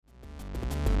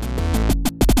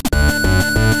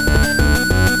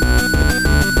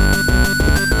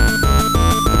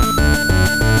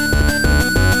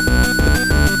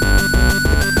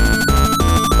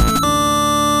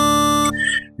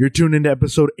You're tuned into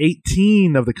episode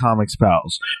 18 of the Comics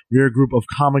Pals. We're a group of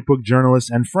comic book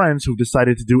journalists and friends who've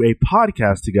decided to do a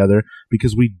podcast together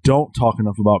because we don't talk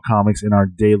enough about comics in our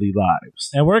daily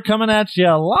lives. And we're coming at you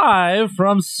live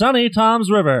from sunny Tom's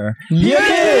River.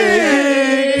 Yay!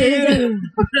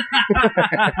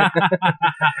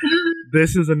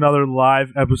 This is another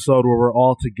live episode where we're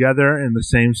all together in the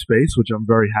same space, which I'm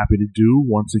very happy to do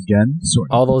once again.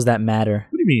 All those that matter.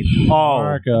 What do you mean? Oh,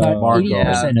 Marco. Marco.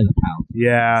 80% of the pound.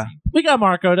 Yeah. We got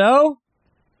Marco, though.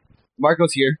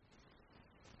 Marco's here.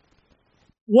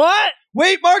 What?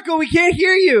 Wait, Marco, we can't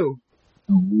hear you.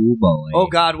 Oh, boy. Oh,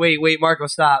 God, wait, Marco,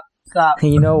 stop.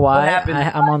 You know why? What happened?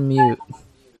 I'm on mute.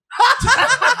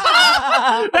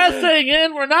 That's staying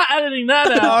in. We're not editing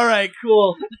that out. All right,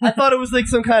 cool. I thought it was like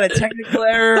some kind of technical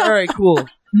error. All right, cool.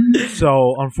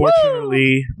 So,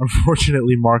 unfortunately,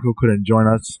 Marco couldn't join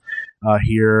us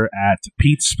here at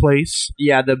Pete's place.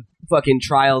 Yeah, the fucking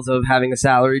trials of having a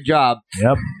salary job.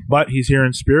 Yep. But he's here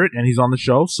in spirit, and he's on the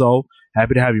show, so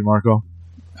happy to have you, Marco.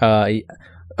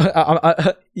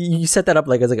 You set that up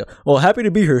like as well, happy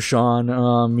to be here, Sean.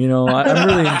 I'm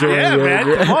really enjoying Yeah, it.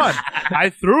 man, come on. I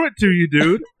threw it to you,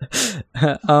 dude.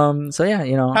 So yeah,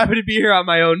 Happy to be here on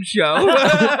my own show.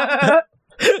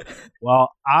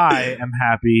 Well, I am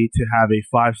happy to have a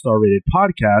 5-star rated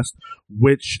podcast,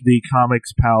 which the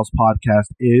Comics Pals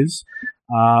podcast is,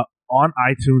 on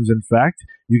iTunes, in fact.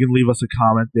 You can leave us a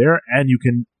comment there, and you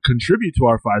can contribute to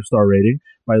our 5-star rating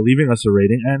by leaving us a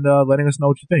rating and letting us know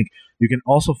what you think. You can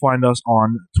also find us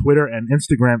on Twitter and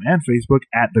Instagram and Facebook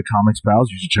at The Comics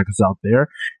Pals. You should check us out there.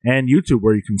 And YouTube,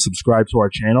 where you can subscribe to our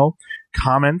channel,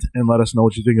 comment, and let us know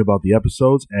what you think about the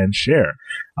episodes, and share.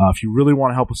 If you really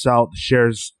want to help us out, the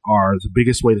shares are the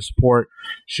biggest way to support.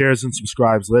 Shares and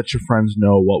subscribes. Let your friends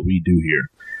know what we do here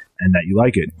and that you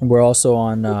like it. We're also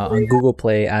on Google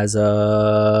Play as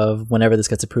of whenever this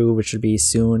gets approved, which should be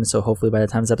soon. So hopefully by the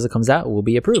time this episode comes out, we'll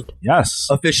be approved. Yes.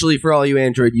 Officially for all you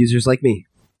Android users like me.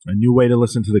 A new way to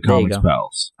listen to the There you Comics go.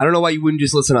 Pals. I don't know why you wouldn't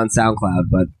just listen on SoundCloud,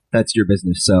 but that's your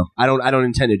business. So I don't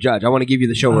intend to judge. I want to give you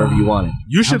the show wherever you want it.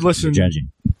 You should listen.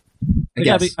 Judging. I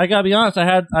guess. I gotta be honest.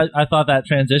 I thought that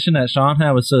transition that Sean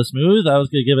had was so smooth. I was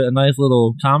gonna give it a nice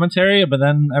little commentary, but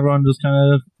then everyone just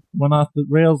kind of went off the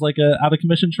rails like a out of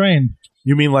commission train.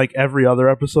 You mean like every other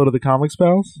episode of the Comics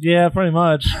Pals? Yeah, pretty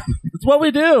much. It's what we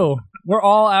do. We're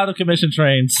all out of commission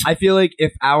trains. I feel like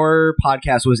if our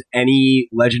podcast was any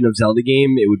Legend of Zelda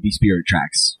game, it would be Spirit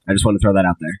Tracks. I just want to throw that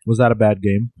out there. Was that a bad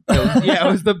game? Yeah,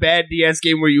 it was the bad DS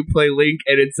game where you play Link,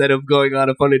 and instead of going on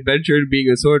a fun adventure and being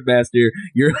a sword master,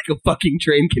 you're like a fucking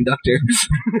train conductor.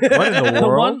 What in the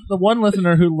world? The one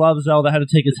listener who loves Zelda had to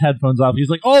take his headphones off. He's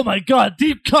like, "Oh my god,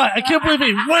 deep cut! I can't believe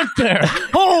he went there!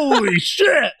 Holy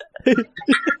shit!"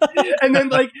 And then,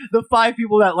 like, the 5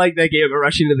 people that like that game are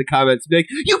rushing into the comments and be like,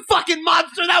 "You fucking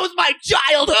monster! That was my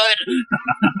childhood!"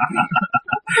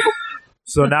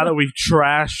 So now that we've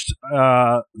trashed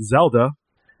Zelda,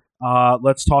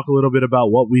 let's talk a little bit about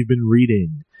what we've been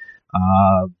reading.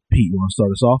 Pete, you want to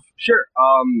start us off? Sure.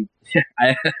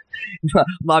 I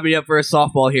lob me up for a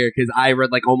softball here because I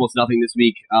read like almost nothing this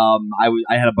week. I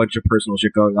had a bunch of personal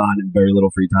shit going on and very little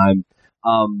free time.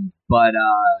 But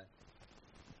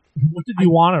What did you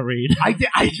want to read? I did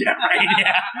right,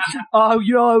 yeah. I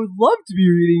would love to be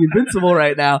reading Invincible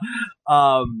right now.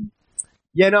 I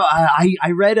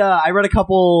read a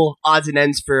couple odds and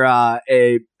ends for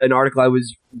an article I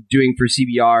was doing for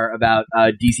CBR about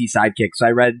DC Sidekick. So I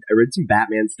read some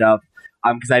Batman stuff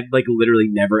because I've like literally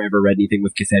never ever read anything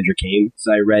with Cassandra Cain.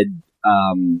 So I read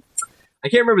I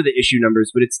can't remember the issue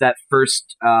numbers, but it's that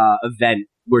first event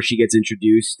where she gets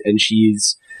introduced and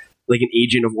she's like an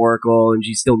agent of Oracle and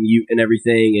she's still mute and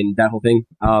everything and that whole thing.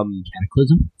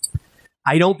 Cataclysm?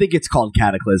 I don't think it's called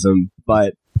Cataclysm,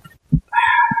 but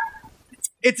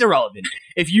it's irrelevant.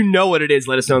 If you know what it is,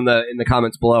 let us know in the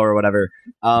comments below or whatever.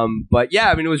 But yeah,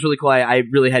 I mean, it was really cool. I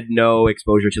really had no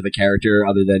exposure to the character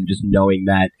other than just knowing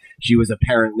that she was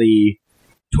apparently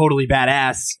totally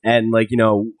badass. And like,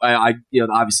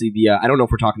 obviously I don't know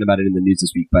if we're talking about it in the news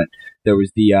this week, but there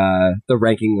was the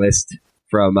ranking list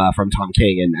from Tom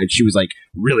King, and she was like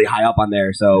really high up on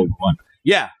there. So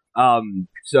yeah.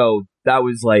 So that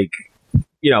was like,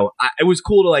 it was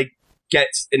cool to like get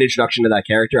an introduction to that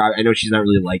character. I know she's not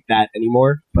really like that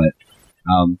anymore, but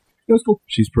it was cool.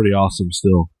 She's pretty awesome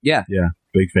still. Yeah. Yeah.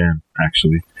 Big fan,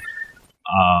 actually.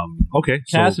 Okay.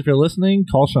 Cass, So if you're listening,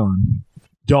 call Sean.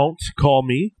 don't call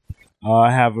me.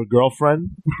 I have a girlfriend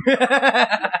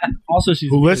Also, she's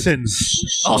who listens.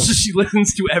 Also, she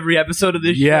listens to every episode of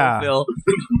this Yeah. show,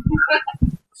 Phil.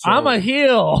 So I'm a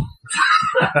heel.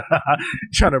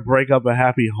 Trying to break up a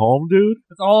happy home, dude.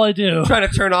 That's all I do. Trying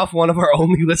to turn off one of our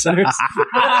only listeners.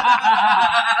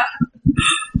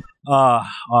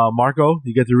 Marco,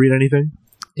 you get to read anything?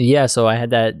 Yeah, so I had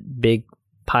that big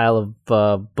pile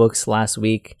of books last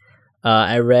week.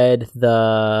 I read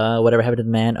the Whatever Happened to the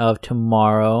Man of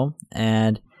Tomorrow,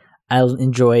 and I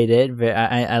enjoyed it.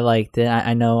 I liked it.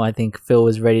 I think Phil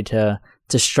was ready to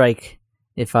strike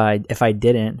if I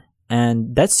didn't.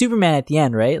 And that's Superman at the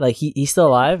end, right? Like he's still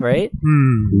alive, right?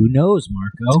 Who knows,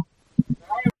 Marco?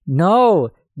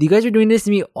 No, you guys were doing this to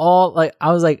me all.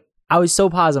 I was so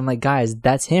positive. I'm like, guys,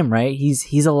 that's him, right?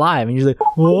 He's alive, and you're like,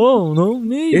 oh no,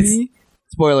 maybe.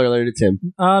 Spoiler alert, it's him.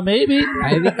 Maybe.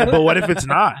 But what if it's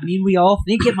not? I mean, we all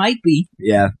think it might be.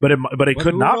 Yeah. But it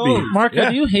could not be. Marco,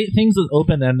 Yeah. do you hate things with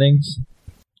open endings?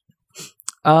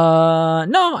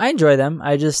 No, I enjoy them.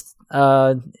 I just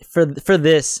for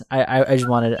this, I just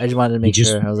wanted to make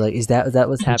sure. I was like, is that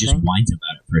what's He just happening? whines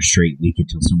about it for a straight week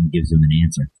until someone gives him an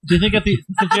answer. Do you think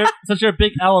since you're a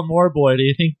big Alan Moore boy, do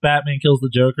you think Batman kills the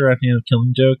Joker at the end of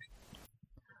Killing Joke?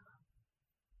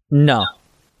 No.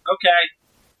 Okay.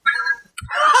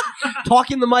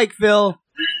 Talk in the mic, Phil.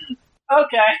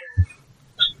 Okay.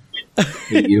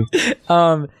 Hate you.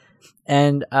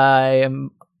 And I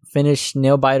finished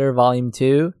Nailbiter Volume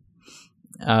 2.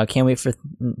 Can't wait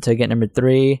to get number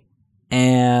 3.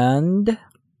 And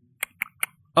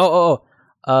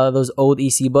those old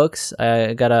EC books.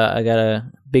 I got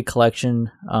a big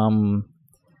collection.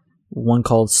 One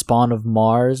called Spawn of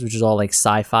Mars, which is all like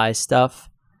sci-fi stuff,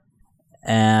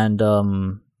 and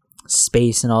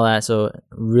space and all that. So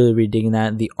really digging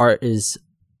that. The art is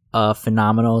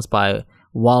phenomenal. It's by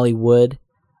Wally Wood.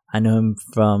 I know him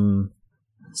from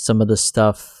some of the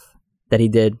stuff that he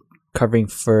did covering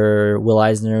for Will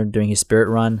Eisner during his Spirit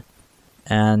run,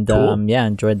 and Cool.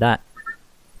 enjoyed that.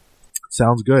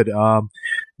 Sounds good.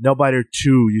 Nailbiter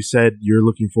 2, you said you're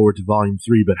looking forward to Volume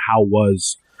 3, but how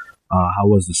was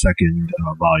the second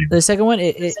volume? The second one,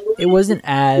 it wasn't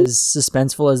as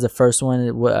suspenseful as the first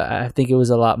one. I think it was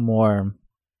a lot more.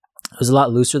 It was a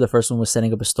lot looser. The first one was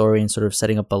setting up a story and sort of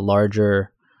setting up a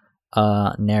larger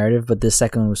narrative, but the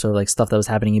second one was sort of like stuff that was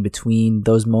happening in between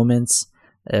those moments.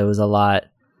 It was a lot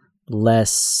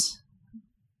less.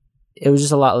 It was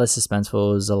just a lot less suspenseful.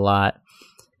 It was a lot.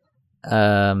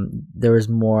 There was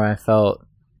more. I felt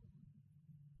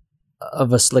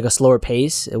of a slower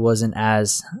pace. It wasn't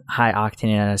as high octane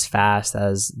and as fast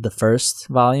as the first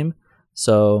volume.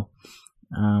 So,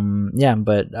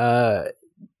 but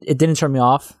it didn't turn me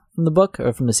off from the book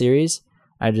or from the series.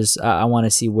 I want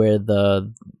to see where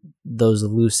those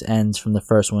loose ends from the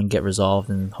first one get resolved,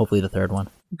 and hopefully the third one.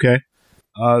 Okay.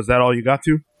 Is that all you got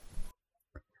to?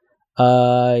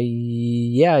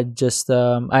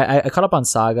 I caught up on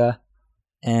Saga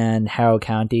and Harrow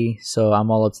County, so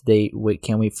I'm all up to date.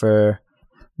 Can't wait for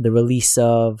the release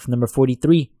of number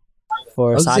 43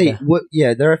 for Saga. What?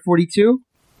 Yeah, they're at 42.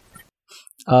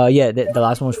 The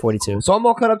last one was 42. So I'm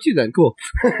all caught up too. Then cool.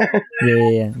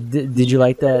 Yeah. Did you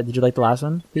like the last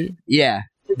one, Pete? Yeah.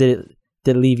 Did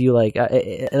it leave you like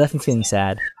it left me feeling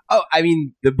sad? Oh, I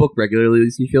mean, the book regularly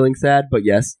leaves me feeling sad, but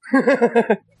yes.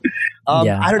 I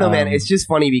don't know, man. It's just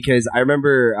funny because I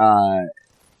remember.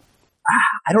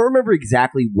 I don't remember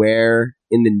exactly where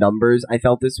in the numbers I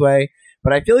felt this way,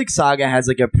 but I feel like Saga has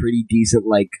like a pretty decent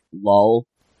like lull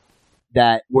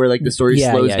where like the story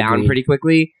slows down agreed. pretty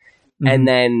quickly, Mhm. and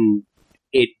then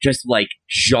it just like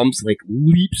jumps, like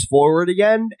leaps forward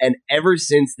again. And ever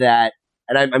since that,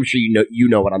 and I'm sure you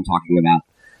know what I'm talking about.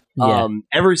 Yeah.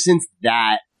 Ever since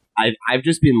that, I've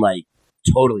just been like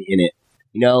totally in it.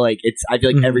 You know, like I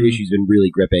feel like every Mhm. issue's been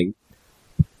really gripping.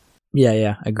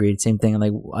 Yeah, agreed. Same thing.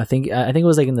 Like I think it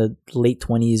was like in the late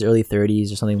 20s, early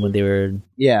 30s or something when they were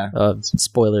Yeah.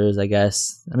 spoilers, I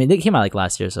guess. I mean, they came out like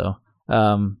last year, so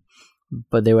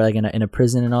but they were like in a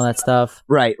prison and all that stuff.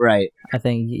 Right. I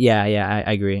think I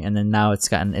agree. And then now it's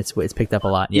picked up a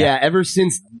lot. Yeah. Ever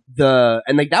since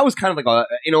and like that was kind of like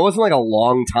it wasn't like a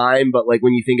long time, but like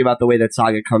when you think about the way that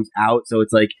Saga comes out, so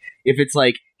it's like if it's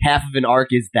like half of an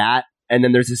arc is that, and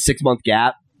then there's a 6-month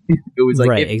gap, it was like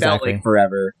Right, it exactly. felt like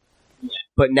forever.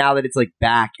 But now that it's like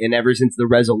back, and ever since the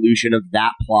resolution of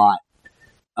that plot,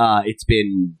 it's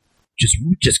been just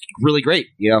really great,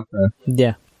 you know?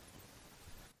 Yeah.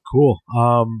 Cool.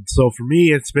 So for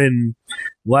me, it's been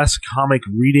less comic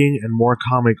reading and more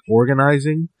comic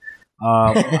organizing.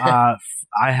 I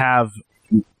have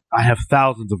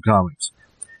thousands of comics,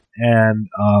 and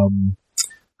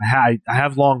I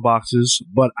have long boxes,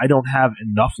 but I don't have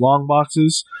enough long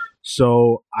boxes.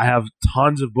 So I have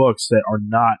tons of books that are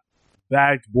not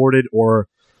bagged, boarded, or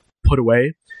put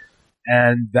away,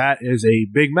 and that is a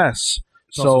big mess.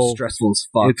 It's also stressful as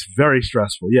fuck. It's very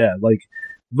stressful. Yeah, like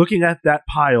looking at that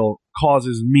pile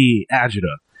causes me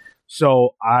agita.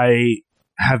 So I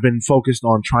have been focused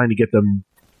on trying to get them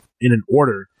in an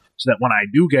order so that when I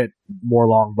do get more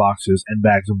long boxes and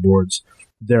bags and boards,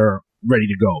 they're ready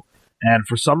to go. And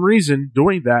for some reason,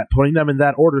 doing that, putting them in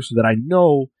that order so that I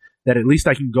know that at least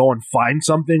I can go and find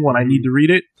something when I need to read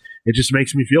it, it just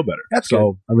makes me feel better. That's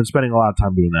so I've been spending a lot of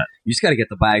time doing that. You just got to get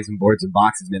the bags and boards and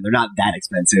boxes, man. They're not that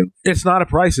expensive. It's not a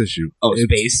price issue. Oh,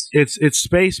 space? It's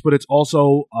space, but it's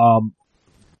also, I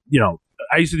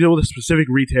used to deal with a specific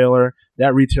retailer.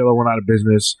 That retailer went out of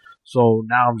business. So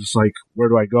now I'm just like, where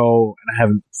do I go? And I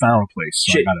haven't found a place.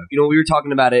 So Shit. We were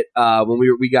talking about it when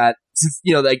we got, since,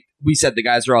 like we said, the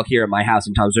guys are all here at my house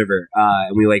in Toms River.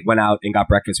 And we like went out and got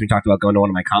breakfast. We talked about going to one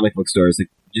of my comic book stores. Like,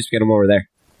 just get them over there.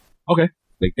 Okay.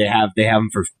 Like they have them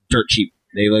for dirt cheap.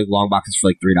 They like long boxes for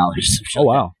like $3. Oh,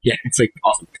 wow. Yeah, it's like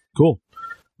awesome. Cool.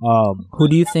 Who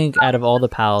do you think out of all the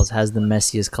pals has the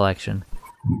messiest collection?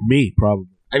 Me, probably.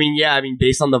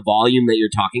 Based on the volume that you're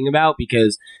talking about,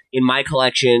 because in my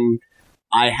collection,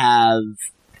 I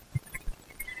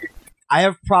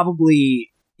have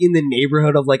probably in the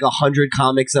neighborhood of like 100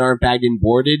 comics that aren't bagged and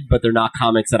boarded, but they're not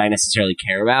comics that I necessarily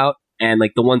care about. And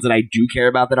like the ones that I do care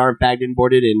about that aren't bagged and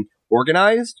boarded and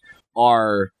organized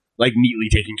are like neatly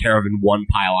taken care of in one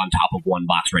pile on top of one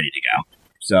box ready to go.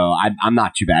 So I'm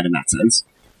not too bad in that sense.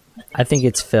 I think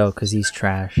it's Phil because he's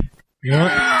trash. You know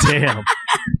what? Damn.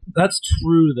 That's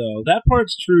true, though. That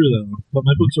part's true, though. But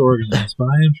my books are organized, but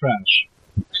I am trash.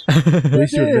 At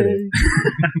least you admit it.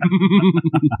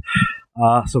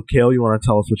 So, Kale, you want to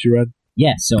tell us what you read?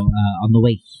 Yeah, so on the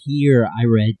way here, I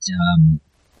read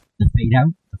The Fade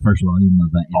Out, the first volume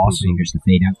of Ed Awesome. Brubaker's The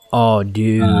Fade Out. Oh,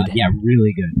 dude. Yeah,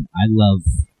 really good. I love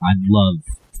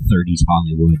 30s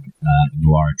Hollywood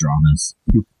noir dramas.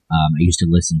 I used to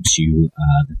listen to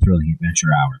the Thrilling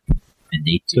Adventure Hour, and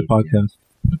they did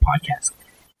the podcast.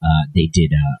 They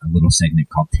did a little segment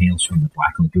called Tales from the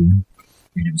Black Lagoon,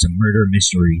 and it was a murder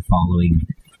mystery following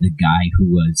the guy who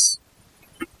was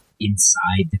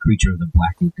inside the Creature of the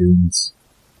Black Lagoon's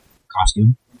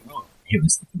costume. It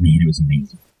was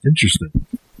amazing. Interesting.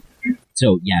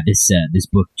 So yeah, this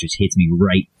book just hits me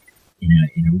right in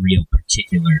a real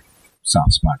particular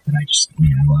soft spot that I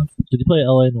love. Did you play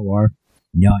L.A. Noir?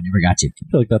 No, I never got to. I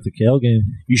feel like that's a Kale game.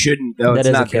 You shouldn't, though. That It's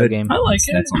is not a Kale good. game. I like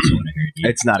it. That's also what I heard. Yeah.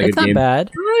 It's not a It's good not game.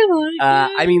 bad.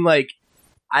 I mean, like,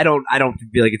 I don't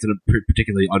feel like it's a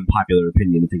particularly unpopular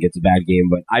opinion to think it's a bad game,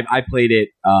 but I played it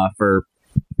for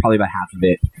probably about half of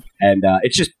it, and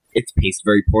it's paced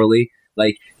very poorly.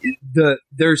 Like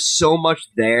there's so much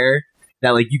there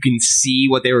that like you can see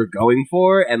what they were going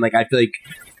for, and like I feel like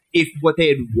if what they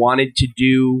had wanted to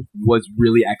do was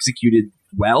really executed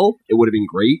well, it would have been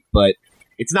great. But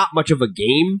it's not much of a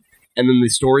game, and then the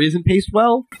story isn't paced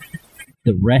well.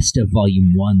 The rest of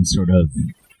Volume 1 sort of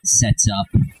sets up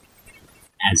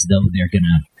as though they're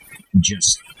gonna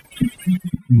just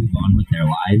move on with their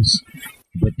lives,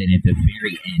 but then at the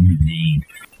very end they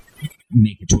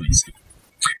make a twist.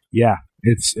 Yeah,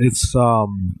 it's I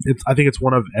think it's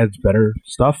one of Ed's better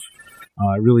stuff.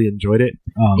 I really enjoyed it.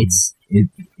 It's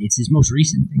his most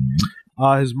recent thing,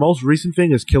 right? His most recent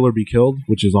thing is Kill or Be Killed,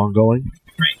 which is ongoing.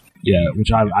 Right. Yeah,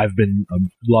 which I've been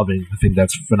loving. I think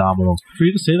that's phenomenal. For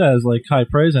you to say that is like high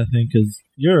praise, I think, because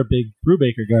you're a big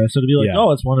Brubaker guy. So to be like, Yeah.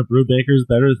 oh, it's one of Brubaker's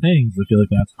better things, I feel like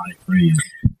that's high praise.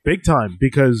 Big time,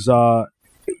 because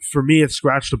for me, it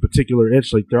scratched a particular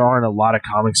itch. Like, there aren't a lot of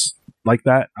comics like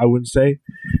that, I wouldn't say.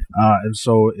 And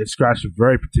so it scratched a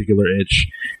very particular itch.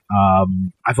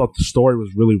 I thought the story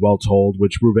was really well told,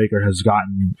 which Brubaker has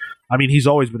gotten. I mean, he's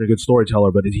always been a good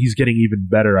storyteller, but he's getting even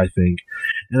better, I think.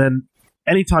 And then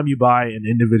anytime you buy an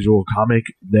individual comic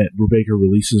that Brubaker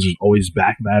releases, there's always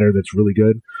back matter that's really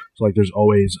good. So, like, there's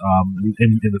always,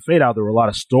 in the Fade Out, there were a lot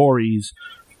of stories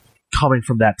coming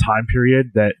from that time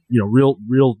period that,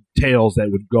 real tales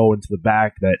that would go into the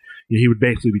back that he would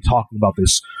basically be talking about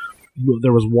this.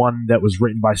 There was one that was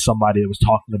written by somebody that was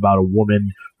talking about a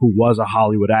woman who was a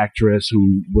Hollywood actress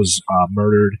who was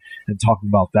murdered and talking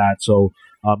about that. So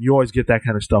you always get that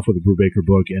kind of stuff with a Brubaker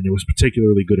book, and it was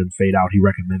particularly good in Fade Out. He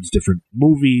recommends different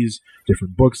movies,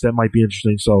 different books that might be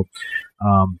interesting. So,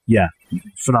 yeah,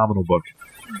 phenomenal book.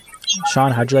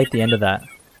 Sean, how'd you like the end of that?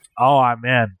 Oh,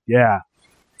 man, yeah.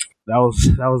 That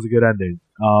was a good ending.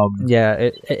 Yeah,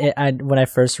 when I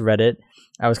first read it,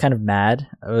 I was kind of mad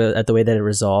at the way that it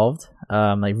resolved,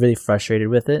 like really frustrated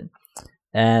with it.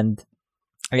 And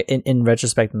in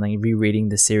retrospect and like rereading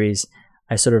the series,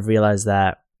 I sort of realized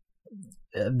that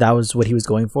was what he was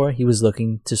going for. He was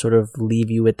looking to sort of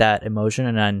leave you with that emotion,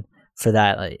 and then for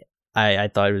that, like I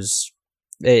thought it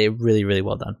Really, really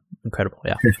well done. Incredible.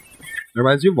 Yeah. It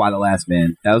reminds me of Why the Last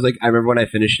Man. That was like, I remember when I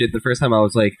finished it the first time, I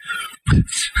was like,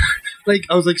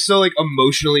 I was like so like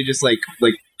emotionally just like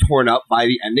torn up by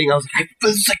the ending. I was like,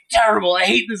 this is like terrible. I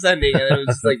hate this ending. And it was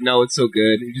just like, no, it's so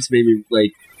good. It just made me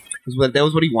like, that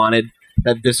was what he wanted.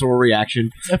 That visceral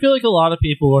reaction. I feel like a lot of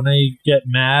people, when they get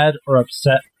mad or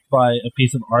upset by a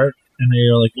piece of art, and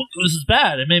they're like, well, this is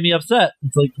bad. It made me upset.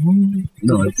 It's like,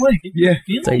 no, it's like, yeah.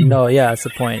 It's like, no, yeah, that's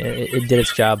the point. It did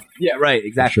its job. Yeah, right,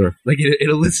 exactly. Sure. Like, it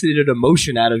elicited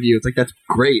emotion out of you. It's like, that's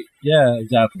great. Yeah,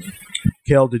 exactly.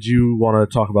 Kale, did you want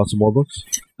to talk about some more books?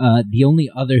 The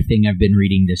only other thing I've been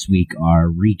reading this week are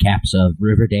recaps of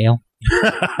Riverdale. And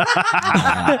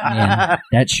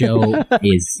that show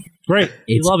is great.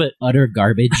 It's love it. Utter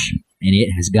garbage, and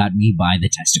it has got me by the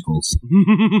testicles.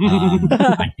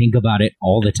 I think about it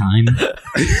all the time.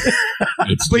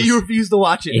 But you refuse to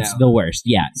watch it. It's the worst.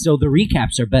 Yeah. So the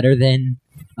recaps are better than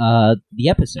the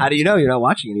episodes. How do you know you're not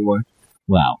watching anymore?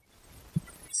 Well,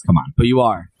 come on. But you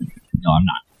are. No, I'm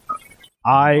not.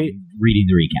 I'm reading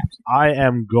the recaps. I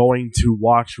am going to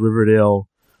watch Riverdale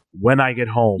when I get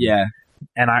home. Yeah.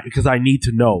 And because I need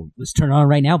to know. Let's turn it on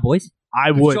right now, boys.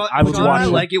 I would watch I it.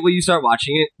 like it. Will you start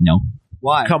watching it? No.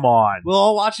 Why? Come on. We'll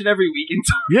all watch it every weekend.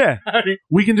 Yeah.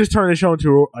 We can just turn the show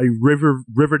into a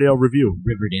Riverdale review.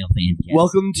 Riverdale fan. Yes.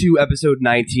 Welcome to episode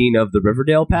 19 of the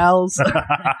Riverdale Pals.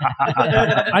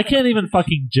 I can't even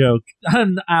fucking joke.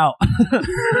 I'm out.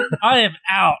 I am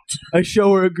out. A show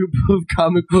where a group of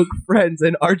comic book friends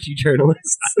and Archie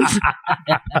journalists.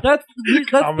 That's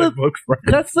Comic book friends.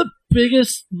 That's the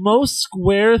biggest, most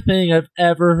square thing I've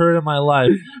ever heard in my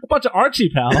life. A bunch of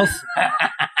Archie pals.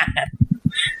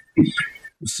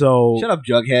 So Shut up,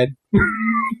 Jughead.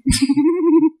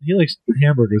 He likes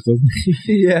hamburgers, doesn't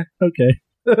he? Yeah. Okay.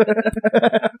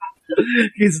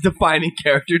 His defining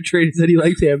character trait is that he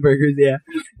likes hamburgers, yeah.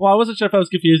 Well, I wasn't sure if I was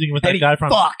confusing him with And that guy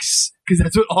from... fucks, because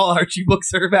that's what all Archie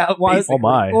books are about. Why- basically. oh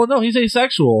my. Well, no, he's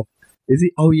asexual. Is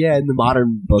he? Oh, yeah, in the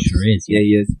modern books. Sure is. Yeah,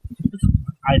 he is.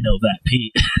 I know that,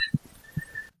 Pete.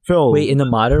 Phil. Wait, in the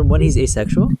modern one, he's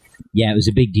asexual? Yeah, it was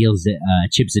a big deal.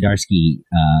 Chip Zdarsky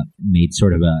made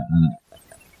sort of a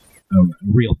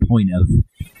real point of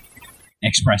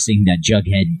expressing that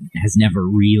Jughead has never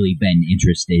really been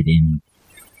interested in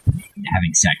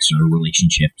having sex or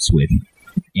relationships with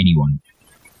anyone,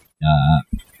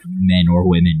 men or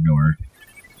women, or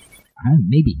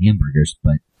maybe hamburgers,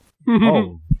 but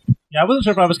Oh. Yeah, I wasn't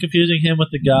sure if I was confusing him with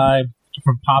the guy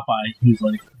from Popeye who's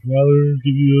like, rather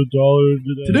give you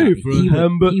 $1 today for a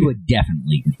hamburger. he would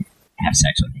definitely have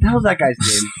sex with What the him. hell's that guy's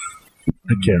name?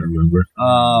 I can't remember.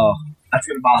 Oh, that's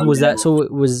going to bother Was me. that so?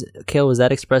 Was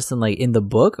that expressed in the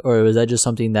book, or was that just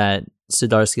something that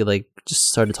Zdarsky just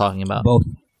started talking about? Both.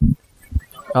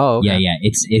 Oh, okay. Yeah.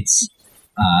 It's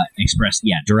expressed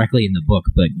directly in the book,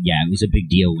 but yeah, it was a big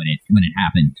deal when it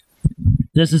happened.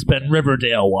 This has been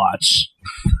Riverdale Watch.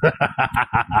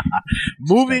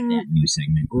 Moving That new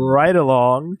segment. right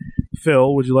along,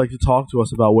 Phil, would you like to talk to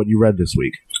us about what you read this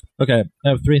week? Okay, I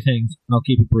have 3 things, and I'll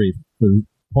keep it brief for the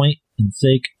point and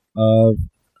sake of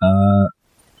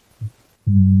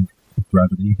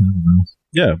brevity. I don't know.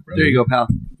 Yeah. There you go, pal.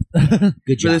 Good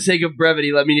For job. the sake of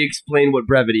brevity, let me explain what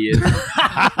brevity is.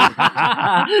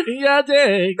 Yeah,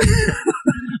 dig.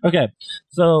 Okay,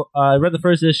 so I read the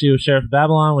first issue of Sheriff of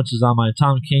Babylon, which is on my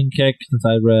Tom King kick since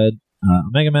I read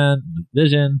Omega Man,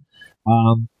 Vision,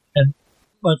 and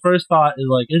my first thought is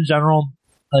like in general,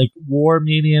 like war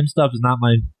medium stuff is not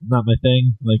my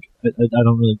thing. Like I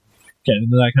don't really get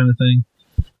into that kind of thing.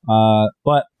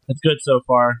 But it's good so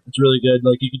far. It's really good.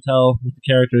 Like you can tell with the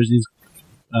characters, he's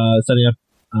setting up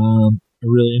a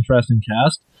really interesting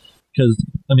cast. Because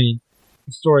I mean,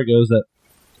 the story goes that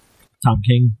Tom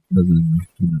King was in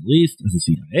the Middle East as a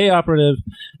CIA operative,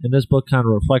 and this book kind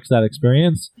of reflects that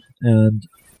experience. And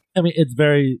I mean, it's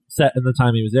very set in the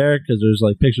time he was there because there's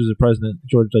like pictures of President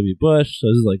George W. Bush. So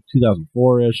this is like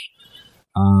 2004-ish.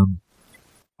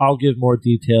 I'll give more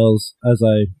details as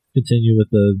I continue with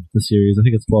the series. I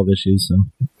think it's 12 issues, so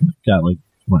got like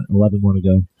 11 more to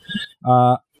go.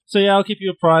 So yeah, I'll keep you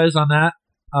apprised on that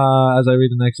as I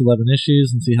read the next 11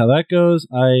 issues and see how that goes.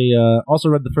 I also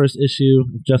read the first issue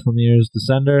of Jeff Lemire's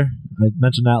Descender. I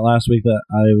mentioned that last week that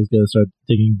I was going to start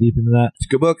digging deep into that. It's a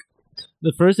good book.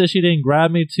 The first issue didn't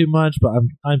grab me too much, but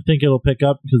I think it'll pick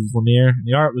up because it's Lemire and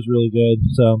the art was really good.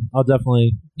 So I'll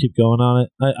definitely keep going on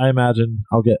it. I imagine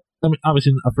I'll get. I mean,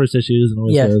 obviously, a first issue isn't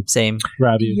always going to Same.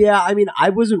 grab you. Yeah, I mean, I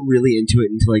wasn't really into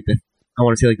it until like I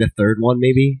want to say like the third one,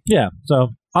 maybe. Yeah.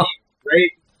 So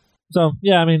Right? So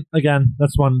yeah, I mean, again,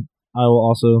 that's one I will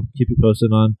also keep you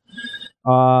posted on.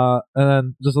 And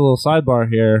then just a little sidebar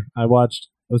here. I was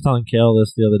telling Kale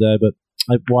this the other day, but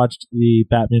I watched the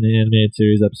Batman animated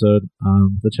series episode,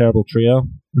 The Terrible Trio,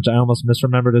 which I almost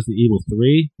misremembered as The Evil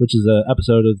 3, which is an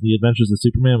episode of The Adventures of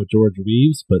Superman with George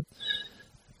Reeves, but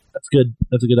that's good.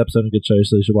 That's a good episode and a good show,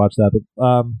 so you should watch that.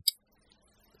 But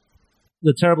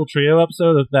the Terrible Trio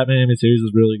episode of Batman animated series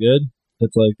is really good.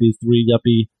 It's like these three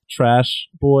yuppie trash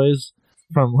boys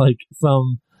from like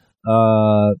some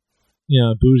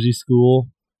bougie school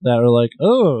that are like,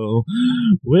 oh,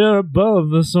 we're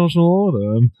above the social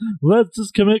order. Let's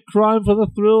just commit crime for the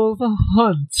thrill of the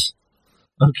hunt.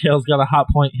 Okay, Kale's got a hot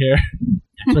point here.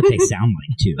 That's what they sound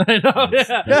like, too. I know,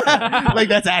 yeah. Like,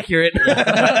 that's accurate.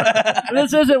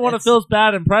 This isn't one of Phil's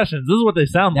bad impressions. This is what they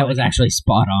sound like. That was actually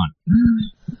spot on.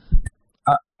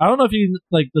 I don't know if you,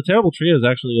 like, the Terrible Trio is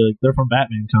actually, like, they're from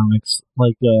Batman comics.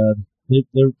 Like, they're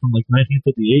from, like,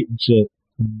 1958 and shit.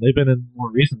 And they've been in more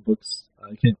recent books.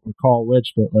 I can't recall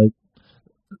which, but, like,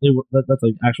 that's,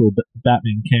 like, actual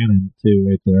Batman canon, too,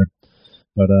 right there.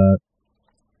 But,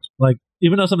 like,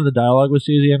 even though some of the dialogue was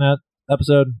cheesy in that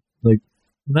episode, like,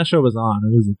 when that show was on,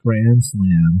 it was a grand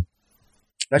slam.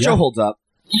 That show holds up.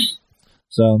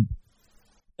 So,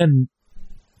 and,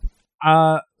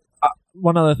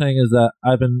 one other thing is that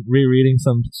I've been rereading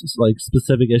some like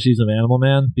specific issues of Animal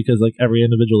Man because like every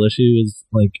individual issue is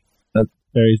like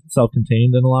very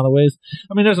self-contained in a lot of ways.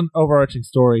 I mean, there's an overarching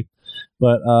story,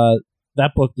 but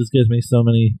that book just gives me so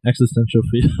many existential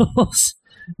feels.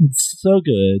 It's so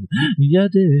good. Yeah,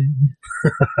 dig.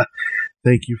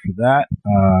 Thank you for that.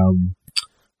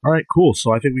 All right, cool.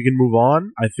 So I think we can move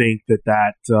on. I think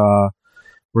that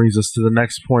brings us to the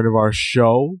next point of our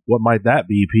show. What might that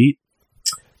be, Pete?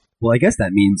 Well, I guess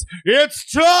that means it's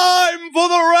time for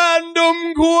the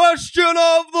random question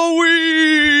of the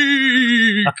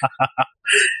week. I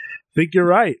think you're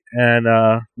right. And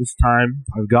this time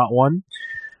I've got one.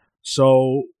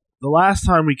 So the last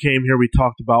time we came here, we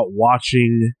talked about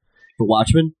watching The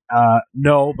Watchmen.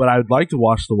 No, but I would like to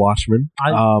watch The Watchmen.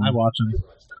 I watch them.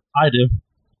 I do.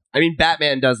 I mean,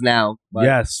 Batman does now. But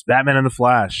Yes, Batman and the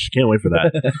Flash. Can't wait for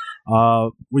that.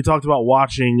 We talked about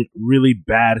watching really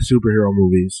bad superhero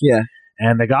movies. Yeah.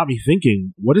 And that got me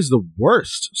thinking, what is the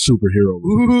worst superhero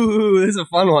movie? Ooh, this is a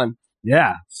fun one.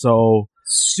 Yeah, so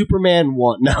Superman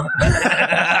 1. No.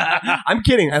 I'm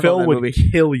kidding. I love Phil that would movie.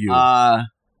 kill you.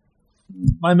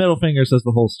 My middle finger says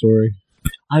the whole story.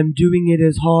 I'm doing it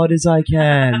as hard as I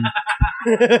can.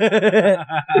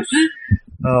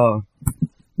 Oh.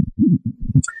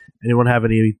 Anyone have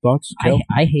any thoughts?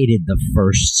 I hated the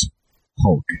first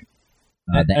Hulk.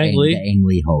 The Ang Lee? The Ang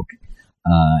Lee Hulk.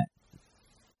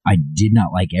 I did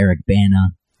not like Eric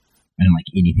Bana. I didn't like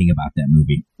anything about that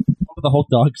movie. What about the Hulk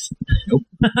dogs?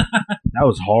 That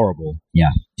was horrible.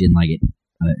 Yeah, didn't like it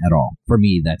at all. For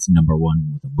me, that's number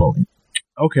one with a bullet.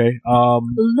 Okay.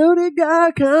 Loaded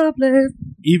guy complex.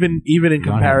 Even in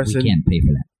comparison, We can't pay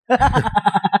for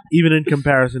that. even in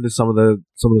comparison to some of the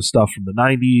stuff from the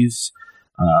 90s,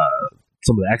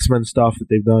 some of the X-Men stuff that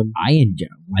they've done. I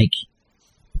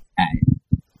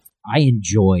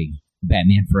enjoy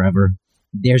Batman Forever.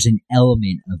 There's an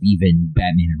element of even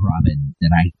Batman and Robin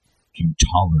that I can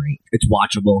tolerate. It's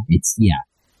watchable.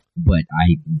 But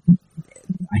I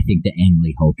think the Ang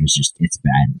Lee Hulk is it's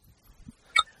bad.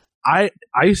 I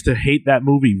used to hate that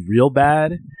movie real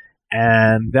bad,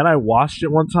 and then I watched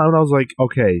it one time and I was like,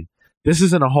 okay, this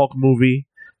isn't a Hulk movie.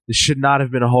 This should not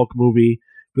have been a Hulk movie.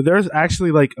 But there's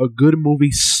actually like a good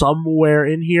movie somewhere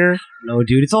in here. No,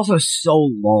 dude, it's also so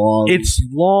long. It's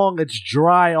long, it's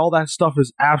dry, all that stuff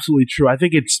is absolutely true. I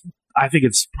think it's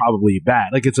probably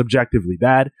bad. Like, it's objectively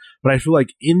bad, but I feel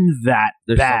like in that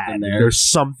there's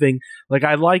something. Like,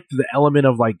 I liked the element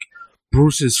of like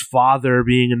Bruce's father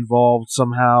being involved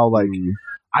somehow. Like,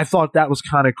 I thought that was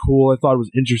kind of cool. I thought it was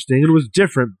interesting. It was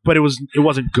different, but it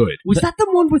wasn't good. Was that the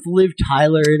one with Liv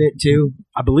Tyler in it too?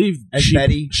 I believe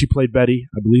Betty. She played Betty.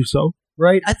 I believe so.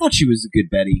 Right? I thought she was a good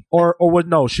Betty. Or what?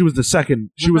 No, she was the second.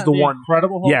 She was the one.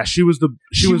 Incredible Hulk? Yeah, she was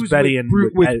Betty and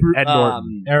Ed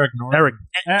Norton. Eric Norton.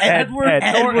 Ed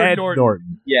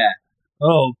Norton. Yeah.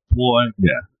 Oh boy.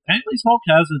 Yeah. Ang Lee's Hulk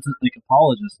has its like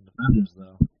apologists and defenders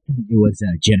though. It was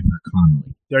Jennifer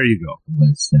Connelly. There you go.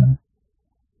 Was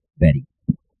Betty.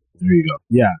 There you go.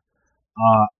 Yeah.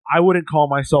 I wouldn't call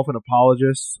myself an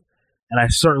apologist, and I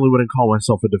certainly wouldn't call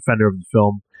myself a defender of the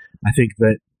film. I think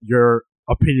that your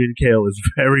opinion, Kale, is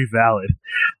very valid.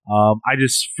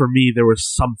 For me, there was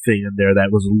something in there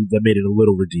that made it a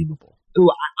little redeemable.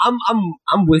 Ooh,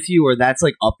 I'm with you, or that's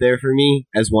like up there for me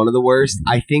as one of the worst.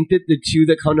 I think that the two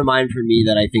that come to mind for me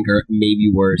that I think are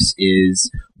maybe worse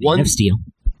is Man of Steel.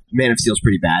 Man of Steel's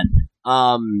pretty bad.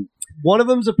 One of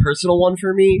them's a personal one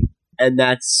for me, and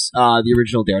that's the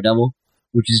original Daredevil.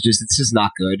 which is it's just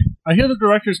not good. I hear the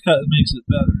director's cut makes it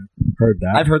better. Heard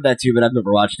that. I've heard that too, but I've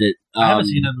never watched it. I haven't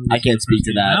seen that movie. I can't speak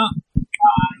to that.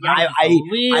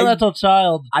 Wee little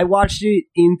child. I watched it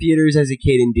in theaters as a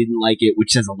kid and didn't like it,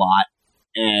 which says a lot.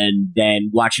 And then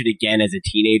watched it again as a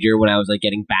teenager when I was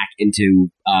getting back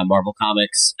into Marvel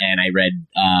Comics, and I read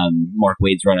Mark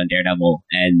Waid's run on Daredevil,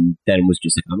 and then was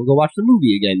just I'm gonna go watch the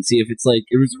movie again, see if it's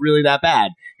it was really that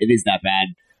bad. It is that bad.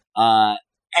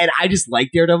 And I just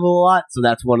like Daredevil a lot, so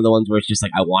that's one of the ones where it's just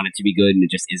I want it to be good and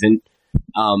it just isn't.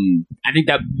 I think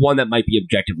that one that might be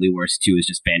objectively worse too is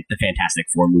just the Fantastic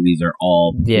Four movies are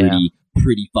all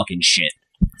pretty fucking shit.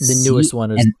 The newest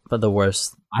one is the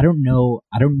worst. I don't know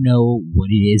what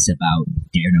it is about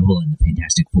Daredevil and the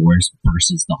Fantastic Fours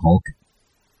versus the Hulk,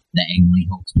 the Ang Lee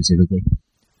Hulk specifically.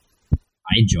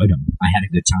 I enjoyed them. I had a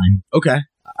good time. Okay.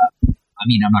 I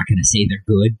mean, I'm not going to say they're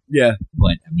good. Yeah.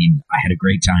 But, I mean, I had a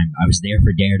great time. I was there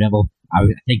for Daredevil.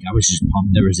 I think I was just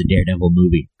pumped there was a Daredevil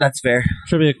movie. That's fair.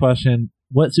 Trivia question.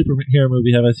 What superhero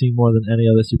movie have I seen more than any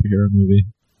other superhero movie?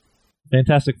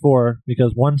 Fantastic Four,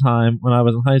 because one time when I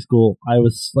was in high school, I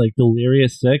was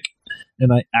delirious sick,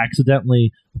 and I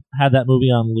accidentally had that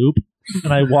movie on loop,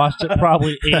 and I watched it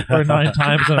probably 8 or 9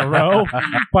 times in a row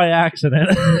by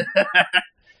accident.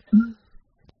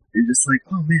 You're just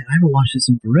oh man, I haven't watched this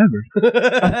in forever.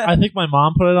 I think my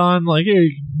mom put it on,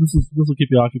 here, this will keep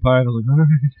you occupied. I was like,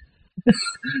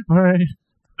 all right.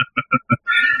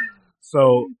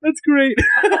 So that's great.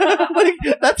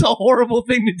 That's a horrible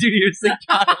thing to do to your sick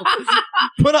child.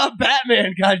 Put on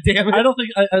Batman, goddammit. I don't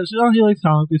think he likes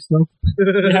comic book stuff.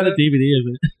 He had a DVD of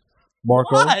it.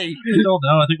 Marco, Why? I don't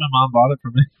know. I think my mom bought it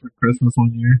for me for Christmas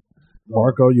one year.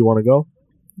 Marco, you want to go?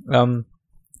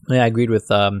 Yeah, I agreed with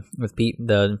Pete.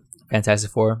 The Fantastic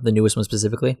Four, the newest one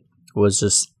specifically, was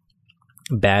just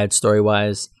bad story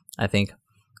wise. I think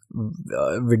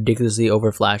ridiculously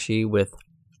over flashy with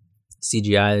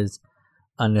CGI's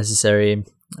unnecessary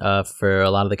for a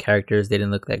lot of the characters. They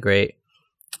didn't look that great,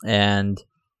 and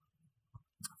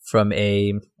from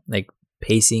a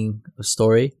pacing of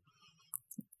story,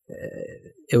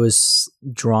 it was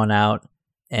drawn out,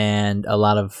 and a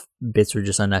lot of bits were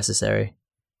just unnecessary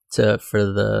for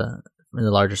the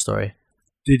larger story.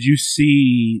 Did you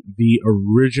see the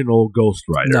original Ghost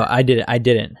Rider? No, I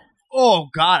didn't. Oh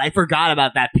God, I forgot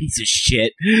about that piece of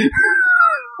shit.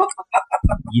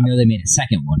 You know they made a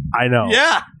second one. I know.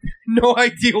 Yeah, no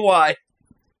idea why.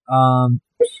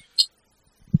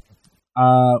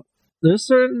 There's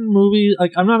certain movies,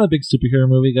 I'm not a big superhero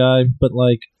movie guy, but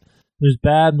there's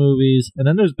bad movies, and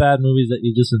then there's bad movies that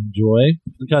you just enjoy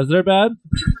because they're bad.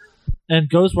 And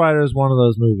Ghost Rider is one of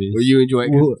those movies. Were you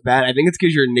enjoying it 'cause it's bad? I think it's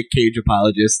because you're a Nick Cage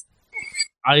apologist.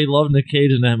 I love Nick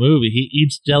Cage in that movie. He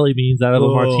eats jelly beans out of a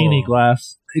martini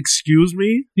glass. Excuse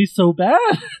me? He's so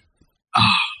bad.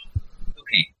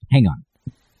 Okay, hang on.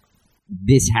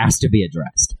 This has to be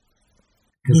addressed.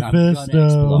 Because I'm going to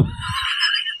explode.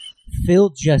 Phil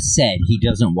just said he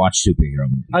doesn't watch superhero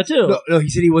movies. I do. No, he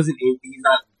said he's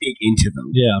not big into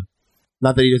them. Yeah.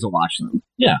 Not that he doesn't watch them.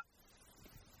 Yeah.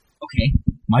 Okay,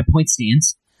 my point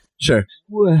stands. Sure.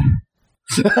 My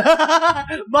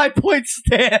point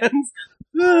stands.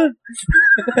 There's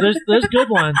good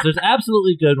ones. There's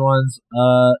absolutely good ones.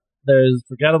 There's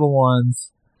forgettable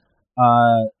ones.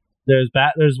 There's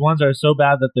ones that are so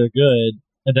bad that they're good,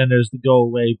 and then there's the go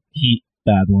away heat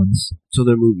bad ones. So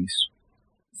they're movies.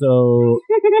 So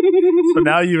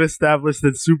now you've established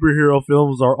that superhero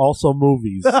films are also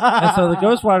movies. and so the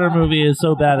Ghost Rider movie is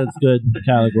so bad it's good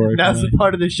category. That's the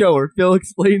part of the show where Phil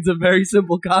explains a very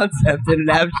simple concept in an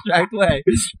abstract way.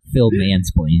 Phil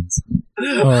mansplains.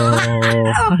 Oh,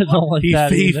 I don't like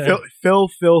that either. Phil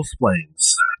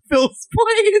splains. Phil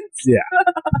explains. Yeah.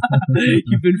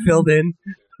 You've been filled in.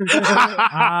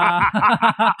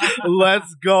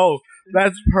 Let's go.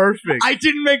 That's perfect. I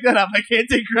didn't make that up. I can't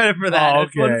take credit for that. Oh, I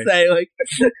just want to say,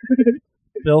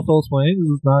 Phil Splains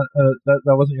is not that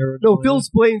wasn't your no, original Phil name?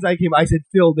 Splains. I said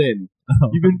filled in. Oh.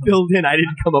 You've been filled in. I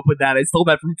didn't come up with that. I stole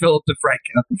that from Philip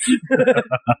DeFranco.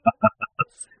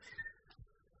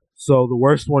 So the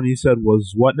worst one you said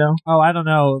was what now? Oh, I don't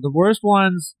know. The worst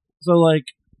ones. So a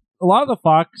lot of the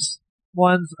Fox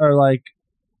ones are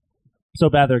so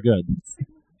bad they're good.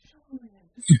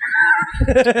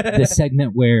 The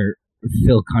segment where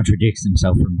Phil contradicts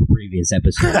himself from the previous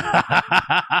episode.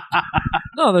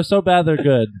 No, they're so bad they're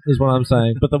good, is what I'm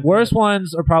saying. But the worst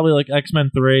ones are probably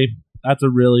X-Men 3. That's a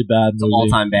really bad It's movie. an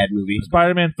all-time bad movie.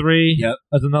 Spider-Man 3. Yep.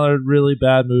 That's another really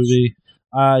bad movie.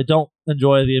 I don't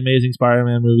enjoy the Amazing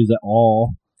Spider-Man movies at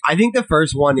all. I think the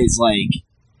first one is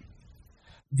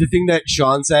the thing that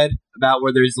Sean said about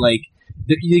where there's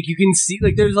you can see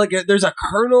like there's a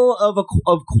kernel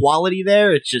of quality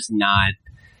there. It's just not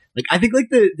like I think like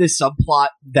the subplot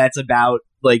that's about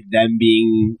like them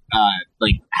being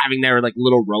like having their like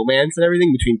little romance and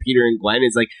everything between Peter and Gwen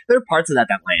is like there are parts of that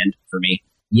land for me.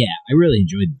 Yeah, I really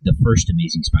enjoyed the first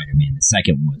Amazing Spider-Man. The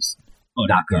second was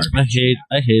not garbage.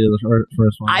 I hated the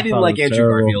first one. I didn't like Andrew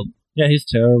terrible. Garfield. Yeah, he's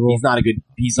terrible. He's not a good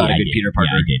Peter Parker.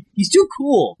 Yeah, I did. He's too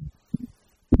cool.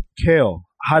 Kale,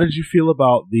 how did you feel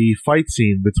about the fight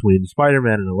scene between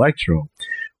Spider-Man and Electro,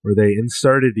 where they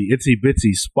inserted the Itsy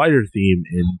Bitsy Spider theme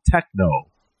in techno?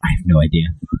 I have no idea.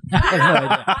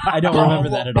 I don't remember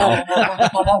that at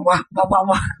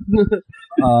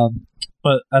all.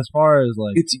 But as far as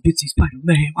like Itsy Bitsy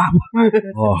Spider-Man.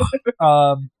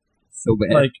 So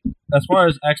bad. Like as far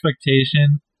as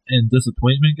expectation and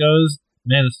disappointment goes,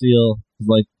 Man of Steel is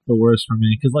like the worst for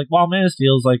me because like while Man of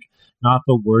Steel is like not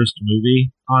the worst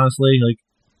movie, honestly, like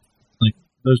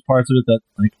there's parts of it that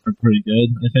like are pretty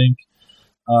good. I think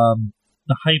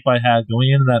the hype I had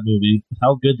going into that movie, with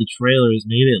how good the trailers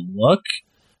made it look,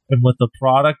 and with the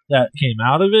product that came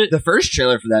out of it. The first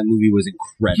trailer for that movie was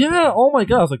incredible. Yeah, oh my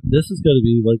god, I was like, this is going to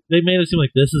be like, they made it seem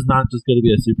like this is not just going to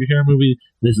be a superhero movie,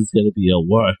 this is going to be a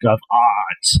work of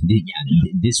art.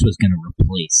 Yeah, this was going to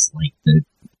replace like the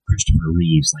Christopher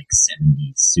Reeves like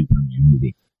 70s Superman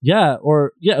movie. Yeah, it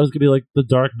was going to be like the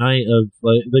Dark Knight of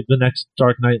like the next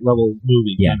Dark Knight level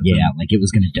movie. Yeah, like it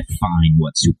was going to define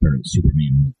what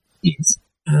Superman is.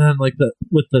 And like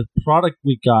with the product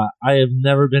we got, I have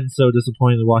never been so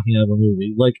disappointed walking out of a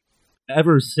movie. Like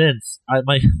ever since,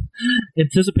 my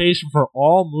anticipation for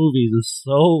all movies is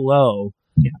so low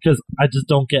because I just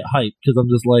don't get hyped because I'm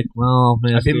just like, well,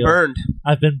 man, I've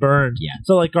been burned. Yeah.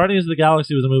 So like Guardians of the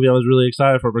Galaxy was a movie I was really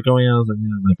excited for, but going out I was like,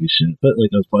 yeah, it might be shit. But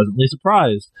like I was pleasantly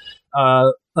surprised.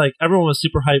 Like everyone was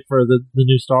super hyped for the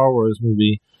new Star Wars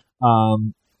movie.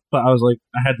 But I was like,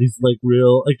 I had these like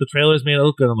real, like the trailers made it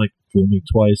look good. I'm like, fool me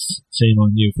twice, shame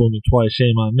on you. Fool me twice,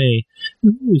 shame on me.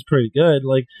 It was pretty good.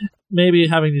 Like maybe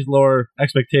having these lower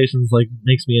expectations like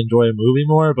makes me enjoy a movie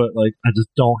more, but like I just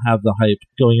don't have the hype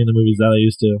going into movies that I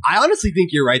used to. I honestly think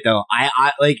you're right though.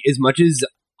 I like as much as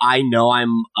I know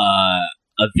I'm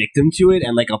a victim to it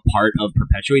and like a part of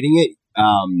perpetuating it.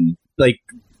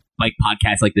 Like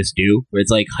podcasts like this do, where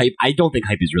it's like hype. I don't think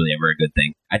hype is really ever a good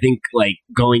thing. I think like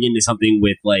going into something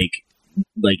with like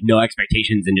no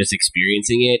expectations and just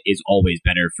experiencing it is always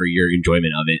better for your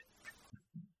enjoyment of it.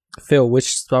 Phil, which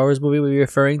Star Wars movie were you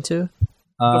referring to?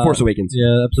 The Force Awakens.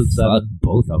 Yeah, episode 7.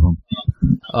 Both of them.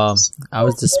 I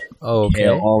was just. Oh, okay.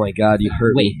 Kale, oh my god, you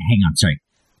hurt Wait, me. hang on. Sorry.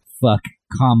 Fuck,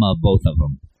 both of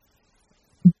them.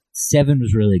 7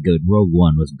 was really good. Rogue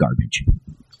One was garbage.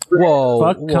 Whoa.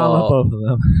 Fuck, comma, both of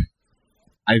them.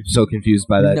 I'm so confused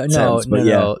by that sentence, but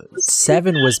yeah. No.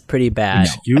 7 was pretty bad.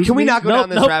 Can we not go down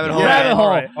this rabbit hole? Rabbit hole.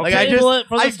 Right. Like I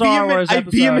I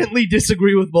vehemently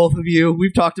disagree with both of you.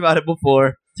 We've talked about it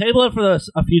before. Table it for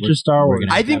a future Star Wars.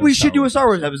 gonna- I think we should do a Star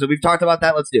Wars episode. We've talked about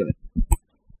that. Let's do it.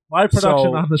 Live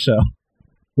production So- on the show.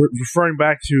 Referring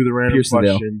back to the random Pierce the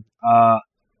veil. question,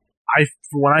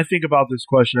 when I think about this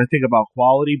question, I think about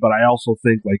quality, but I also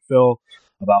think, like Phil,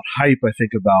 about hype. I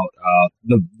think about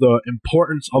the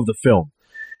importance of the film,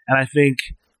 and I think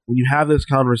when you have this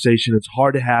conversation, it's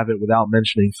hard to have it without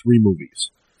mentioning 3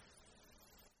 movies: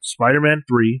 Spider-Man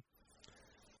 3,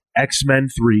 X-Men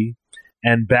 3,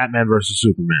 and Batman vs.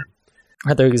 Superman. I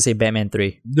thought you were going to say Batman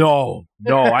 3. No,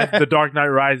 The Dark Knight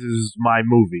Rises is my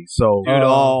movie. So, Dude,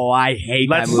 I hate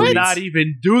that let's movie. not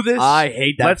even do this. I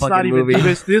hate that Let's fucking not even movie. do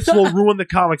this. This will ruin the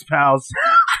comics, pals.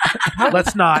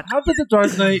 Let's not. How did the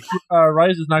Dark Knight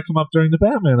Rises not come up during the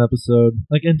Batman episode,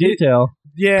 like in detail?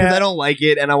 Because Yeah, I don't like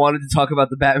it, and I wanted to talk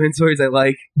about the Batman stories I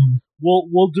like.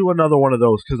 we'll do another one of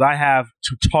those because I have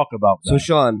to talk about So, that.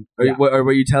 Sean, Yeah.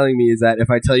 what you're telling me is that if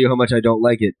I tell you how much I don't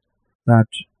like it, That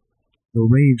the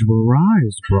rage will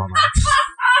rise, brother.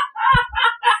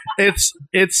 It's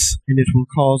and it will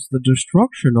cause the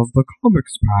destruction of the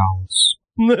comics, pals.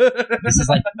 This is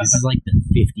like the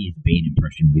 50th Bane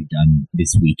impression we've done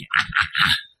this weekend.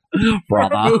 For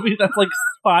a movie that's like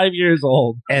 5 years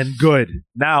old. And good.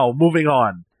 Now, moving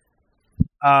on.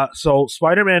 So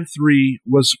Spider-Man 3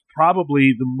 was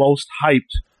probably the most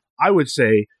hyped, I would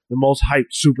say, the most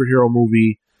hyped superhero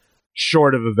movie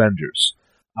short of Avengers.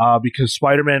 Because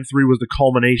Spider-Man 3 was the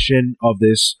culmination of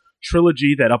this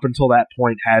trilogy that up until that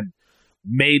point had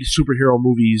made superhero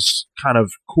movies kind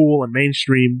of cool and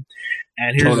mainstream.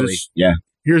 And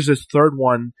here's this third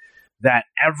one that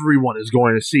everyone is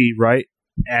going to see, right?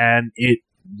 And it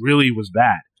really was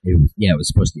bad. It was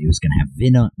going to have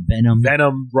Venom.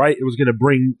 Venom, right? It was going to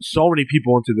bring so many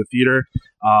people into the theater.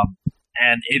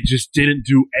 and it just didn't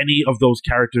do any of those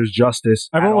characters justice.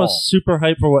 Everyone at was all. super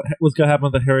hyped for what was going to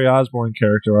happen with the Harry Osborn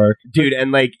character arc. Dude,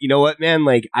 and like, you know what, man?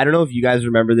 Like, I don't know if you guys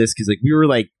remember this because like we were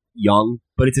like young,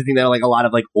 but it's a thing that like a lot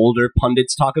of like older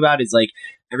pundits talk about. Is like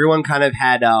everyone kind of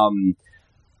had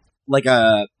like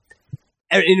an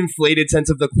inflated sense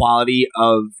of the quality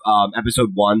of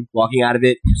episode 1 walking out of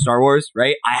it, Star Wars,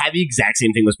 right? I had the exact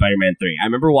same thing with Spider-Man 3. I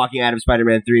remember walking out of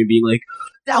Spider-Man 3 and being like,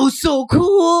 that was so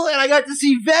cool, and I got to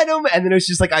see Venom, and then it was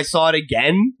just like I saw it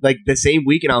again like the same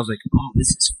week, and I was like, oh, this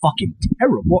is fucking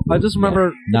terrible. Well, I just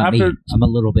remember Not after me. I'm a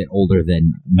little bit older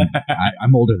than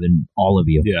I'm older than all of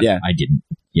you. Yeah. I didn't.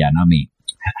 Yeah, not me.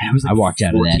 I was like I walked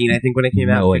out of 14, that I think, when it came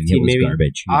out. knowing 15 it was maybe.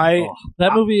 garbage.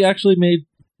 that movie actually made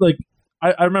like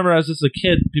I remember as just a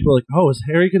kid, people were like, oh, is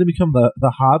Harry going to become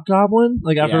the Hobgoblin?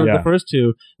 Like after Yeah. the first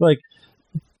two, like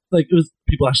it was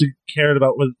people actually cared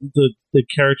about what the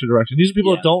character direction. These are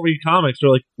people that don't read comics. They're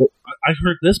like, well, I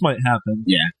heard this might happen.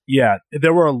 Yeah,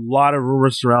 there were a lot of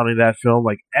rumors surrounding that film.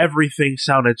 Like everything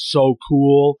sounded so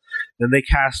cool. Then they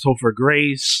cast Topher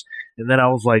Grace, and then I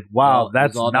was like, wow, Oh, it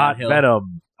that's was all not downhill.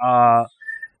 Venom.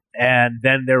 And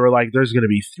then they were like, there's going to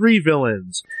be 3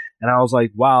 villains, and I was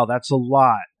like, wow, that's a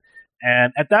lot.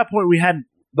 And at that point, we hadn't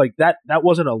like that. That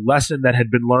wasn't a lesson that had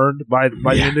been learned by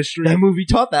the industry. That movie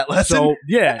taught that lesson. So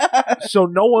yeah, so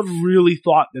no one really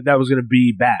thought that was going to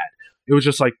be bad. It was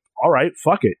just like, all right,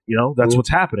 fuck it, that's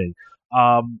what's happening.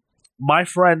 My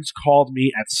friends called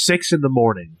me at 6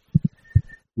 a.m.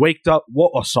 Waked up.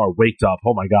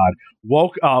 Oh my god,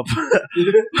 woke up.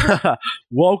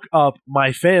 Woke up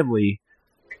my family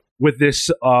with this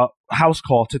house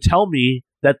call to tell me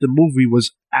that the movie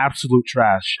was absolute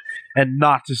trash and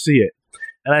not to see it.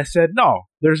 And I said, no,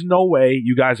 there's no way.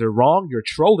 You guys are wrong. You're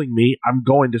trolling me. I'm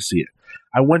going to see it.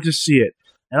 I went to see it,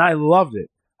 and I loved it.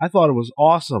 I thought it was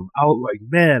awesome. I was like,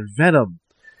 man, Venom,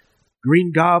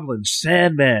 Green Goblin,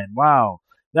 Sandman, wow.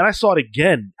 Then I saw it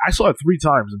again. I saw it 3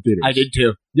 times in theaters. I did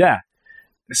too. Yeah.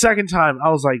 The second time, I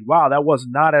was like, wow, that was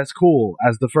not as cool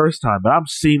as the first time. But I'm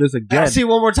seeing this again. I'll see it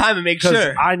one more time and make because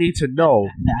sure. I need to know.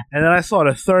 And then I saw it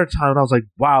a third time, and I was like,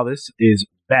 wow, this is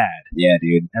bad. Yeah,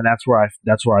 dude. And that's where I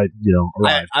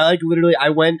arrived. I like literally. I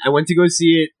went to go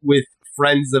see it with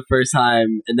friends the first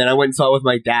time, and then I went and saw it with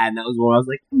my dad, and that was when I was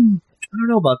like, I don't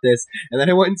know about this. And then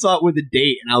I went and saw it with a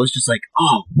date, and I was just like,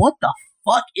 oh, what the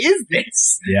fuck is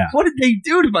this? Yeah. What did they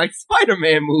do to my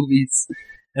Spider-Man movies?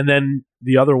 And then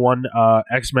the other one,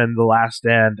 X-Men: The Last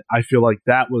Stand, I feel like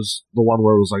that was the one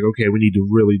where it was like, okay, we need to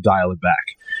really dial it back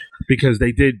because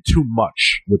they did too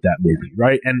much with that movie,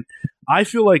 right? And I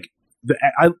feel like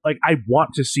I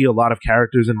want to see a lot of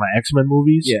characters in my X-Men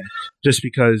movies, just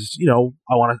because there's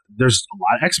a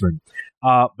lot of X-Men.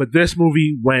 But this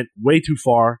movie went way too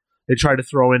far. They tried to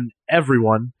throw in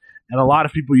everyone, and a lot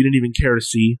of people you didn't even care to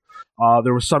see.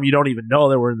 There were some you don't even know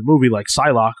that were in the movie, like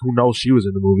Psylocke, who knows she was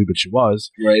in the movie, but she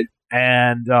was. Right.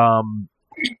 And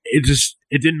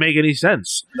it didn't make any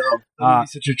sense. No,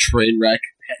 such a train wreck.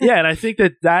 Yeah, and I think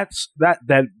that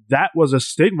was a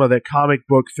stigma that comic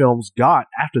book films got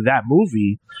after that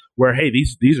movie, where hey,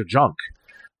 these are junk.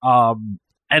 And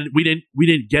we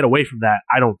didn't get away from that,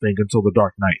 I don't think, until The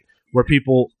Dark Knight, where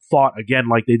people thought again,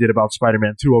 like they did about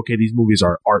Spider-Man 2, okay, these movies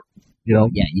are art, Yeah,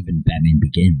 even Batman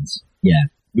Begins. Yeah.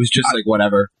 It was just like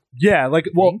whatever. Yeah,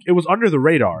 it was under the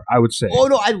radar, I would say. Oh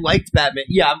no, I liked Batman.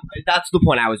 Yeah, that's the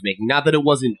point I was making. Not that it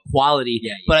wasn't quality,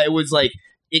 but it was like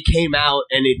it came out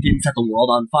and it didn't set the world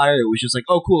on fire. It was just like,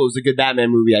 oh cool, it was a good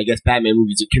Batman movie. I guess Batman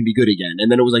movies can be good again.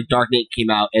 And then it was like Dark Knight came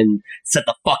out and set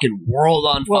the fucking world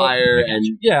on fire. And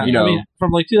I mean,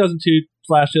 from like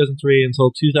 2002/2003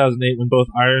 until 2008, when both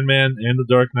Iron Man and The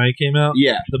Dark Knight came out,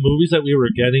 the movies that we were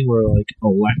getting were like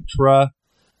Elektra.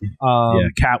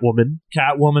 Catwoman,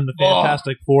 the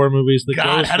Fantastic Four movies, the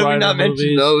God, Ghost how do we Rider not mention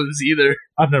movies. those either?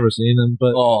 I've never seen them,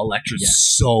 but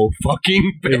Elektra's so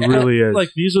fucking bad. it really is. like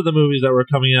these are the movies that were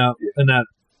coming out in that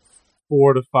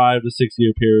 4 to 5 to 6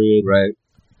 year period, right?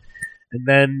 And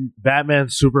then Batman,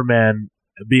 Superman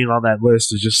being on that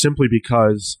list is just simply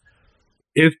because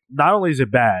if not only is it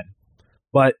bad,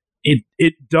 but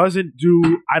it doesn't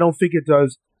do. I don't think it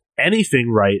does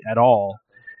anything right at all.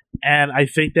 And I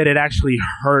think that it actually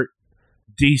hurt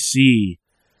DC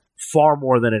far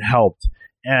more than it helped.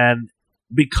 And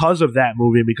because of that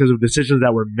movie and because of decisions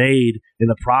that were made in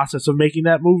the process of making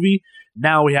that movie,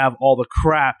 now we have all the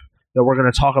crap that we're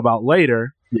going to talk about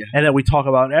later and that we talk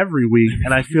about every week.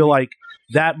 And I feel like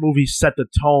that movie set the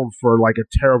tone for like a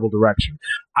terrible direction.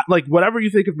 Like whatever you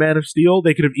think of Man of Steel,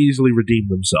 they could have easily redeemed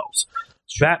themselves.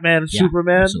 Batman,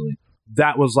 Superman, absolutely.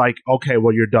 That was like, okay,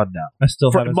 well, you're done now. I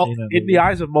still haven't seen that in the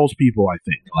eyes of most people, I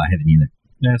think. Oh, I haven't either.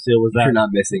 Man of Steel was You're that not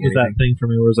missing was anything. that thing for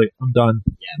me where it was like, I'm done.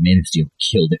 Yeah, Man of Steel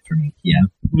killed it for me. Yeah.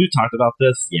 We've talked about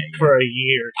this Yeah. for a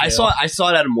year. I Kale. saw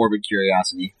it out of morbid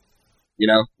curiosity. You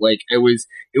know, like it was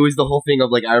the whole thing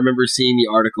of like I remember seeing the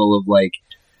article of like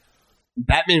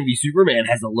Batman v Superman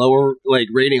has a lower like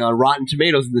rating on Rotten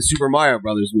Tomatoes than the Super Mario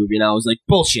Brothers movie, and I was like,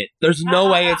 bullshit. There's no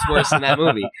way it's worse than that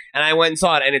movie. And I went and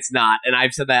saw it, and it's not. And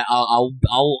I've said that I'll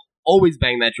always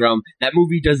bang that drum. That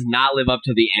movie does not live up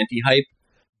to the anti-hype,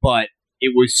 but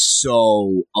it was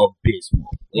so abysmal.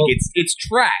 Like it's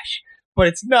trash, but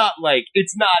it's not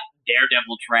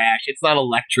Daredevil trash. It's not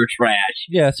Elektra trash.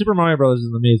 Yeah, Super Mario Brothers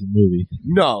is an amazing movie.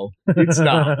 No, it's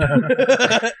not.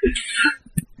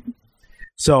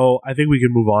 So I think we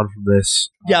can move on from this.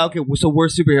 Yeah, okay. So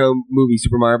worst superhero movie,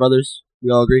 Super Mario Brothers. We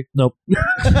all agree? Nope.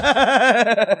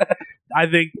 I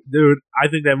think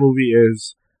that movie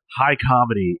is high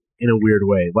comedy in a weird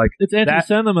way. Like It's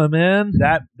anti-cinema, man.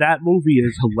 that movie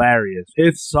is hilarious.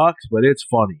 It sucks, but it's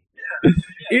funny.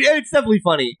 It's definitely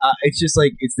funny. It's just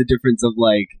like it's the difference of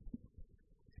like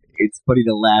it's funny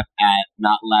to laugh at,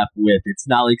 not laugh with. It's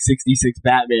not like 66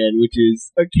 Batman, which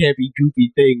is a campy,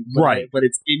 goofy thing, Right. But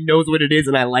it knows what it is,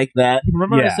 and I like that.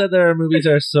 Remember Yeah. I said there are movies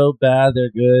that are so bad they're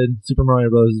good? Super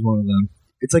Mario Bros. Is one of them.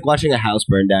 It's like watching a house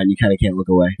burn down. You kind of can't look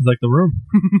away. It's like The Room.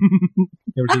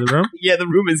 You ever see The Room? Yeah, The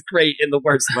Room is great in the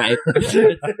worst way.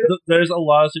 There's a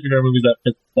lot of superhero movies that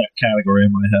fit that category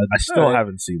in my head. I still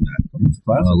haven't seen that.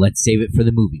 Well, let's save it for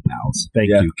the movie, pals. Thank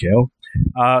Yeah. you, Kale.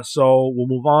 So we'll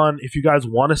move on. If you guys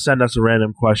want to send us a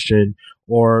random question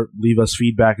or leave us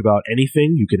feedback about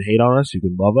anything, you can hate on us, you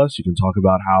can love us, you can talk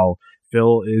about how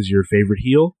Phil is your favorite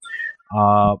heel.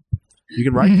 You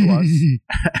can write to us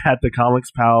at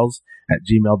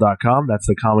thecomicspals@gmail.com. That's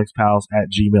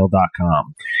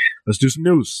thecomicspals@gmail.com. Let's do some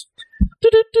news.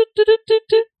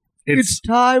 It's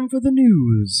time for the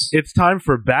news. It's time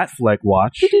for Batfleck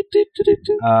Watch.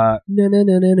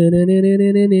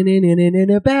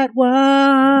 Bat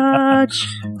watch.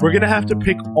 We're gonna have to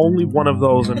pick only one of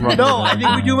those and run. No, I think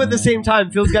we do them at the same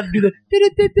time. Phil's got to do the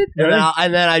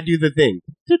and then I do the thing.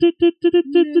 Bat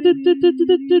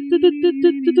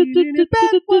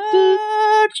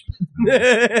watch.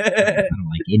 I don't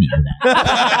like any of that.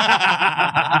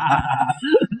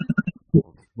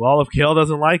 Well, if Kale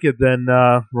doesn't like it, then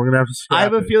we're gonna have to. I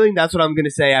have a it. feeling that's what I'm going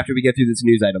to say after we get through this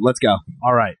news item. Let's go.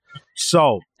 All right.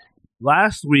 So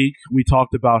last week we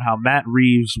talked about how Matt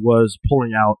Reeves was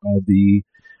pulling out of the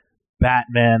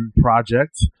Batman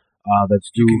project.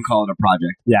 That's You due. can call it a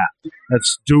project.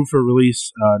 That's due for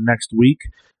release next week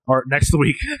or next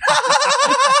week.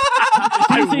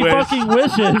 I Easy wish. fucking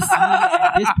wishes.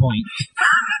 At this point,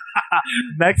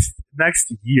 next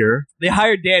year. They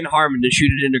hired Dan Harmon to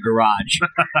shoot it in a garage.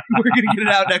 We're going to get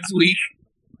it out next week.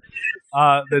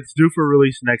 That's due for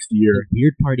release next year. the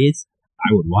weird part is, I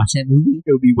would watch that movie,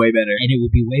 It would be way better. and it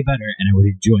would be way better, and I would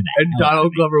enjoy that. And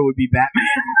Donald Glover would be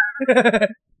Batman.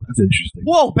 That's interesting.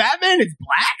 Whoa, Batman is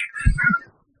black?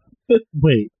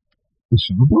 Wait. Is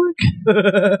Sean Black?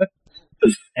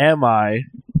 Am I?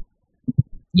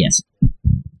 Yes.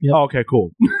 Yep. Oh, okay,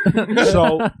 cool.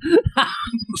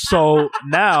 So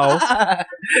now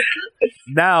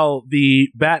the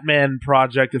Batman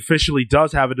project officially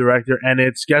does have a director, and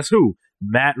it's guess who?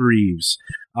 Matt Reeves.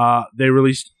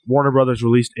 Warner Brothers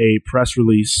released a press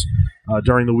release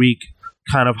during the week,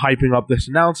 kind of hyping up this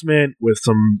announcement with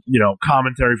some,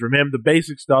 commentary from him, the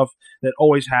basic stuff that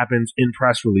always happens in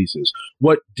press releases.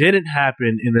 What didn't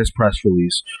happen in this press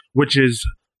release, which is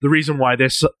the reason why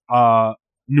this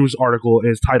news article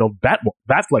is titled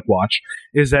Batfleck Watch,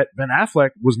 is that Ben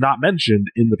Affleck was not mentioned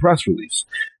in the press release.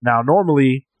 Now,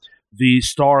 normally, the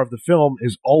star of the film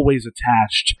is always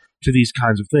attached to these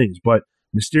kinds of things, but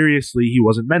mysteriously, he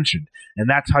wasn't mentioned. And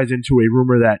that ties into a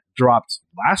rumor that dropped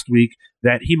last week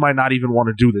that he might not even want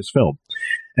to do this film.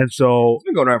 And so, It's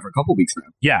been going around for a couple weeks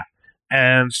now.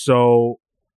 and so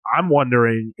I'm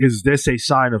wondering, is this a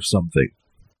sign of something?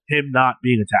 Him not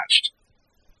being attached?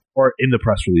 Or in the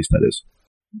press release, that is.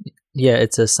 Yeah,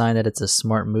 it's a sign that it's a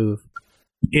smart move,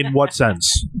 In what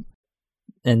sense?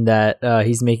 and that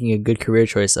he's making a good career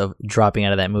choice of dropping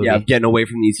out of that movie. Yeah, I'm getting away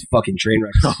from these fucking train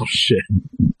wrecks. Oh, shit.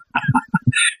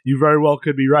 You very well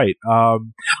could be right.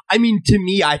 I mean, to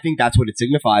me, I think that's what it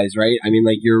signifies, right? I mean,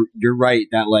 like you're right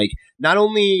that like not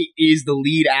only is the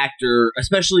lead actor,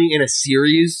 especially in a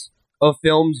series of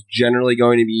films, generally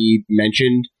going to be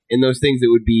mentioned in those things that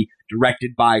would be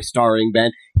directed by, starring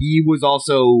Ben. He was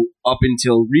also up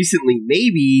until recently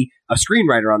maybe a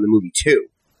screenwriter on the movie too.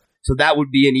 So that would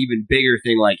be an even bigger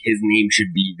thing. Like his name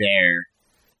should be there,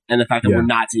 and the fact that Yeah. we're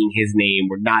not seeing his name,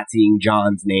 we're not seeing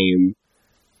John's name.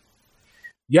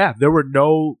 Yeah, there were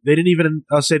no. They didn't even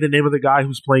say the name of the guy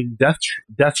who's playing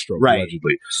Deathstroke, Right.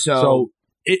 allegedly. So, So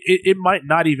it might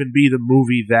not even be the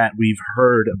movie that we've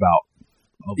heard about.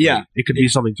 of Yeah. late. It could be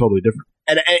something totally different.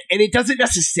 and it doesn't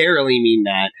necessarily mean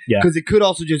that, Yeah. because it could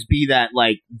also just be that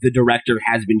like the director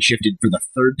has been shifted for the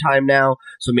third time now,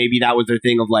 so maybe that was their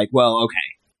thing of like, well, okay,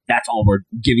 that's all we're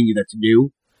giving you that's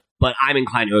new. But I'm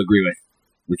inclined to agree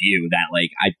with you that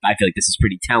like I feel like this is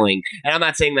pretty telling, and I'm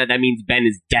not saying that means Ben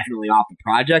is definitely off the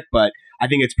project, but I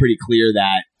think it's pretty clear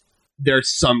that there's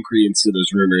some credence to those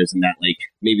rumors, and that like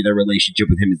maybe their relationship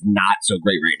with him is not so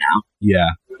great right now. Yeah.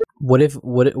 What if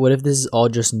this is all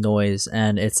just noise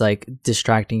and it's like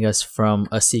distracting us from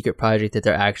a secret project that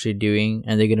they're actually doing,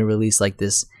 and they're gonna release like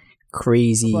this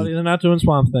crazy? Buddy, they're not doing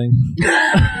Swamp Thing.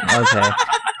 Okay,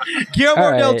 Guillermo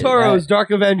All right, del Toro's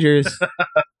Dark Avengers.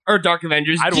 Or Dark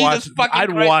Avengers. I'd Jesus watch- fucking I'd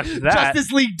Christ. watch that.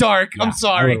 Justice League Dark. Yeah, I'm I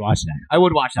sorry. would watch that. I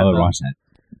would watch that. I would though. watch that.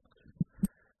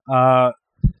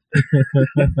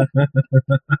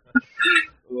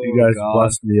 You guys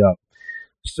blessed me up.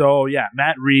 So yeah,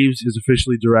 Matt Reeves is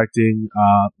officially directing.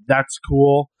 That's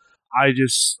cool. I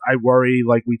worry,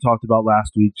 like we talked about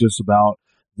last week, just about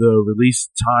the release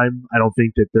time. I don't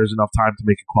think that there's enough time to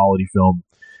make a quality film.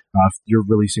 If you're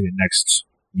releasing it next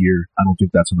year, I don't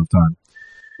think that's enough time.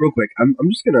 Real quick, I'm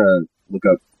just gonna look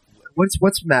up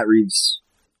what's Matt Reeves.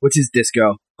 What's his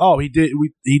disco? Oh, he did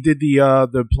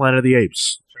the Planet of the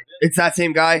Apes. It's that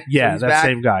same guy. Yeah, He's that back?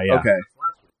 same guy. Yeah, Okay.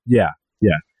 yeah.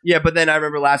 Yeah, but then I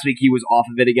remember last week he was off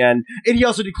of it again, and he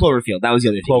also did Cloverfield. That was the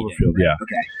other thing. he did, Cloverfield. right? Yeah.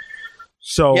 Okay.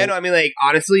 So Yeah, no, I mean, like,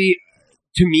 honestly,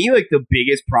 to me, like, the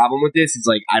biggest problem with this is,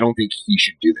 like, I don't think he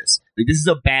should do this. Like, this is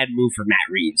a bad move for Matt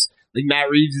Reeves. Like, Matt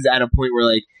Reeves is at a point where,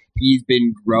 like, he's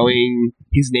been growing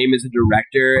his name as a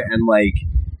director and, like,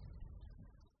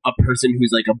 a person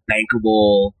who's, like, a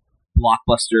bankable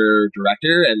blockbuster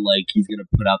director, and, like, he's gonna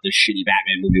put out this shitty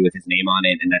Batman movie with his name on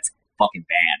it, and that's fucking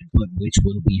bad. But which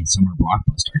will be a summer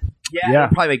blockbuster. Yeah, Yeah.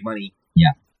 it'll probably make money.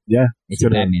 It's a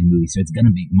gonna- Batman movie, so it's gonna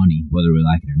make money whether we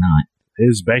like it or not.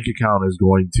 his bank account is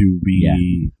going to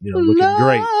be, Yeah. looking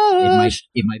great.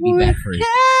 It might be bad for his.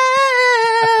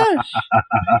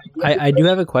 I do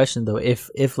have a question though. If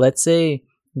let's say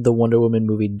the Wonder Woman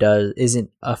movie isn't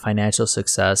a financial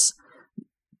success,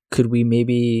 could we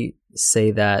maybe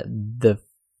say that the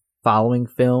following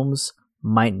films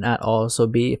might not also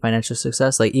be a financial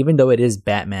success? Like, even though it is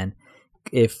Batman,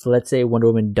 if let's say Wonder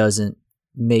Woman doesn't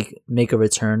make a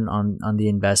return on the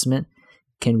investment,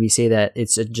 can we say that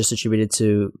it's just attributed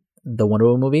to the Wonder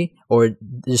Woman movie, or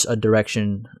just a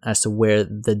direction as to where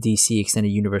the DC extended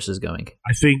universe is going?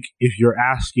 I think if you're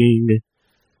asking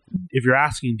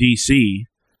DC,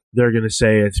 they're going to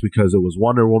say it's because it was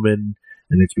Wonder Woman,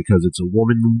 and it's because it's a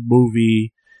woman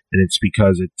movie, and it's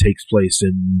because it takes place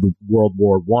in the World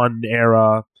War I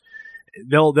era.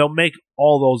 They'll make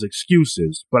all those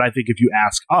excuses, but I think if you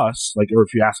ask us, or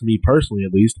if you ask me personally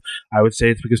at least, I would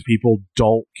say it's because people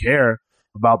don't care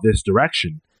about this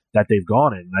direction that they've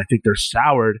gone in. And I think they're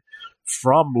soured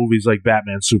from movies like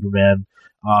Batman, Superman,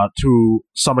 to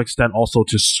some extent also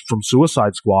from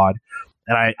Suicide Squad.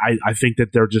 And I think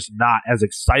that they're just not as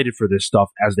excited for this stuff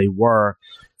as they were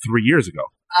 3 years ago.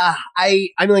 I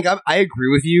mean, like, I agree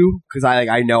with you because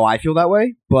I know I feel that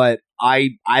way, but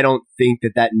I don't think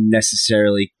that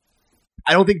necessarily.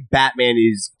 I don't think Batman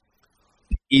is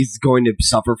going to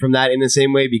suffer from that in the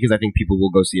same way, because I think people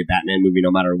will go see a Batman movie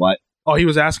no matter what. Oh, he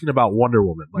was asking about Wonder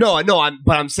Woman. No,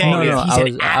 I'm saying No, is no, he I said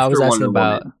was after asking Wonder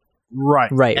about Woman.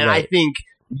 right. And I think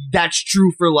that's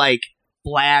true for like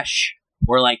Flash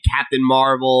or like Captain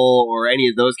Marvel or any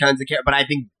of those kinds of characters. But I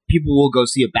think people will go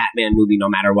see a Batman movie no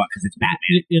matter what because it's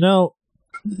Batman. You know,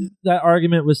 that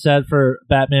argument was said for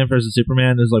Batman versus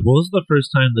Superman is like, well, this is the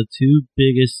first time the two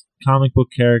biggest comic book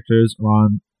characters are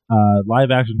on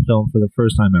live action film for the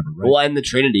first time ever, right? Well, and the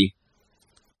Trinity.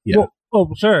 Yeah.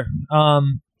 Oh, sure.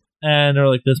 And they're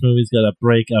like, this movie's gonna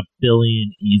break $1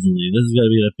 billion easily. This is gonna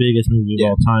be the biggest movie of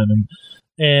all time,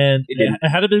 and it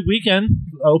had a big weekend,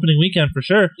 opening weekend for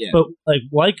sure. Yeah. But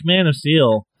like Man of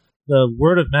Steel, the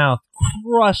word of mouth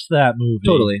crushed that movie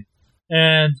Totally.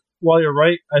 And while you're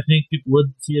right, I think people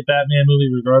would see a Batman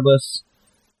movie regardless.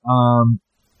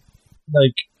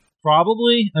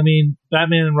 Probably. I mean,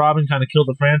 Batman and Robin kind of killed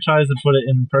the franchise and put it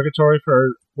in purgatory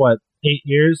for 8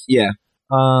 years. Yeah.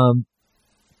 I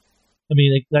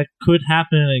mean, that could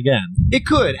happen again. It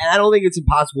could, and I don't think it's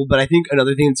impossible, but I think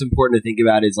another thing that's important to think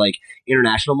about is like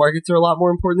international markets are a lot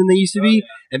more important than they used to be.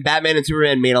 And Batman and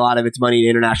Superman made a lot of its money in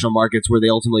international markets where they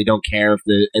ultimately don't care if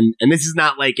and this is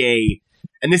not like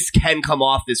and this can come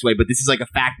off this way, but this is like a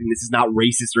fact, and this is not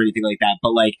racist or anything like that.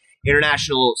 But like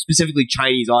international, specifically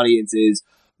Chinese audiences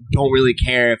don't really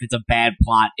care if it's a bad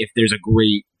plot if there's a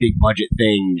great big budget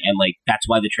thing, and like that's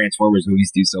why the Transformers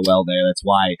movies do so well there. That's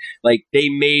why like they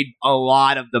made a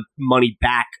lot of the money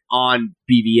back on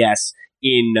BVS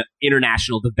in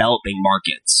international developing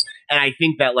markets. And I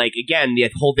think that like again the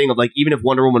whole thing of like even if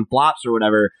Wonder Woman flops or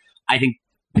whatever, I think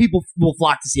people will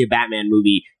flock to see a Batman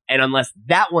movie, and unless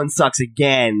that one sucks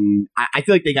again, I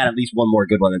feel like they got at least one more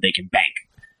good one that they can bank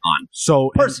on.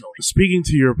 So, personally, speaking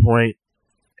to your point,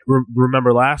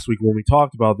 remember last week when we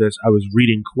talked about this, I was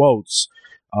reading quotes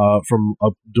from a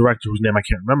director whose name I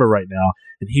can't remember right now,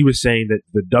 and he was saying that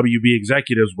the WB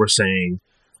executives were saying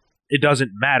it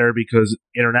doesn't matter because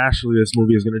internationally this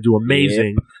movie is going to do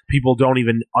amazing. Yep. People don't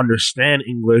even understand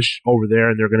English over there,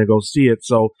 and they're going to go see it.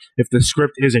 So if the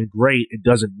script isn't great, it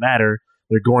doesn't matter.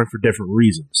 They're going for different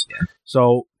reasons. Yeah.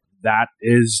 So that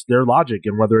is their logic,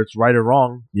 and whether it's right or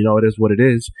wrong, you know, it is what it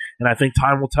is. And I think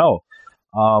time will tell.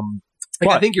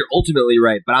 I think you're ultimately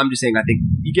right, but I'm just saying I think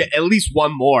you get at least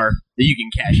one more that you can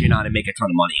cash in on and make a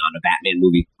ton of money on a Batman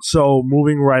movie. So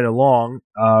moving right along,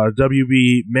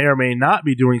 WB may or may not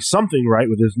be doing something right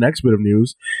with this next bit of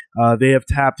news. They have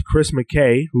tapped Chris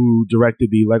McKay, who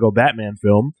directed the Lego Batman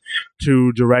film,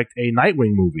 to direct a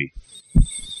Nightwing movie.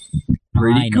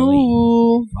 Pretty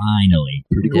cool. Finally.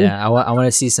 Pretty cool. Yeah, I want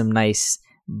to see some nice,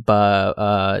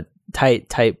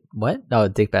 tight, what? Oh,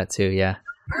 Dick-Bat too, yeah.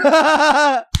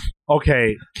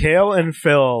 Okay, Kale and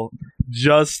Phil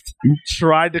just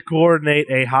tried to coordinate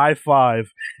a high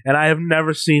five, and I have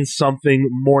never seen something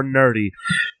more nerdy.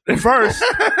 First,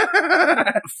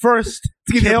 let's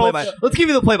give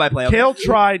you the play-by-play. Okay? Kale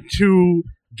tried to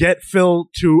get Phil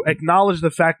to acknowledge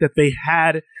the fact that they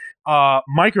had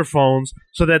microphones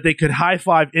so that they could high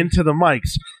five into the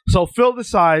mics. So Phil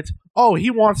decides, he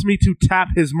wants me to tap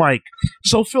his mic.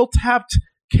 So Phil tapped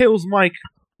Kale's mic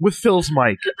with Phil's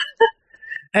mic.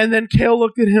 And then Kale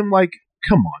looked at him like,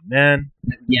 come on, man.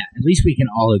 Yeah, at least we can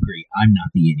all agree I'm not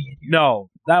the idiot here. No,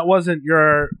 that wasn't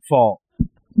your fault.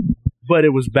 But it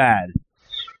was bad.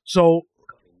 So,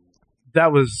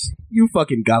 that was... You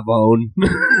fucking gavone.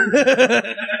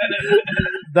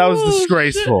 That was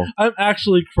disgraceful. Shit. I'm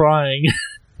actually crying.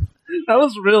 That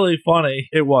was really funny.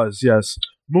 It was, yes.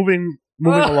 Moving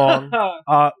along.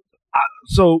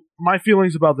 So, my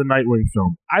feelings about the Nightwing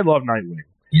film. I love Nightwing.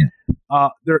 Yeah.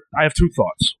 I have two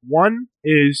thoughts. One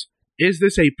is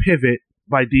this a pivot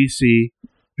by DC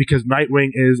because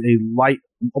Nightwing is a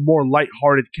more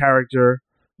lighthearted character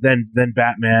than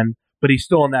Batman, but he's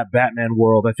still in that Batman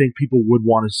world. I think people would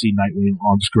want to see Nightwing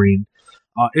on screen.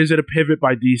 Is it a pivot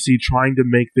by DC trying to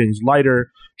make things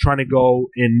lighter, trying to go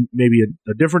in maybe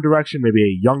a different direction, maybe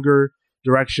a younger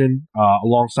direction,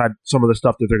 alongside some of the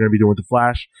stuff that they're going to be doing with the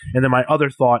Flash? And then my other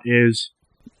thought is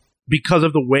because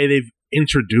of the way they've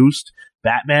introduced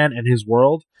Batman and his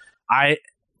world, I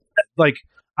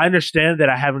understand that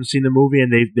I haven't seen the movie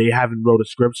and they haven't wrote a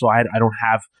script, so I don't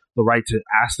have the right to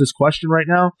ask this question right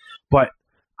now, but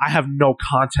I have no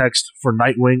context for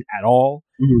Nightwing at all,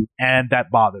 and that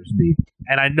bothers me.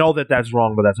 And I know that that's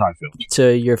wrong, but that's how I feel.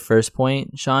 To your first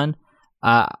point, Sean,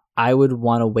 I would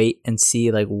want to wait and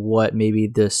see like what maybe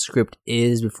the script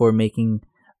is before making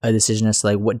a decision as to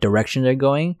like what direction they're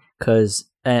going, because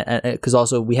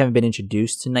also we haven't been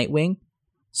introduced to Nightwing,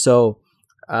 so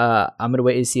I'm gonna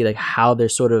wait to see like how they're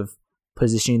sort of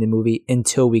positioning the movie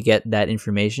until we get that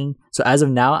information. So as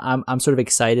of now, I'm sort of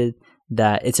excited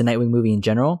that it's a Nightwing movie in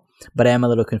general, but I am a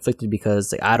little conflicted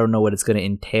because like I don't know what it's gonna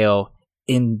entail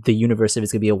in the universe, if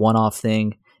it's gonna be a one-off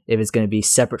thing, if it's gonna be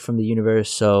separate from the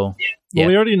universe. So well,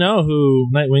 we already know who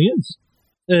Nightwing is.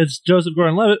 It's Joseph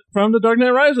Gordon-Levitt from The Dark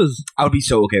Knight Rises. I would be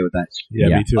so okay with that.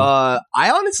 Yeah. Me too. I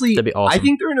honestly, that'd be awesome. I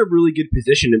think they're in a really good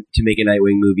position to make a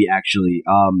Nightwing movie, actually.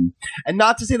 And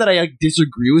not to say that I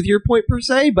disagree with your point per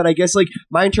se, but I guess like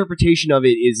my interpretation of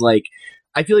it is like,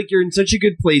 I feel like you're in such a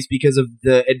good place because of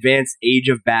the advanced age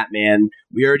of Batman.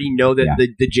 We already know that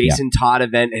the Jason Todd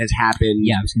event has happened.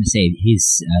 Yeah, I was going to say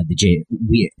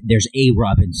there's a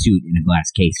Robin suit in a glass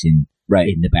case in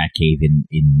the Batcave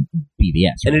in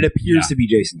BVS, right? And it appears to be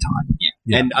Jason Todd.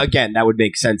 Yeah. And again, that would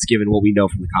make sense given what we know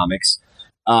from the comics.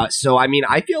 So I mean,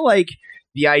 I feel like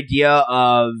the idea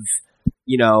of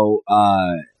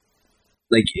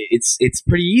like it's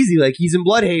pretty easy. Like he's in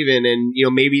Bloodhaven, and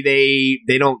maybe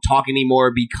they don't talk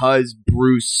anymore because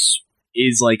Bruce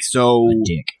is like so a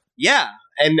dick. Yeah,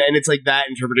 and it's like that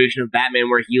interpretation of Batman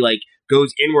where he like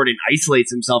goes inward and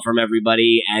isolates himself from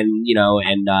everybody, and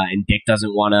and Dick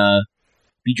doesn't want to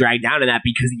be dragged down in that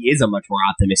because he is a much more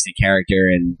optimistic character,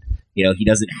 and he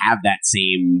doesn't have that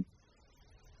same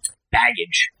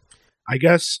baggage. I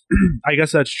guess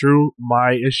that's true.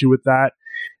 My issue with that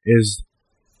is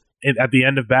at the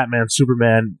end of Batman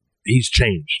Superman, he's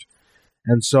changed.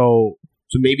 And so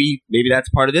maybe that's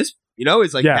part of this.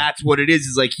 It's like that's what it is.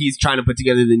 Is like he's trying to put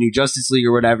together the new Justice League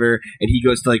or whatever, and he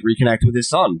goes to like reconnect with his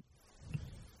son.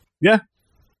 Yeah.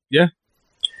 It's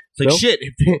like shit.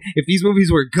 If these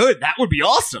movies were good, that would be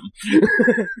awesome.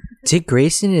 Dick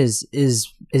Grayson is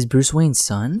Bruce Wayne's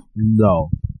son?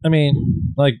 No. I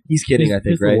mean, like he's kidding. I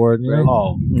think, right?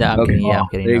 Oh no, I'm kidding. Yeah, I'm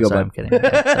kidding. There you go, sorry, I'm kidding. Okay,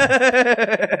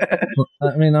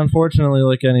 I mean, unfortunately,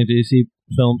 like any DC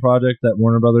film project that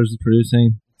Warner Brothers is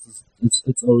producing,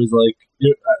 it's always like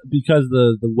because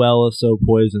the well is so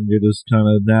poisoned, you're just kind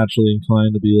of naturally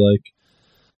inclined to be like,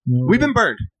 we've been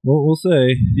burned. We'll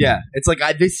say, yeah. It's like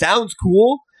this sounds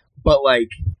cool, but like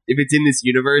if it's in this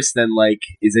universe, then like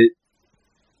is it?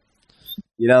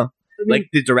 Like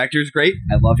the director's great.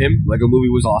 I love him. Lego Movie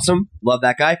was awesome. Love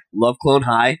that guy. Love Clone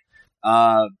High.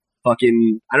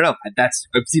 Fucking I don't know.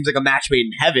 It seems like a match made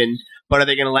in heaven. But are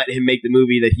they going to let him make the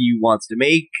movie that he wants to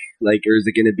make? Like, or is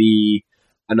it going to be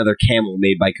another Camel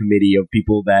made by committee of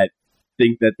people that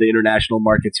think that the international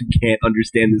markets who can't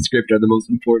understand the script are the most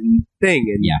important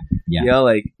thing? And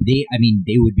like they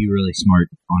would be really smart,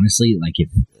 honestly. Like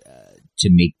if to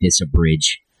make this a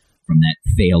bridge from that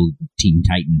failed Teen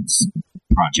Titans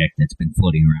project that's been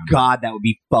floating around. God, that would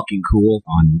be fucking cool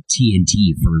on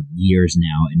TNT for years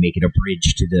now, and make it a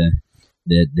bridge to the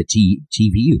TV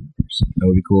universe. That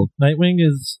would be cool. Nightwing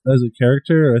is, as a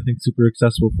character, I think super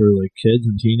accessible for like kids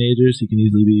and teenagers. He can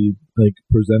easily be like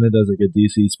presented as like a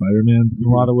DC Spider-Man in a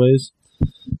lot of ways.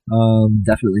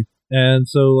 Definitely. And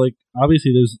so, like,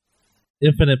 obviously, there's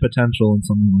infinite potential in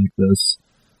something like this.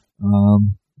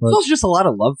 There's also just a lot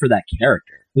of love for that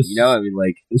character. This is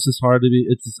hard to be.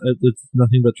 It's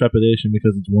nothing but trepidation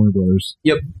because it's Warner Brothers.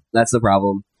 Yep, that's the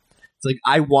problem. It's like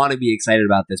I want to be excited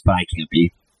about this, but I can't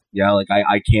be.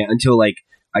 I can't until like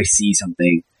I see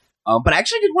something. But I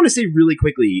actually did want to say really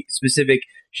quickly, specific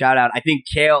shout out. I think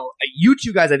Kale, you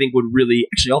two guys, I think would really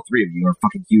actually all three of you are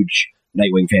fucking huge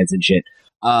Nightwing fans and shit.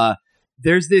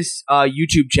 There's this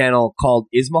YouTube channel called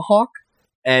Ismahawk,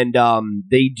 and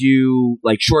they do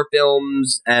like short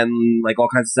films and like all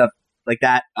kinds of stuff like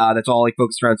that. That's all like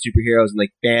focused around superheroes and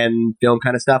like fan film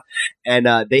kind of stuff. And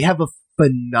they have a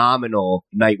phenomenal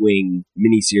Nightwing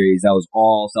miniseries that was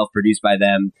all self-produced by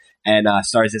them, and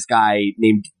stars this guy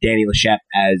named Danny Lachette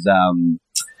as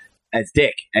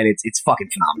Dick, and it's fucking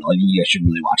phenomenal. And you guys should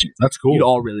really watch it. That's cool. You'd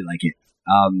all really like it.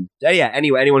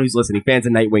 Anyway, anyone who's listening, fans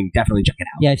of Nightwing, definitely check it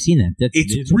out. Yeah, I've seen that.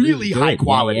 It's really high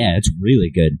quality. Yeah, it's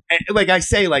really good. And, like I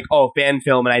say, like fan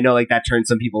film, and I know like that turns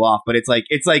some people off, but it's like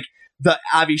the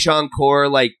Avi Shankar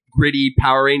like gritty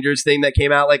Power Rangers thing that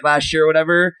came out like last year or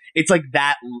whatever. It's like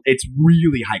that. It's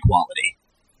really high quality.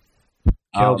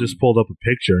 Cal just pulled up a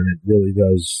picture, and it really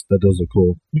does. That does look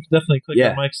cool. You can definitely click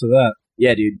on mics to that.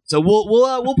 Yeah, dude. So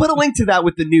we'll put a link to that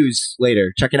with the news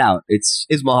later. Check it out. It's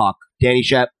Ismahawk, Danny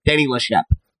Lachette.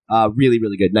 Really,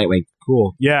 really good. Nightwing.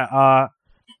 Cool. Yeah.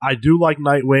 I do like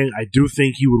Nightwing. I do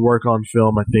think he would work on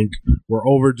film. I think we're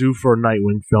overdue for a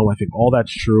Nightwing film. I think all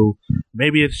that's true.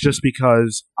 Maybe it's just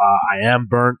because I am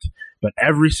burnt, but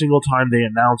every single time they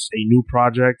announce a new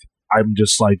project, I'm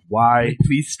just like, why?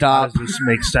 Please stop. How does this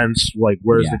make sense? Like,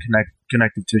 where's the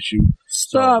connective tissue?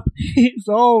 Stop. He's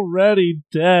already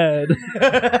dead.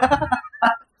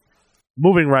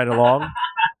 Moving right along.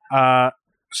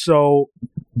 So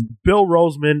Bill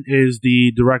Roseman is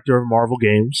the director of Marvel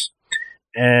Games,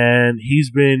 and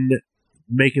he's been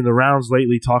making the rounds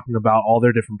lately talking about all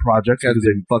their different projects. Because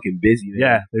they're fucking busy. Man.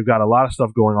 Yeah, they've got a lot of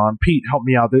stuff going on. Pete, help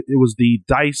me out. It was the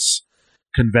DICE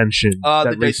convention.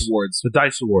 The DICE Awards. The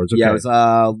DICE Awards. Okay. Yeah, it was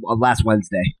last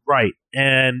Wednesday. Right.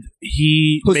 And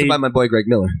he hosted by my boy Greg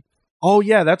Miller. Oh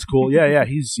yeah, that's cool. Yeah,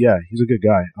 he's a good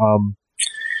guy.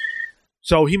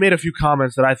 So he made a few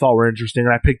comments that I thought were interesting,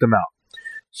 and I picked them out.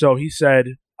 So he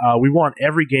said, we want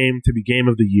every game to be Game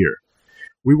of the Year.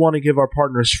 We want to give our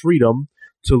partners freedom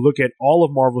to look at all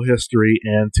of Marvel history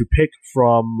and to pick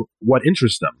from what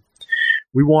interests them.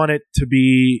 We want it to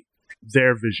be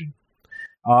their vision.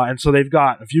 And so they've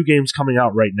got a few games coming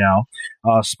out right now.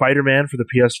 Spider-Man for the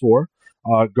PS4,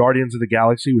 Guardians of the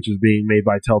Galaxy, which is being made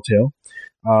by Telltale,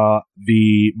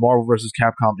 the Marvel vs.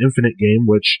 Capcom Infinite game,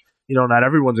 which not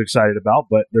everyone's excited about,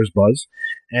 but there's buzz,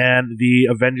 and the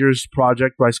Avengers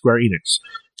project by Square Enix.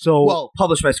 So,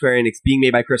 published by Square Enix, being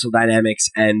made by Crystal Dynamics,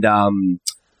 and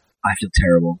I feel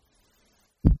terrible.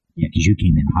 Yeah, because you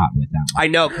came in hot with that one. I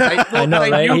know. I know,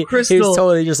 right? I knew Crystal. He was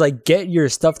totally just like, get your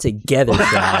stuff together, Sean.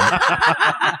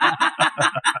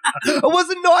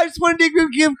 I just wanted to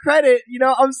give credit.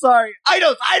 I'm sorry.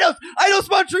 Eidos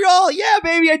Montreal. Yeah,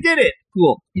 baby, I did it.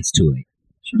 Cool. It's too late.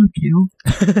 Shut up,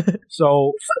 Kale.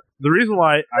 So the reason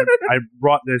why I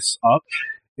brought this up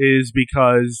is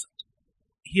because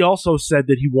he also said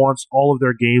that he wants all of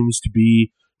their games to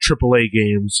be AAA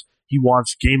games. He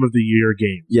wants Game of the Year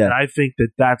games. Yeah. And I think that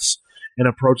that's an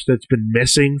approach that's been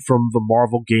missing from the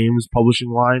Marvel Games publishing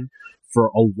line for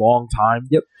a long time.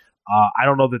 Yep. I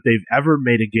don't know that they've ever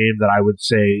made a game that I would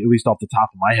say, at least off the top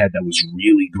of my head, that was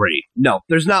really great. No,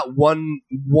 there's not one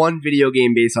video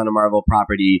game based on a Marvel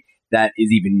property that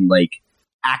is even like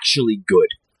actually good.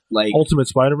 Like Ultimate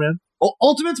Spider-Man?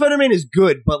 Ultimate Spider-Man is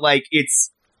good, but like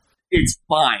it's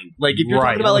fine. Like if you're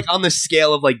Right. talking about like on the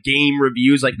scale of like game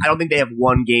reviews, like I don't think they have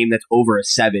one game that's over a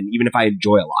 7, even if I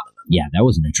enjoy a lot of them. Yeah, that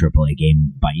wasn't a AAA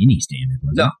game by any standard,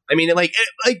 was No, it? I mean like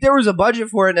there was a budget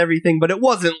for it and everything, but it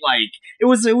wasn't like it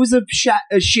was a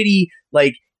shitty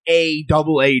like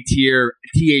AA tier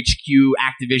THQ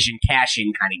Activision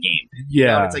cash-in kind of game. You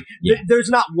know, Yeah. it's like Yeah. there's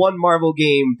not one Marvel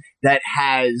game that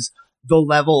has the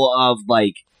level of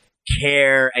like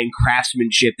care and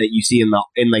craftsmanship that you see in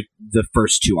like the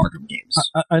first 2 Arkham games.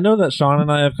 I know that Sean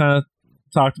and I have kind of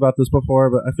talked about this before,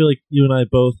 but I feel like you and I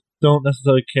both don't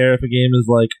necessarily care if a game is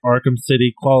like Arkham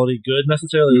City quality good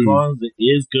necessarily, as long as it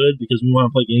is good, because we want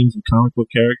to play games with comic book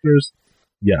characters.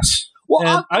 Yes. Well,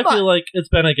 And I feel like it's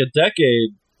been like a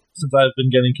decade since I've been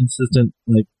getting consistent,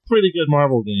 like pretty good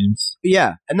Marvel games.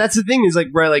 yeah, and that's the thing is like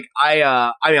where like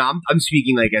I mean I'm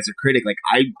speaking like as a critic, like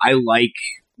I like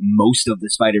most of the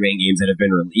Spider-Man games that have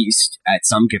been released at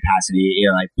some capacity. You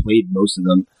know, I played most of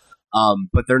them,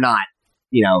 but they're not.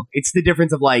 You know, it's the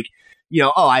difference of like, you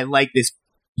know, oh, I like this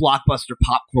blockbuster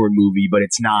popcorn movie, but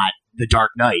it's not The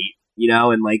Dark Knight. You know,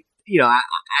 and like, you know,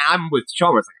 I'm with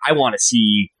Sean. It's like I want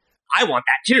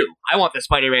that too. I want the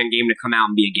Spider-Man game to come out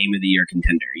and be a Game of the Year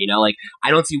contender. You know, like I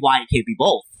don't see why it can't be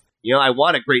both. You know, I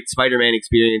want a great Spider-Man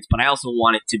experience, but I also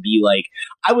want it to be like,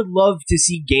 I would love to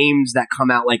see games that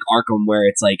come out like Arkham where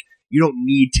it's like, you don't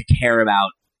need to care about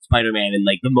Spider-Man and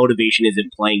like the motivation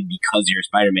isn't playing because you're a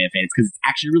Spider-Man fan. It's because it's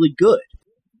actually really good.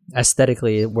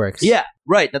 Aesthetically, it works. Yeah,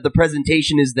 right. That the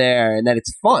presentation is there and that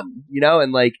it's fun, you know,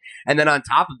 and like, and then on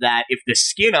top of that, if the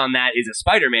skin on that is a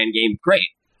Spider-Man game, great.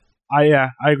 I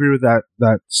agree with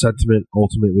that sentiment.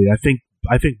 Ultimately, I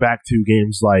think back to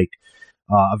games like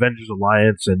Avengers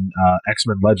Alliance and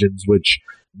X-Men Legends, which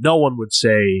no one would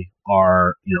say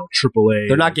are AAA.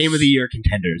 They're not Game of the Year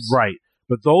contenders, right?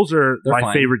 But those are They're my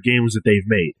fine. favorite games that they've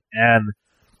made, and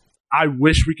I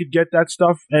wish we could get that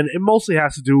stuff. And it mostly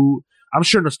has to do. I'm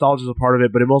sure nostalgia is a part of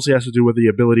it, but it mostly has to do with the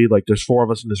ability. Like, there's 4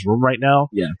 of us in this room right now.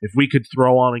 Yeah. If we could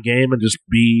throw on a game and just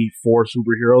be 4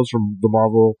 superheroes from the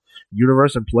Marvel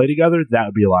universe and play together, that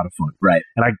would be a lot of fun. Right.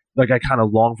 And I kind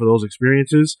of long for those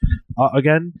experiences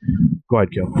again. Go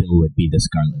ahead, Gil. Bill would be the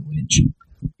Scarlet Witch.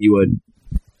 You would.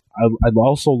 I'd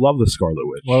also love the Scarlet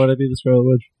Witch. Why would I be the Scarlet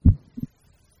Witch?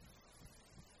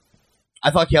 I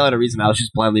thought Kale had a reason. I was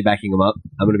just blindly backing him up.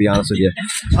 I'm going to be honest with you.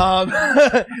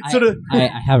 I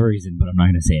have a reason, but I'm not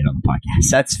going to say it on the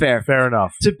podcast. That's fair. Fair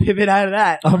enough. To pivot out of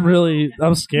that,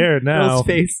 I'm scared now. Bill's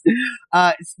face.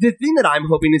 The thing that I'm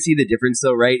hoping to see the difference,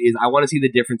 though, right, is I want to see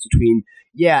the difference between,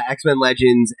 X-Men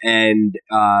Legends and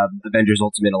Avengers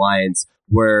Ultimate Alliance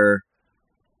were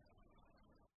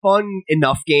fun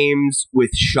enough games with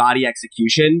shoddy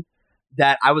execution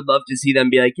that I would love to see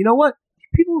them be like, you know what?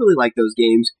 People really like those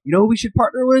games. You know who we should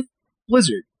partner with?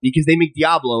 Blizzard, because they make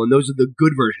Diablo, and those are the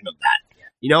good version of that.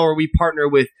 You know, or we partner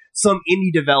with some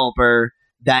indie developer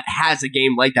that has a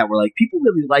game like that. We're like, people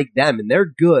really like them, and they're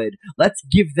good. Let's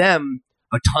give them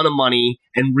a ton of money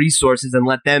and resources and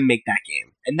let them make that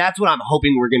game. And that's what I'm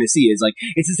hoping we're going to see. Is like,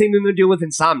 it's the same thing they're doing with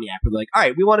Insomniac. We're like, all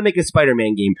right, we want to make a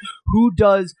Spider-Man game. Who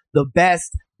does the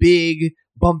best, big,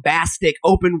 bombastic,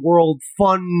 open world,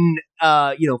 fun,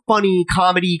 funny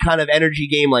comedy kind of energy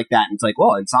game like that? And it's like,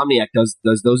 well, Insomniac does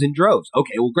those in droves.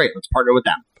 Okay, well, great. Let's partner with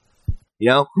them. You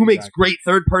know, who makes great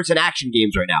third-person action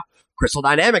games right now? Crystal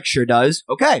Dynamics sure does.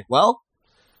 Okay, well,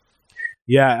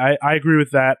 yeah, I agree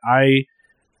with that.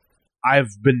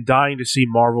 I've been dying to see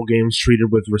Marvel games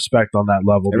treated with respect on that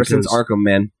level. ever since Arkham,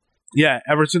 man. Yeah,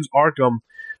 ever since Arkham.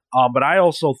 But I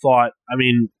also thought,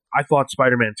 I thought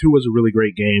Spider-Man 2 was a really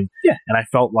great game. Yeah. And I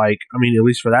felt like, at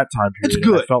least for that time period, It's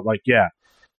good. I felt like,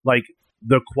 like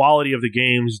the quality of the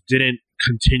games didn't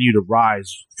continue to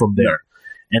rise from there.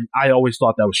 And I always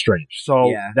thought that was strange.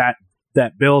 So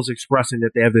that Bill's expressing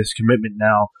that they have this commitment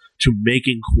now to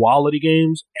making quality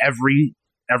games every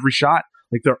shot,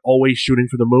 like they're always shooting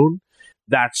for the moon.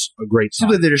 That's a great sign.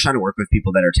 Simply, they're just trying to work with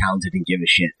people that are talented and give a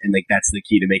shit, and like that's the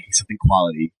key to making something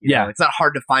quality. You know, it's not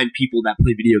hard to find people that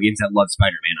play video games that love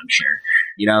Spider-Man. I'm sure,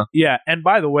 you know. Yeah, and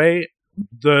by the way,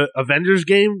 the Avengers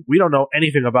game, we don't know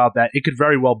anything about that. It could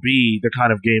very well be the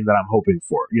kind of game that I'm hoping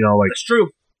for. You know, like That's true.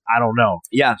 I don't know.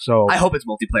 Yeah. So I hope it's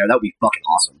multiplayer. That would be fucking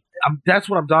awesome. that's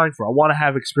what I'm dying for. I want to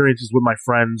have experiences with my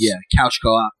friends. Yeah, couch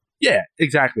co-op. Yeah,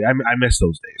 exactly. I miss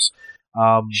those days.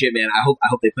 Shit, man. I hope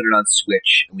they put it on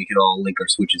Switch and we can all link our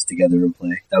Switches together and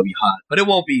play. That would be hot. But it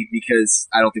won't be because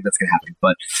I don't think that's gonna happen.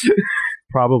 But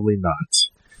probably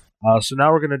not. So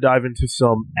now we're going to dive into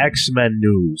some X-Men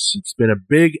news. It's been a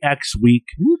big X week.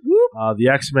 The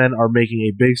X-Men are making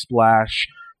a big splash,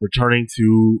 returning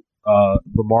to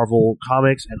the Marvel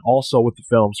comics and also with the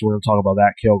film. So we're going to talk about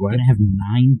that. Kale, go We're ahead. going to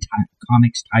have 9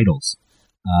 comics titles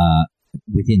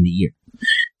within the year.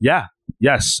 Yeah.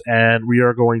 Yes, and we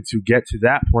are going to get to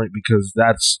that point because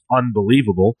that's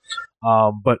unbelievable.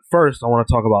 But first, I want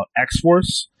to talk about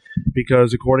X-Force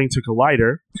because according to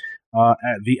Collider,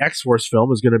 the X-Force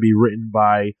film is going to be written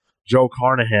by Joe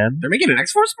Carnahan. they're making an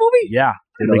X-Force movie? Yeah,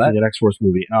 they're Didn't know making an X-Force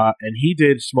movie. And he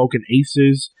did Smokin'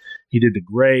 Aces, he did The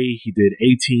Gray, he did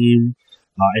A-Team,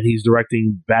 and he's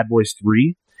directing Bad Boys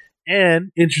 3.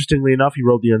 And interestingly enough, he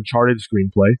wrote the Uncharted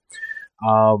screenplay.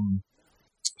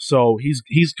 So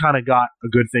he's kind of got a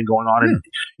good thing going on. And,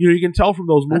 you can tell from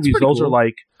those movies, those cool. are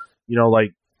like,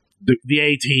 like the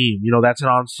A-Team, that's an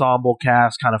ensemble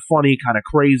cast, kind of funny, kind of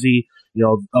crazy,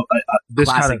 this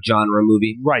Classic kind of genre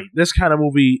movie. Right. This kind of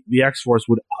movie, the X-Force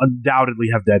would undoubtedly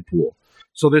have Deadpool.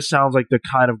 So this sounds like the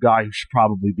kind of guy who should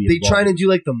probably be They involved. trying to do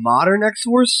like the modern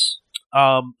X-Force?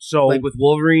 So Like with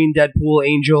Wolverine, Deadpool,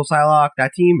 Angel, Psylocke,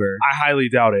 that team? Or I highly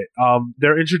doubt it.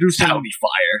 They're introducing... that would be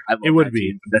fire. I love It would that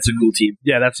be. team. That's a cool team.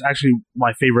 Yeah, that's actually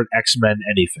my favorite X-Men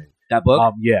anything. That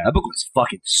book? Yeah. That book was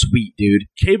fucking sweet, dude.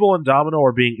 Cable and Domino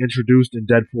are being introduced in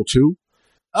Deadpool 2.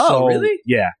 Oh, So, really?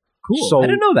 Yeah. Cool. So- I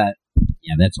didn't know that.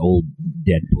 Yeah, that's old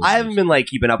Deadpool. I haven't been like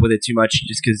keeping up with it too much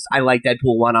just because I like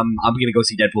Deadpool 1. I'm gonna go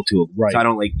see Deadpool 2. Right. So I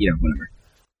don't like, whatever.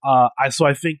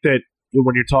 I think that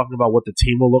when you're talking about what the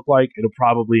team will look like, it'll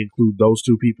probably include those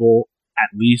two people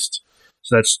at least.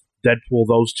 So that's Deadpool,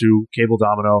 those two, Cable,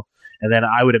 Domino, and then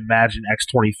I would imagine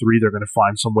X-23. They're going to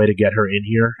find some way to get her in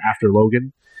here after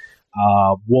Logan.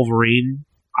 Wolverine,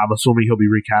 I'm assuming he'll be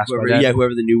recast by then.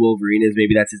 Whoever the new Wolverine is,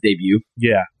 maybe that's his debut.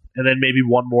 Yeah, and then maybe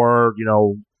one more,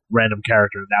 random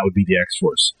character. And that would be the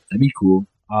X-Force. That'd be cool.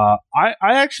 I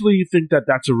actually think that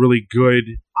that's a really good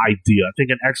idea. I think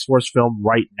an X-Force film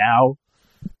right now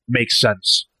makes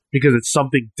sense because it's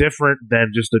something different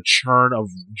than just a churn of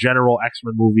general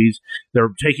X-Men movies. They're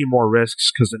taking more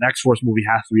risks because an X-Force movie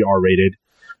has to be R-rated.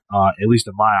 At least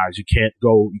in my eyes, you can't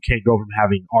go from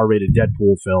having R-rated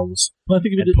Deadpool films Well, I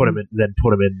think if you and did, put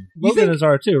them in. Logan is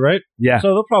R2, right? Yeah, So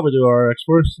they'll probably do our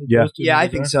X-Force. Yeah. Yeah, I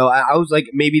think so. I was like,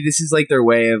 maybe this is like their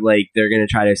way of like they're gonna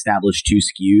try to establish 2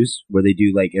 SKUs where they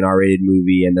do like an R-rated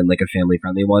movie and then like a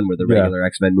family-friendly one where the Yeah. regular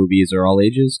X-Men movies are all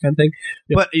ages kind of thing.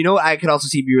 Yeah. But what I could also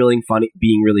see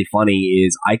being really funny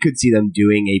is I could see them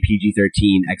doing a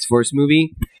PG-13 X-Force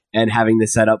movie and having the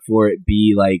setup for it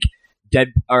be like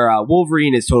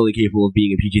Wolverine is totally capable of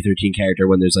being a PG-13 character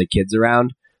when there's like kids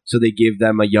around. So they give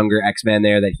them a younger X-Man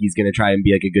there that he's going to try and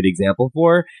be like a good example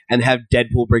for, and have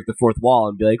Deadpool break the fourth wall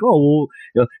and be like, "Oh,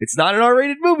 well, it's not an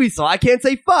R-rated movie, so I can't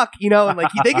say fuck," and like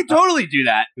they could totally do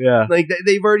that. yeah. Like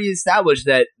they've already established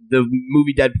that the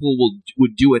movie Deadpool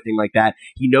would do a thing like that.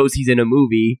 He knows he's in a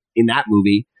movie in that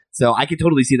movie, so I could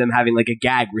totally see them having like a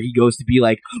gag where he goes to be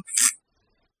like,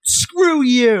 "Screw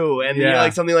you," and Yeah.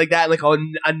 like something like that, like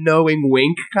a knowing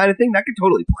wink kind of thing. That could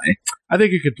totally play. I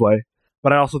think it could play,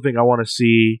 but I also think I want to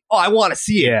see. Oh, I want to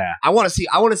see it. Yeah, I want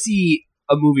to see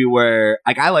a movie where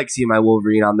like I like seeing my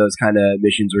Wolverine on those kind of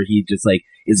missions where he just like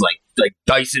is like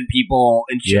dicing people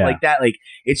and shit Yeah. like that. Like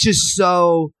it's just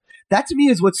so that to me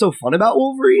is what's so fun about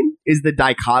Wolverine is the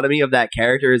dichotomy of that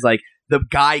character is like the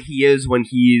guy he is when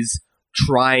he's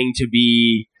trying to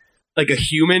be like a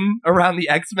human around the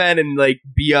X-Men and like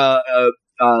be a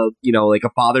like a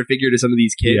father figure to some of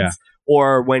these kids. Yeah.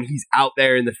 Or when he's out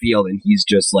there in the field and he's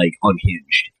just like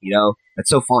unhinged, that's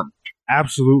so fun.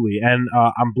 absolutely. And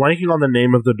I'm blanking on the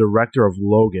name of the director of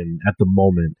Logan at the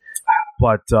moment,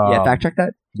 but Fact check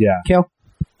that. Yeah. Kale?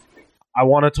 I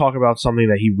want to talk about something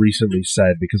that he recently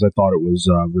said because I thought it was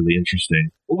really interesting.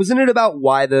 Wasn't it about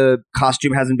why the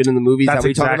costume hasn't been in the movies? That's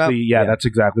Is that what you're talking exactly about? that's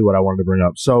exactly what I wanted to bring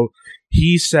up. So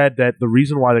he said that the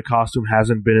reason why the costume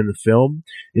hasn't been in the film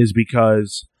is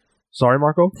because. Sorry,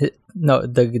 Marco? No,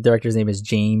 the director's name is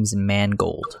James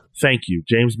Mangold. Thank you,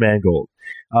 James Mangold.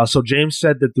 So James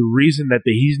said that the reason that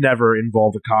he's never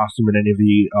involved a costume in any of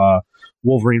the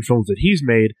Wolverine films that he's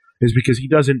made is because he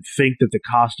doesn't think that the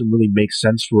costume really makes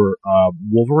sense for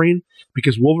Wolverine,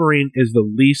 because Wolverine is the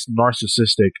least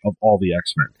narcissistic of all the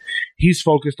X-Men. He's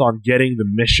focused on getting the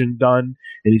mission done,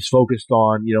 and he's focused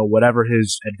on, whatever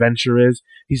his adventure is.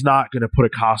 He's not going to put a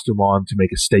costume on to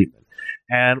make a statement.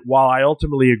 And while I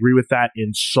ultimately agree with that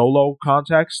in solo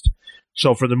context,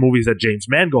 so for the movies that James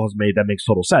Mangold has made, that makes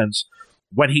total sense.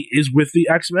 When he is with the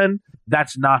X-Men,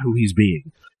 that's not who he's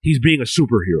being. He's being a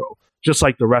superhero, just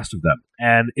like the rest of them.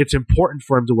 And it's important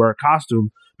for him to wear a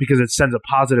costume because it sends a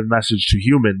positive message to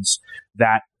humans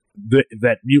that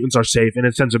that mutants are safe, and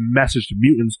it sends a message to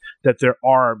mutants that there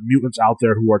are mutants out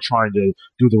there who are trying to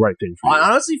do the right thing for you.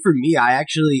 Honestly, for me, I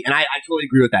totally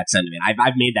agree with that sentiment.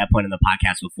 I've made that point in the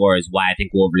podcast before, is why I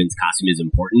think Wolverine's costume is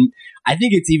important. I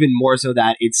think it's even more so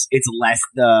that it's less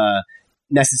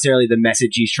necessarily the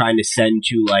message he's trying to send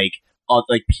to like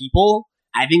people.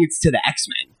 I think it's to the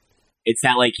X-Men. It's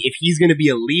that like if he's going to be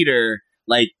a leader,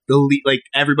 like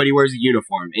everybody wears a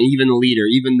uniform, and even the leader,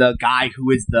 even the guy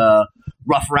who is the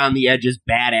rough around the edges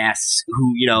badass,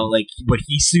 who but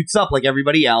he suits up like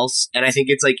everybody else. And I think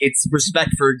it's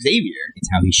respect for Xavier. It's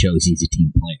how he shows he's a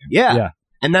team player. Yeah.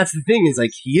 And that's the thing, is like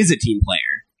he is a team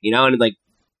player, and like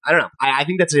I don't know. I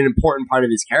think that's an important part of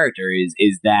his character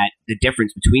is that the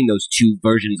difference between those two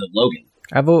versions of Logan.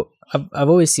 I've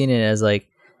always seen it as like,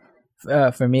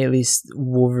 for me at least,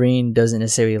 Wolverine doesn't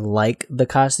necessarily like the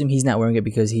costume. He's not wearing it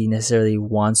because he necessarily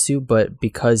wants to, but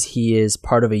because he is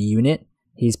part of a unit.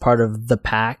 He's part of the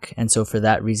pack, and so for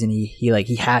that reason,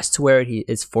 he has to wear it.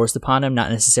 It's forced upon him, not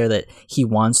necessarily that he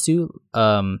wants to.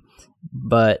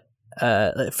 But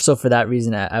so for that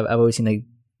reason, I've always seen like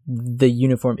the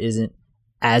uniform isn't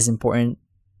as important,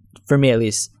 for me at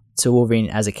least, to Wolverine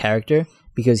as a character,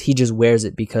 because he just wears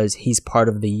it because he's part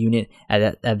of the unit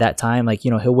at that time. Like,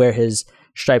 he'll wear his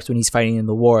stripes when he's fighting in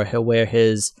the war. He'll wear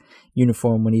his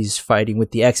uniform when he's fighting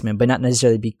with the X-Men, but not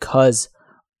necessarily because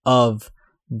of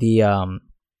the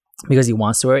because he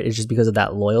wants to wear it. It's just because of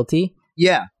that loyalty.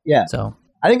 Yeah. So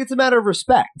I think it's a matter of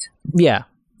respect. Yeah,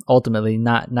 ultimately,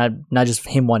 not just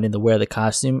him wanting to wear the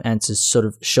costume and to sort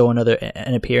of show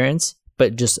an appearance,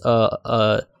 but just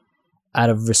out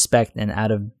of respect and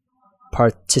out of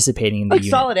participating in the like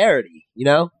unit. Solidarity,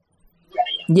 Yeah.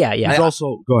 He's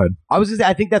also, go ahead. I was gonna say,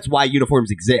 I think that's why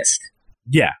uniforms exist.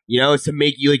 Yeah. It's to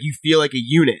make you you feel like a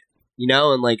unit,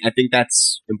 and like I think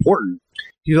that's important.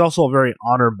 He's also a very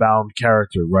honor-bound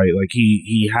character, right? Like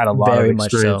he had a lot Very of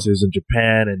much experiences in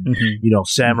Japan and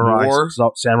samurai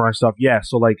stuff. Yeah,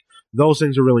 so like those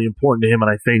things are really important to him,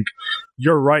 and I think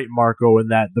you're right, Marco, in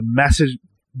that the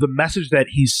message that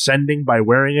he's sending by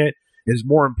wearing it is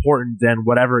more important than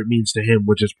whatever it means to him,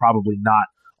 which is probably not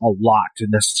a lot to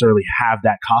necessarily have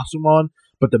that costume on,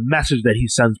 but the message that he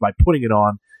sends by putting it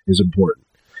on is important.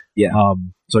 Yeah.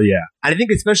 So yeah. And I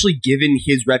think especially given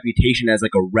his reputation as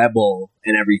like a rebel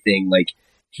and everything, like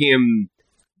him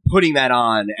putting that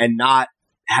on and not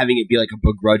having it be like a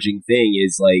begrudging thing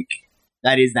is like,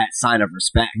 that is that sign of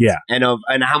respect. Yeah. And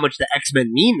how much the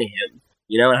X-Men mean to him,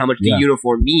 and how much the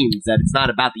uniform means, that it's not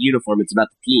about the uniform, it's about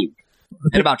the team.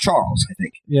 And about Charles, I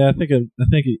think. Yeah,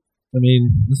 I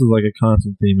mean, this is like a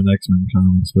constant theme in X-Men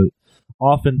comics, but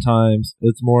oftentimes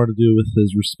it's more to do with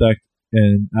his respect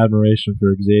and admiration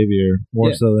for Xavier,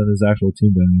 more so than his actual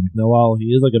team dynamic. Now, while he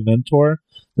is like a mentor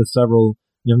to several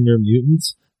younger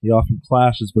mutants, he often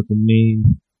clashes with the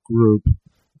main group.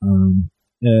 And,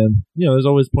 there's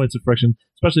always points of friction,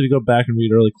 especially if you go back and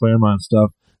read early Claremont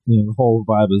stuff. The whole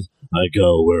vibe is, I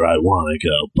go where I want to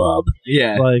go, bub.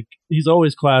 Yeah. Like, he's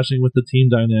always clashing with the team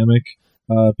dynamic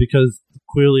because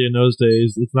clearly in those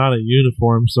days, it's not a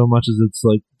uniform so much as it's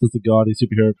like just a gaudy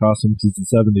superhero costume because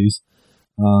it's the 70s.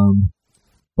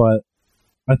 But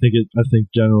I think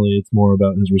generally it's more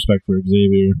about his respect for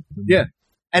Xavier. Yeah.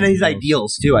 And his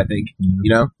ideals, too, I think.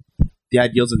 Yeah. The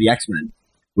ideals of the X-Men,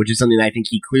 which is something that I think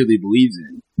he clearly believes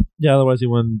in. Yeah, otherwise he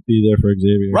wouldn't be there for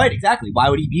Xavier. Right, exactly. Why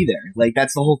would he be there? Like,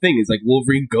 that's the whole thing, is like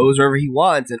Wolverine goes wherever he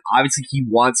wants, and obviously he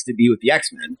wants to be with the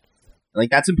X-Men. Like,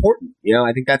 that's important.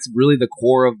 I think that's really the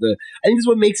core of I think this is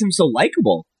what makes him so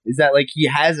likable, is that, like, he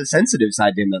has a sensitive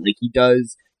side to him, that, like, he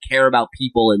does care about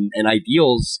people and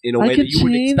ideals in a way that you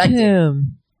wouldn't expect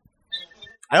him.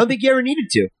 I don't think he ever needed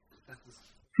to.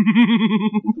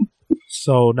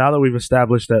 So now that we've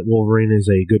established that Wolverine is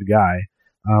a good guy,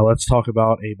 let's talk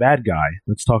about a bad guy.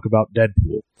 Let's talk about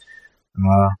Deadpool.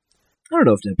 I don't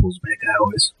know if Deadpool's a bad guy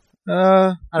always.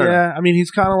 I don't know. I mean,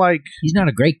 he's kind of like... He's not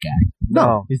a great guy.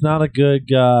 No. He's not a good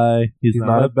guy. He's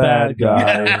not a bad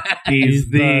guy. He's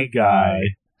the guy.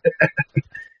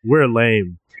 We're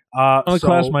lame.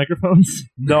 Clash microphones?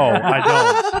 No, I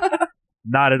don't.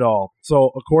 Not at all.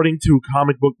 So, according to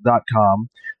comicbook.com,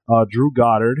 Drew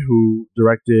Goddard, who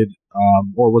directed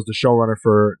or was the showrunner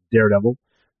for Daredevil,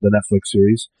 the Netflix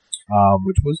series,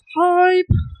 which was hype.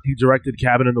 He directed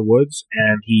Cabin in the Woods,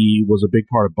 and he was a big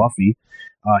part of Buffy.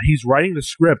 He's writing the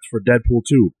script for Deadpool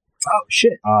 2. Oh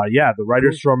shit! Yeah, the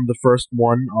writers from the first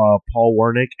one, Paul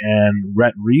Wernick and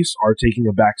Rhett Reese, are taking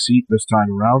a back seat this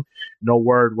time around. No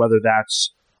word whether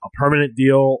that's a permanent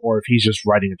deal or if he's just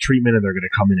writing a treatment and they're going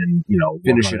to come in and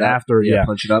finish it after. Yeah,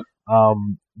 punch it up.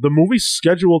 The movie's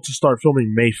scheduled to start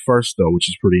filming May 1st, though, which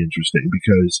is pretty interesting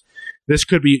because this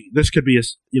could be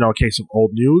a case of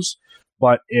old news.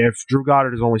 But if Drew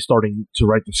Goddard is only starting to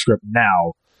write the script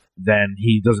now, then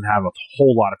he doesn't have a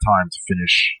whole lot of time to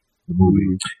finish the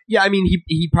movie. Yeah, I mean,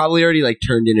 he probably already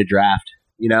turned in a draft.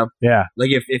 Yeah.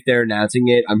 If they're announcing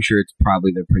it, I'm sure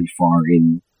they're pretty far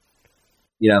in.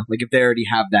 If they already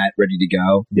have that ready to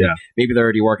go. Yeah. Maybe they're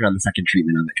already working on the second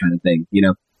treatment of it, kind of thing.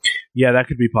 Yeah, that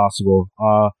could be possible.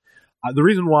 The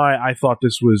reason why I thought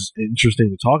this was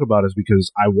interesting to talk about is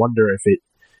because I wonder if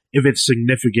it's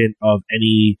significant of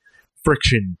any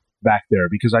friction back there,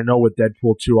 because I know with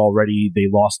Deadpool 2 already they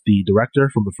lost the director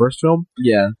from the first film.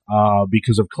 Yeah.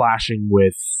 Because of clashing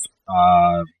with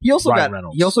Ryan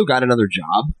Reynolds. He also got another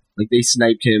job. They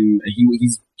sniped him.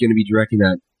 He's going to be directing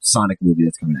that Sonic movie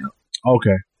that's coming out.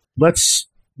 Okay. Let's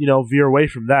veer away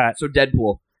from that. So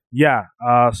Deadpool. Yeah.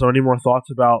 So any more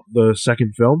thoughts about the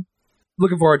second film?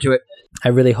 Looking forward to it. I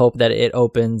really hope that it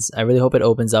opens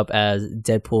up as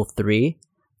Deadpool 3.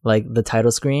 The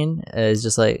title screen is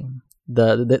just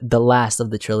the last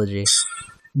of the trilogy.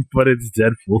 But it's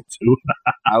Deadpool 2.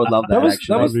 I would love that.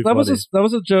 That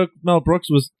was a joke Mel Brooks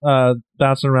was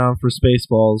bouncing around for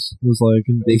Spaceballs. It was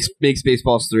make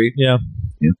Spaceballs 3. Yeah,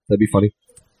 that'd be funny.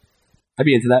 I'd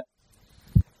be into that.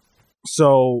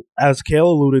 So, as Kale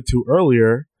alluded to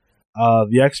earlier,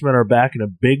 the X-Men are back in a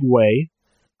big way.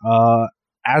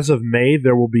 As of May,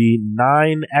 there will be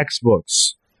 9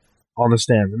 X-Books on the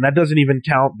stands, and that doesn't even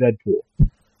count Deadpool.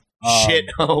 Shit!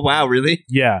 Oh wow, really?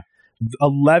 Yeah,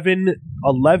 11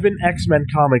 X-Men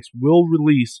comics will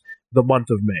release the month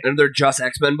of May, and they're just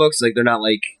X-Men books. They're not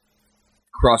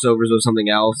crossovers with something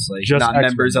else. Just not X-Men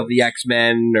members books. of the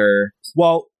X-Men or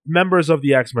members of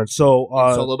the X-Men. So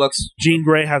solo books. Jean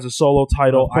Grey has a solo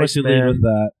title. Of course, you leave with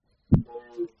that.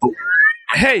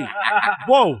 Hey,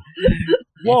 whoa.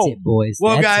 That's it, boys.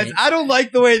 Well, That's guys, it. I don't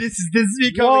like the way this is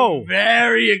becoming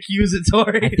very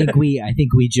accusatory. I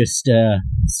think we just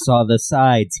saw the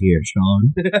sides here,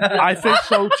 Sean. I think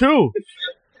so too.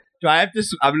 Do I have to?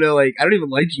 I'm gonna I don't even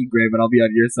like Jean Grey, but I'll be on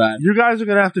your side. You guys are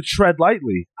gonna have to tread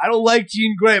lightly. I don't like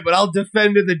Jean Grey, but I'll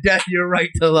defend to the death your right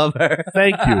to love her.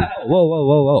 Thank you.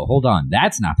 Whoa! Hold on.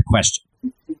 That's not the question.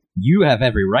 You have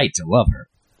every right to love her.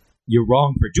 You're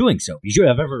wrong for doing so because you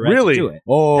have every right to do it.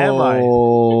 Oh, am I?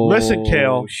 Listen,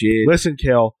 Kale. Shit. Listen,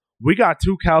 Kale. We got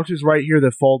 2 couches right here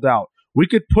that fold out. We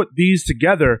could put these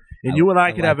together, and you and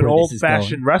I could have an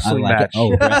old-fashioned wrestling match.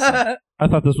 Oh, wrestling. I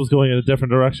thought this was going in a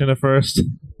different direction at first.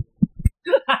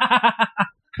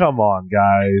 Come on,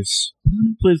 guys.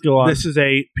 Please go on. This is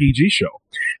a PG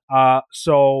show.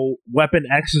 So Weapon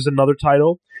X is another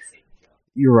title.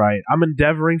 You're right. I'm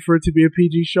endeavoring for it to be a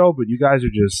PG show, but you guys are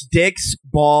just dicks,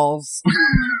 balls.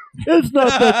 It's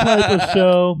not that type of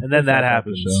show. And then that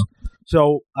happens.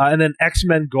 So, and then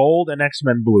X-Men Gold and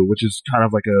X-Men Blue, which is kind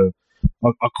of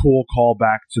a cool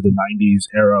callback to the 90s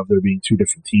era of there being 2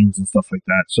 different teams and stuff like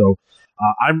that. So,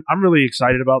 I'm really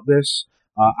excited about this.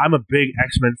 I'm a big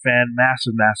X-Men fan,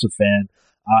 massive fan.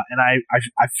 And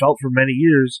I felt for many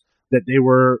years that they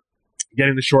were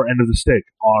getting the short end of the stick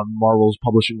on Marvel's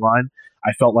publishing line.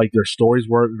 I felt like their stories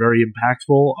weren't very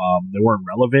impactful. They weren't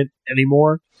relevant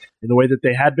anymore in the way that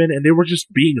they had been, and they were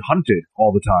just being hunted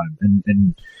all the time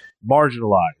and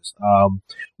marginalized.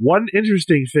 One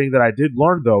interesting thing that I did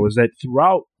learn, though, is that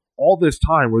throughout all this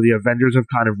time where the Avengers have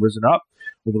kind of risen up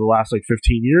over the last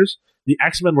 15 years, the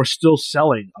X-Men were still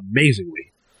selling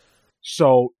amazingly.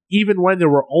 So even when there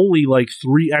were only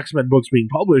 3 X-Men books being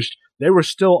published, they were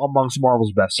still amongst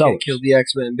Marvel's best sellers. Can't kill the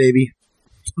X-Men, baby.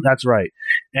 That's right.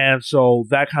 And so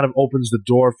that kind of opens the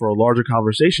door for a larger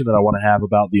conversation that I want to have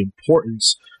about the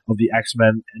importance of the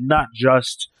X-Men, and not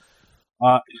just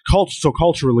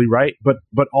culturally, right?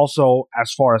 But also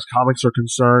as far as comics are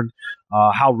concerned,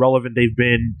 how relevant they've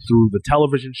been through the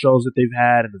television shows that they've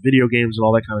had and the video games and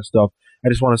all that kind of stuff. I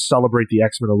just want to celebrate the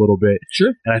X-Men a little bit.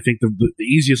 Sure. And I think the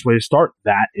easiest way to start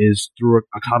that is through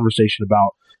a conversation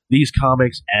about these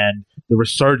comics and the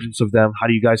resurgence of them. How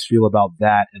do you guys feel about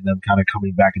that and them kind of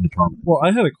coming back into prominence? Well,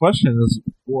 I had a question.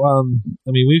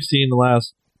 We've seen the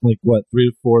last 3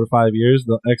 to 4 to 5 years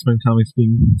the X-Men comics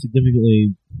being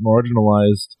significantly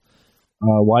marginalized.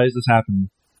 Why is this happening?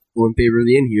 Go in favor of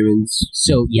the Inhumans.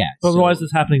 So yeah. But why is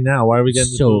this happening now? Why are we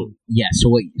getting So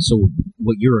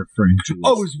what you're referring to?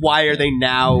 Is why are they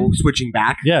now switching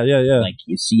back? Yeah.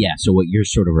 So what you're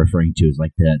sort of referring to is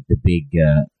the big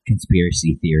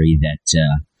conspiracy theory that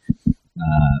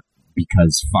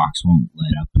because Fox won't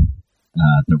let up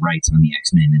the rights on the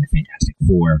X-Men and the Fantastic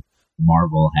Four,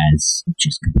 Marvel has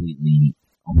just completely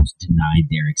almost denied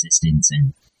their existence,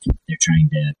 and they're trying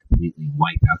to completely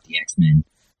wipe out the X-Men.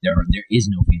 There is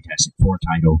no Fantastic Four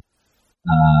title.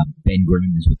 Ben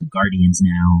Grimm is with the Guardians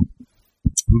now.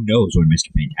 Who knows where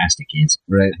Mr. Fantastic is?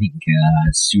 Right. I think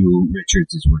Sue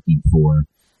Richards is working for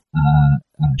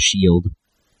S.H.I.E.L.D.,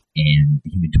 and the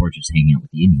Human Torch is hanging out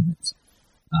with the Inhumans.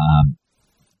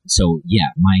 So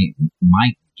yeah, my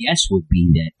guess would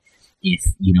be that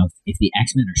if the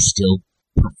X-Men are still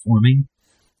performing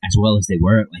as well as they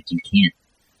were, like, you can't,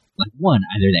 like, one,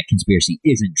 either that conspiracy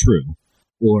isn't true,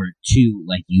 or two,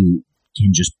 like, you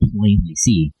can just plainly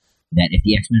see that if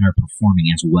the X-Men are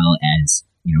performing as well as,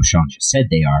 Sean just said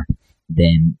they are,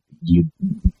 then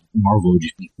Marvel would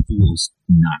just be fools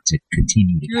not to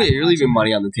continue to. You're leaving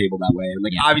money on the table that way.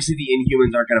 Like, obviously the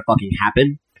Inhumans aren't going to fucking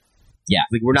happen. Yeah.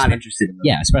 Like, we're not interested in them.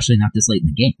 Yeah, especially not this late in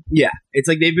the game. Yeah. It's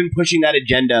like they've been pushing that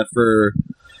agenda for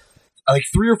like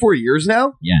 3 or 4 years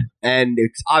now. Yeah. And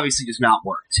it's obviously just not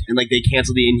worked. And like they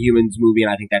canceled the Inhumans movie,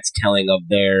 and I think that's telling of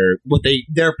their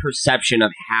perception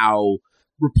of how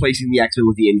replacing the X-Men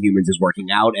with the Inhumans is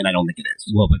working out, and I don't think it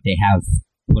is. Well, but they have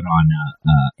put on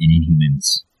an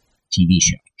Inhumans TV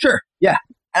show. Sure. Yeah.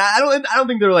 And I don't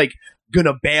think they're like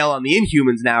gonna bail on the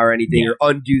Inhumans now or anything, or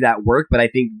undo that work, but I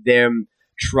think them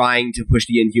trying to push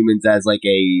the Inhumans as like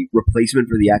a replacement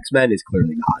for the X-Men is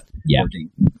clearly not working.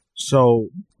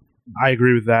 So I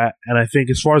agree with that, and I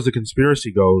think as far as the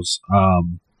conspiracy goes, I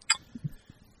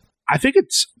think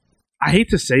I hate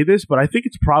to say this, but I think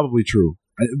it's probably true,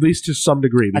 at least to some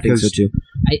degree. Because I think so too.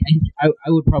 I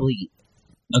would probably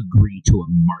agree to a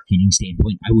marketing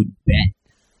standpoint. I would bet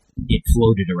it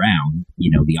floated around,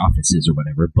 the offices or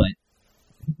whatever, but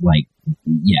like,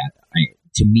 yeah,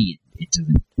 to me, it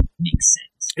doesn't make sense.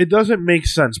 It doesn't make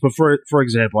sense, but for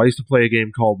example, I used to play a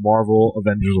game called Marvel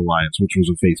Avengers Alliance, which was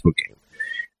a Facebook game.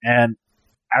 And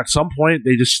at some point,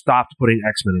 they just stopped putting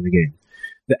X-Men in the game.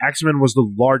 The X-Men was the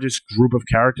largest group of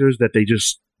characters that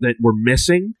that were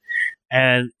missing,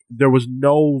 and there was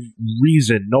no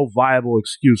reason, no viable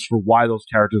excuse for why those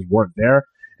characters weren't there,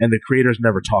 and the creators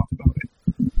never talked about it.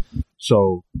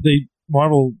 So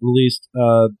Marvel released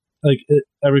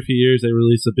every few years they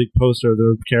release a big poster of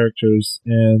their characters,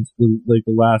 and the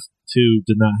last two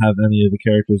did not have any of the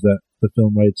characters that the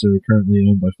film rights are currently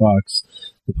owned by Fox.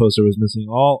 The poster was missing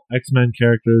all X-Men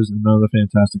characters and none of the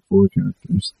Fantastic Four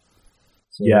characters.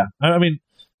 So, yeah, I mean,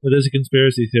 it is a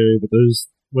conspiracy theory, but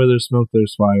where there's smoke,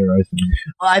 there's fire, I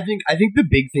think. I think the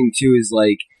big thing too is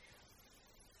like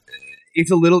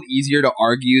it's a little easier to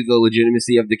argue the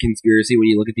legitimacy of the conspiracy when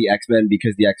you look at the X-Men,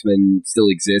 because the X-Men still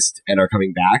exist and are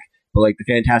coming back. But like the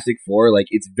Fantastic Four, like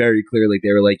it's very clear, like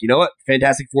they were like, you know what,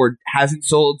 Fantastic Four hasn't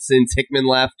sold since Hickman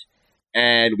left,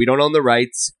 and we don't own the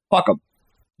rights. Fuck them.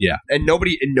 Yeah, and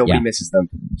nobody misses them.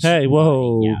 Hey,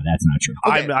 whoa, yeah, that's not true.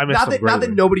 Okay, I miss them not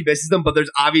that nobody misses them, but there's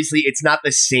obviously it's not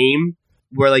the same.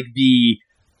 Where like the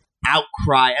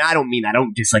outcry, and I don't mean I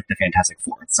don't dislike the Fantastic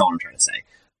Four. That's not what I'm trying to say.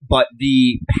 But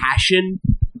the passion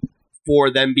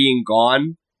for them being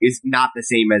gone is not the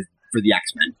same as for the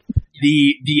X-Men.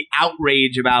 The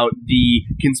outrage about the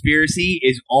conspiracy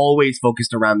is always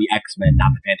focused around the X-Men,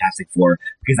 not the Fantastic Four,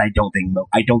 because I don't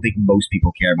think most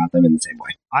people care about them in the same way.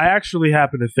 I actually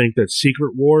happen to think that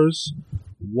Secret Wars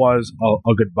was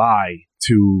a goodbye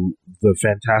to the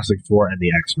Fantastic Four and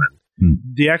the X-Men.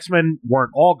 The X-Men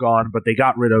weren't all gone, but they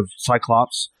got rid of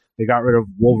Cyclops. They got rid of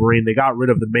Wolverine. They got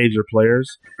rid of the major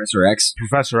players.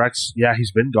 Professor X, yeah,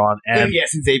 he's been gone. And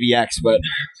since AVX, but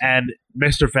and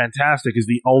Mr. Fantastic is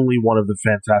the only one of the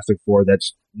Fantastic Four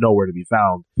that's nowhere to be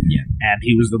found. Yeah, and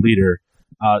he was the leader.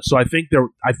 So I think they're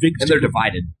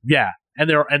divided. Yeah, and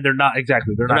they're not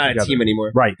exactly. They're not a team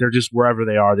anymore. Right, they're just wherever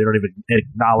they are. They don't even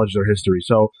acknowledge their history.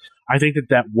 So I think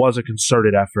that was a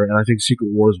concerted effort, and I think Secret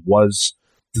Wars was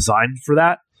designed for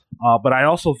that. But I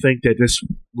also think that this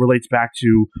relates back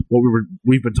to what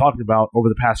we've been talking about over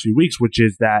the past few weeks, which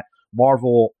is that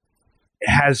Marvel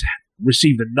has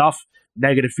received enough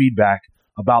negative feedback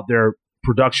about their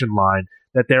production line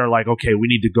that they're like, okay, we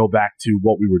need to go back to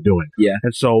what we were doing. Yeah.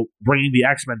 And so bringing the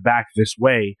X-Men back this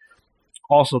way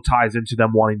also ties into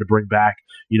them wanting to bring back,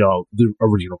 the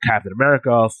original Captain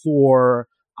America, Thor,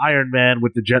 Iron Man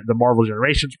with the Marvel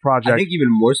Generations project. I think even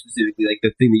more specifically, like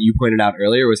the thing that you pointed out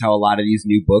earlier was how a lot of these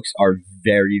new books are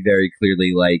very, very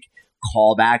clearly like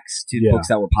callbacks to books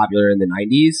that were popular in the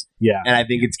 90s. Yeah. And I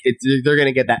think it's they're going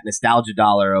to get that nostalgia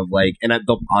dollar of like, and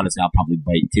honestly, I'll probably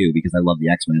bite too because I love the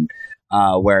X-Men.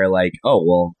 Where like, oh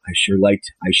well, I sure liked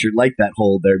that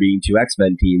whole there being two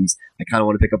X-Men teams. I kind of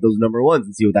want to pick up those number ones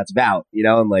and see what that's about,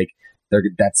 and like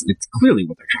it's clearly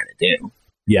what they're trying to do.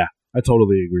 Yeah, I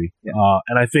totally agree. Yeah.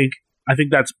 And I think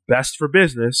that's best for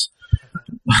business.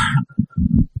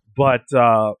 But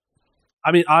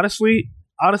I mean, honestly,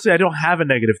 I don't have a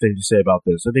negative thing to say about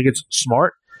this. I think it's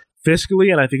smart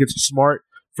fiscally, and I think it's smart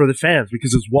for the fans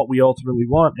because it's what we ultimately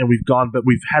want. And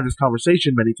we've had this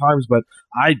conversation many times, but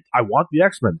I want the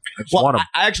X-Men. I just want them.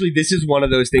 I actually, this is one of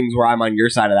those things where I'm on your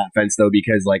side of that fence, though,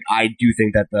 because like I do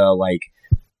think that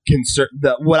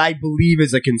what I believe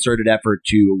is a concerted effort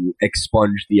to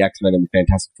expunge the X-Men and the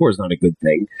Fantastic Four is not a good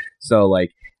thing. So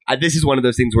like, this is one of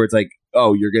those things where it's like,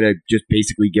 oh, you're gonna just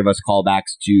basically give us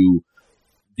callbacks to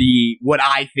what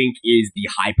I think is the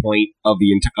high point of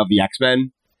the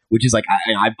X-Men, which is like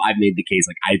I've made the case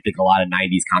like I think a lot of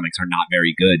 '90s comics are not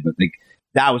very good, but like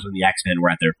that was when the X-Men were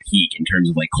at their peak in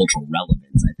terms of like cultural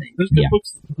relevance. I think there's good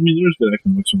books. I mean, there's good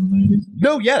X-Men books from the '90s.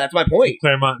 No, yeah, that's my point.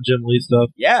 Claremont and Jim Lee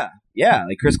stuff. Yeah,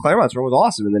 like Chris Claremont's run was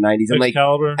awesome in the '90s, and like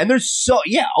Excalibur. And there's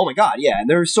oh my god, yeah, and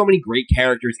there were so many great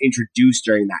characters introduced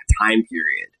during that time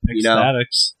period.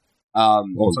 Ecstatics.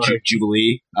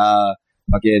 Jubilee,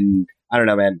 fucking. I don't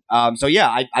know, man. So yeah,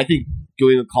 I think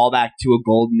doing a callback to a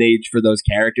golden age for those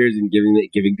characters and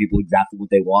giving people exactly what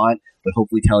they want, but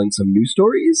hopefully telling some new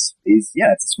stories it's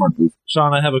a smart move.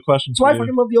 Sean, I have a question. So I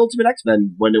fucking love the Ultimate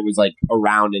X-Men when it was like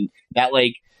around, and that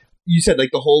like you said,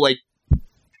 like the whole like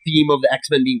theme of the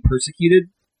X-Men being persecuted.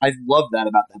 I love that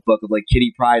about that book of like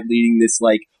Kitty Pryde leading this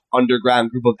like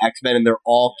underground group of X-Men, and they're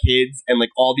all kids, and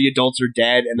like all the adults are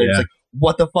dead, and they're just like,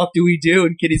 what the fuck do we do?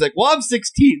 And Kitty's like, well, I'm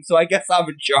 16, so I guess I'm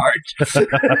in charge.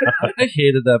 I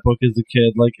hated that book as a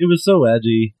kid. Like, it was so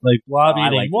edgy. Like, Blob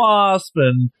eating Wasp,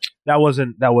 and that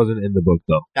wasn't in the book,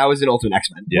 though. That was in Ultimate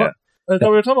X-Men. Yeah. I thought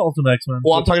we were talking about Ultimate X-Men.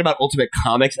 Well, I'm talking about Ultimate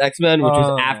Comics X-Men, which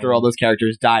was after all those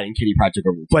characters died and Kitty Pryde took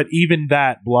over the team. But even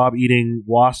that, Blob eating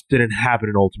Wasp didn't happen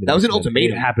in Ultimate. That was X-Men. an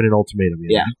Ultimatum. It happened in Ultimatum.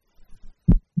 Yeah.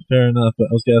 Fair enough, but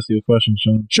I was going to ask you a question,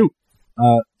 Sean. Shoot.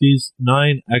 These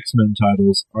 9 X-Men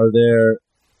titles, are there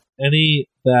any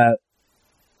that,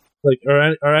 like,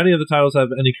 are any of the titles have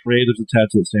any creatives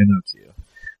attached that stand out to you?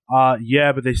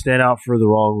 Yeah, but they stand out for the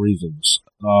wrong reasons.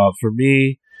 For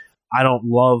me, I don't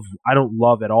love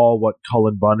at all what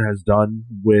Cullen Bunn has done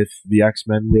with the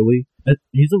X-Men, really.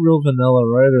 He's a real vanilla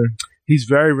writer. He's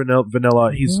very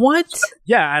vanilla. He's what?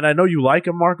 Yeah, and I know you like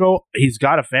him, Marco. He's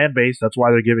got a fan base. That's why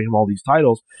they're giving him all these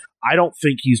titles. I don't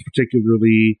think he's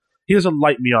particularly. He doesn't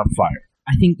light me on fire.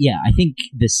 I think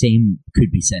the same could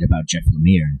be said about Jeff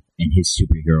Lemire and his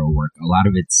superhero work. A lot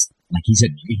of it's like his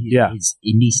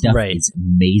indie stuff is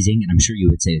amazing, and I'm sure you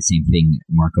would say the same thing,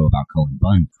 Marco, about Cullen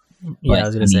Bunn. Yeah, I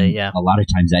was going to say, yeah. A lot of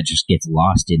times that just gets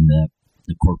lost in the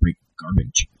corporate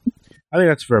garbage. I think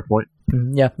that's a fair point.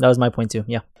 Yeah, that was my point too.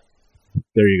 Yeah.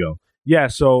 There you go. Yeah,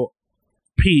 so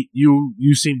Pete,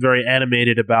 you seem very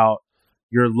animated about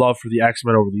your love for the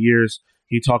X-Men over the years.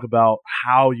 Can you talk about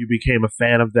how you became a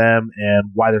fan of them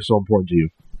and why they're so important to you?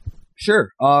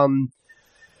 Sure. I mean,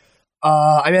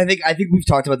 I think we've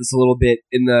talked about this a little bit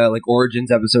in the like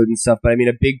Origins episode and stuff, but I mean,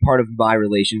 a big part of my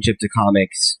relationship to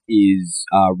comics is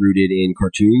rooted in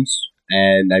cartoons.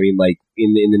 And I mean, like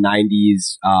in the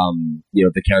 90s,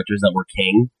 the characters that were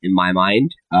king in my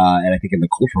mind, and I think in the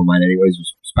cultural mind anyways,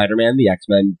 was Spider-Man, the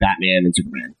X-Men, Batman, and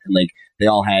Superman. And like they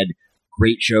all had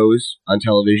great shows on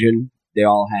television. They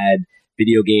all had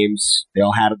video games. They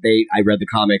all had I read the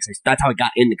comics. That's how I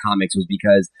got into comics, was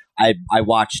because I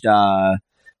watched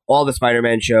all the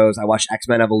Spider-Man shows. I watched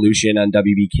X-Men Evolution on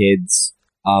WB Kids,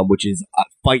 which is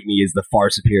Fight Me is the far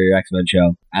superior X-Men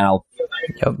show. And I'll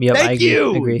Yep, Thank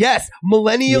you. agree. Yes,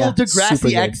 Millennial Yeah,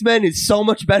 Degrassi X-Men is so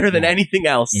much better than anything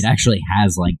else. It actually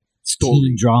has like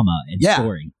teen drama and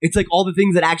story. It's like all the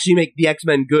things that actually make the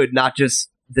X-Men good, not just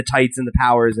the tights and the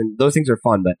powers, and those things are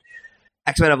fun, but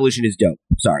X-Men Evolution is dope.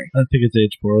 Sorry. I think it's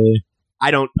aged poorly.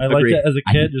 I liked agree. it as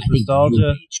a kid, just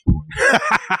nostalgia.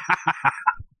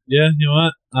 Yeah, you know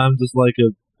what? I'm just like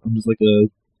a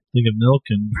thing of milk,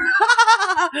 and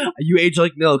you age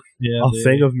like milk. Yeah, a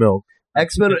thing of milk.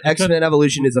 X-Men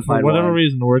Evolution is a fine for whatever wine.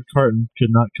 reason, the word carton could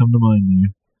not come to mind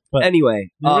there. But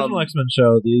anyway, the original X-Men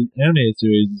show, the animated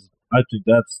series, I think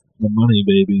that's the money,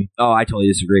 baby. Oh, I totally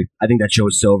disagree. I think that show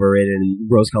is so overrated and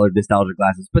rose-colored nostalgia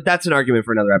glasses. But that's an argument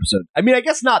for another episode. I mean, I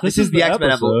guess not. This is the X-Men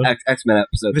episode. X-Men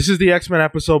episode. This is the X-Men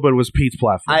episode, but it was Pete's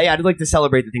platform. I'd like to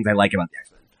celebrate the things I like about the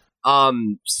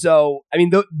X-Men. So, I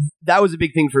mean, that was a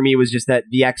big thing for me, was just that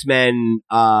the X-Men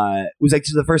was like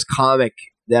the first comic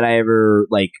that I ever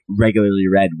like regularly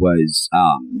read was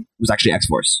actually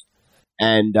X-Force.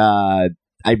 And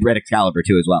I read Excalibur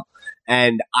too as well.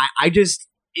 And I just,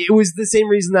 it was the same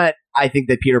reason that I think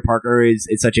that Peter Parker is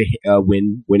such a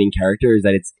winning character, is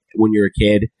that it's when you're a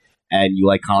kid and you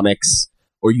like comics,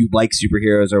 or you like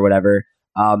superheroes or whatever,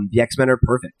 the X-Men are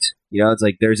perfect. You know, it's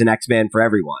like there's an X-Men for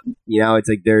everyone. You know, it's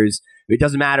like it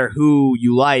doesn't matter who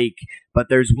you like, but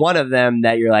there's one of them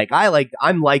that you're like,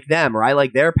 I'm like them, or I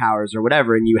like their powers or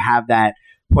whatever, and you have that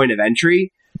point of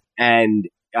entry. And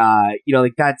you know,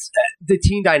 like that's the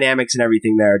teen dynamics and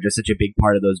everything there are just such a big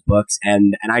part of those books,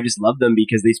 and I just love them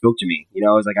because they spoke to me. You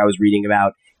know, it was like I was reading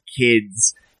about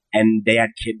kids and they had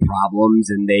kid problems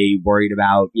and they worried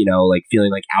about, you know, like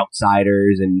feeling like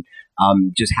outsiders and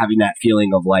just having that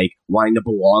feeling of like wanting to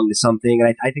belong to something.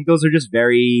 And I think those are just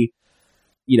very,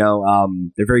 you know,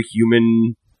 they're very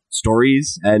human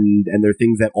stories, and they're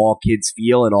things that all kids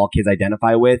feel and all kids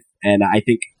identify with. And I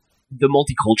think the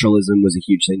multiculturalism was a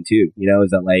huge thing too, you know,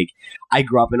 is that like I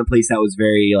grew up in a place that was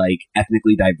very like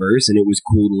ethnically diverse, and it was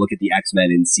cool to look at the X-Men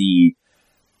and see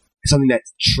something that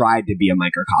tried to be a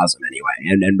microcosm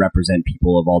anyway, and represent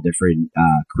people of all different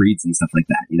creeds and stuff like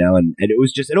that, you know, and it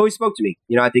was just, it always spoke to me.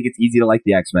 You know, I think it's easy to like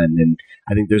the X-Men, and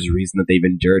I think there's a reason that they've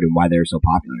endured and why they're so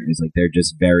popular is like they're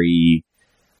just very,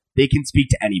 they can speak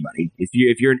to anybody.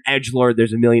 If you're an edgelord,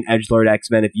 there's a million edgelord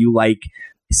X-Men. If you like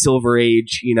Silver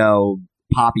Age, you know,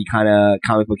 poppy kind of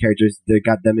comic book characters, they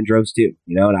got them in droves too,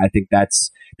 you know. And I think that's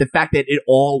the fact that it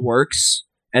all works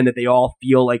and that they all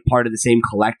feel like part of the same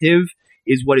collective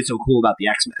is what is so cool about the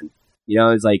X-Men. You know,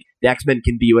 it's like the X-Men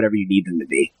can be whatever you need them to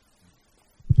be.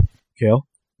 Kale?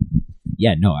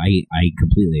 Yeah, no, I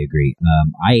completely agree.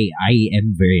 I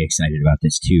am very excited about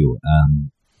this too.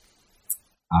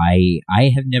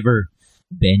 I have never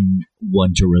been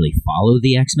one to really follow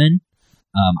the X-Men.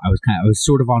 I was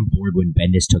sort of on board when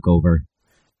Bendis took over.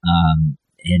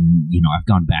 And you know, I've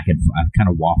gone back and I've kind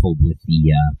of waffled with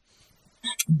the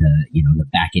you know, the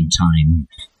back in time,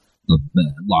 the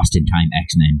lost in time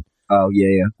X-Men. Oh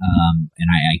yeah. And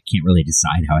I can't really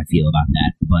decide how I feel about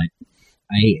that, but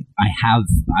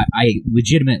I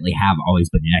legitimately have always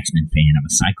been an X-Men fan. I'm a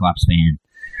Cyclops fan.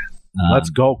 Let's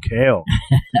go, Kale.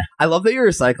 I love that you're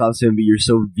a Cyclops fan, but you're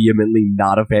so vehemently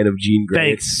not a fan of Jean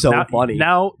Grey. Thanks. It's so funny.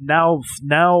 Now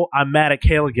I'm mad at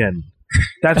Kale again.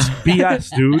 That's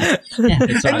BS, dude.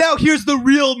 And now here's the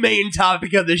real main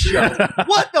topic of the show.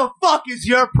 What the fuck is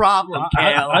your problem,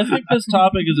 Kale? I think this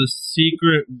topic is a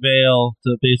secret veil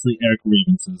to basically air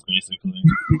grievances, basically.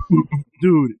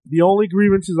 Dude, the only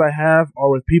grievances I have are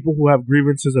with people who have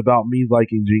grievances about me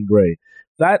liking Jean Grey.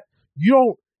 That,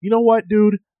 you know what,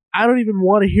 dude? I don't even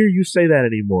want to hear you say that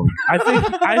anymore. I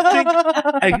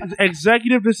think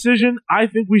executive decision, I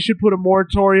think we should put a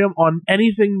moratorium on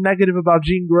anything negative about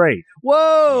Jean Grey.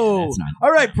 Whoa! All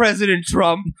right, President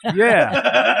Trump.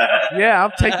 Yeah. Yeah,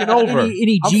 I'm taking over.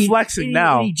 I'm flexing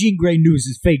now. Any Jean Grey news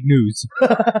is fake news.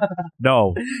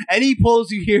 No. Any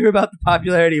polls you hear about the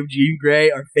popularity of Jean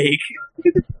Grey are fake.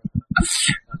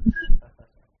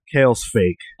 Kale's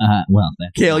fake. Well,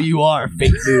 that's Kale, you are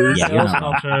fake news. Yeah, you're not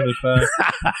Alternative fact.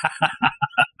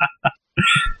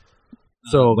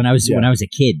 So when I was a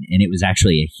kid, and it was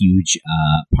actually a huge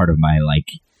part of my like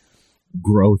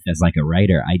growth as like a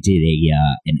writer, I did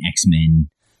an X-Men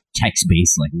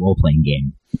text-based like role-playing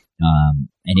game,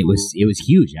 and it was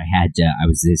huge. I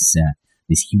was this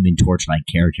Human Torch-like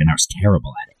character, and I was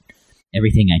terrible at it.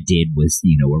 Everything I did was,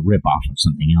 you know, a rip-off of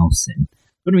something else,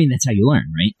 but I mean, that's how you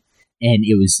learn, right? And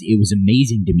it was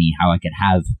amazing to me how I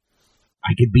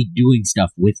could be doing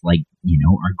stuff with, like, you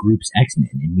know, our group's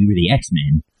X-Men, and we were the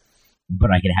X-Men,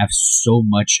 but I could have so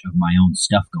much of my own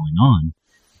stuff going on.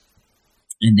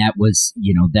 And that was,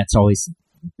 you know, that's always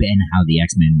been how the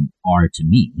X-Men are to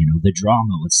me. You know, the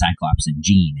drama with Cyclops and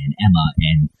Jean and Emma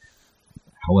and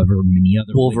however many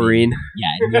other Wolverine. women. Yeah,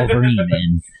 and Wolverine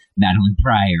and Madeline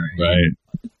Pryor and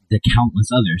the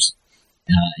countless others.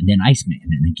 And then Iceman,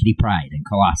 and then Kitty Pryde, and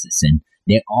Colossus, and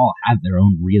they all have their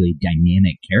own really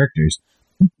dynamic characters,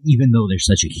 even though they're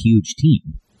such a huge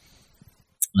team.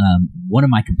 One of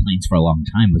my complaints for a long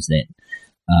time was that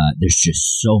there's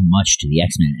just so much to the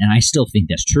X-Men, and I still think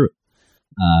that's true.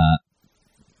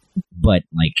 But,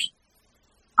 like,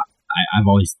 I've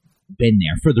always been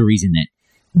there for the reason that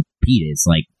Pete is,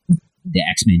 like, the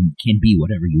X-Men can be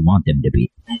whatever you want them to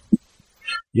be.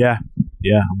 Yeah,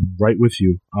 I'm right with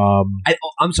you.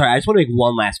 I'm sorry, I just want to make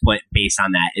one last point based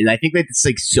on that, and I think that it's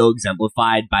like so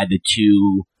exemplified by the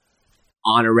two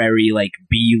honorary like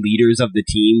B leaders of the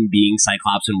team being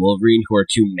Cyclops and Wolverine, who are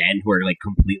two men who are like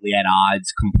completely at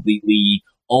odds, completely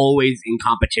always in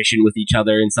competition with each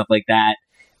other and stuff like that,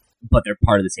 but they're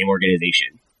part of the same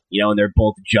organization, you know, and they're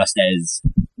both just as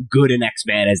good an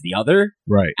X-Man as the other.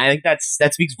 Right. I think that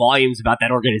speaks volumes about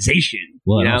that organization.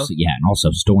 Well, you know? and also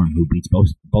Storm, who beats both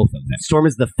of them. Storm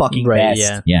is the fucking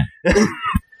best. Yeah.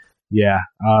 Yeah.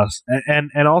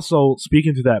 And also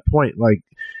speaking to that point, like,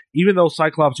 even though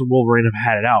Cyclops and Wolverine have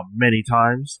had it out many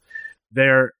times,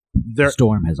 they're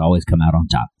Storm has always come out on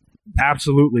top.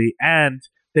 absolutely, and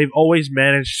they've always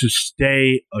managed to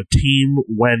stay a team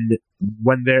when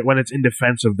it's in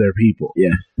defense of their people.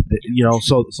 Yeah.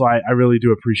 So I really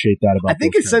do appreciate that about. I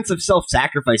think a sense of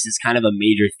self-sacrifice is kind of a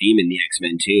major theme in the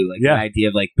X-Men too. Like the idea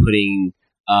of like putting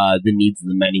the needs of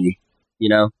the many,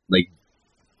 like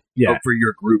for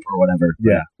your group or whatever.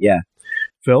 Yeah.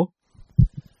 Phil?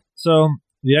 So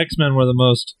the X-Men were the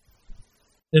most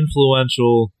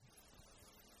influential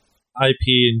IP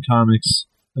in comics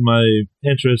in my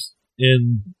interest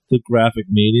in the graphic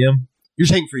medium. You're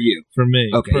saying for you? For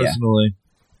me, personally.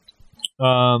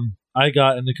 I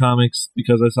got into comics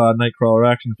because I saw a Nightcrawler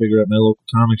action figure at my local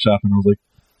comic shop, and I was like,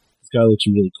 this guy looks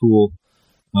really cool.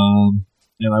 And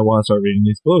I want to start reading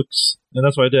these books. And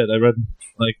that's what I did. I read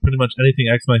like pretty much anything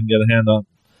X-Men can get a hand on.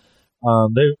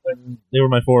 They were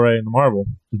my foray into Marvel,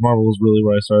 because Marvel was really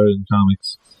where I started in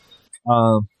comics.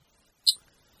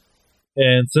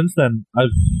 And since then, I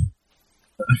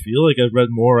feel like I've read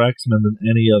more X-Men than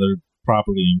any other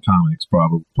property in comics,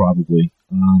 probably.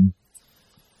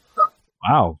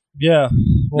 Wow. Yeah.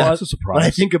 Well, that's a surprise. When I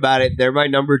think about it, they're my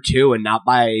number 2, and not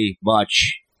by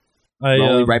much. I'm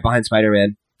only right behind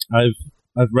Spider-Man.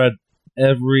 I've read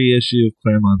every issue of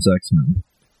Claremont's X-Men,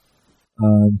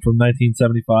 from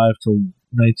 1975 to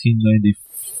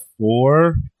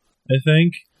 1994, I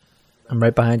think. I'm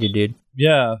right behind you, dude.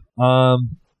 Yeah.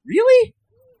 Really?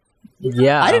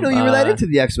 Yeah. I didn't know you were that into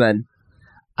the X-Men.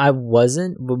 I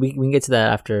wasn't, but we can get to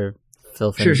that after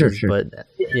Phil finishes. Sure. But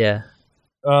yeah.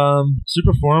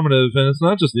 Super formative, and it's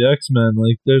not just the X-Men.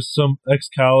 Like, there's some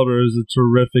Excalibur is a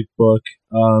terrific book.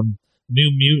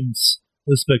 New Mutants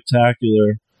is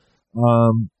spectacular.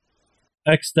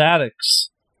 Ecstatics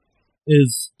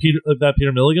is that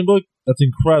Peter Milligan book. That's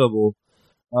incredible.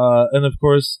 And of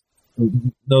course,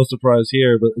 no surprise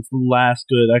here, but it's the last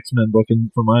good X-Men book,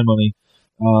 and for my money,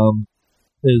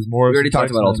 is Morrison's We already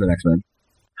talked about Ultimate X-Men.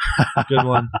 Good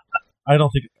one. I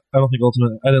don't think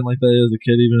Ultimate. I didn't like that as a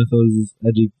kid, even if it was this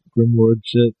edgy Grimlord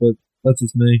shit. But that's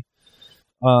just me.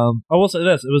 I will say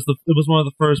this: it was one of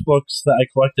the first books that I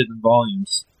collected in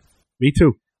volumes. Me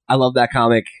too. I love that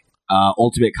comic.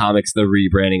 Ultimate Comics, the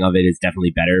rebranding of it is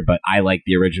definitely better, but I like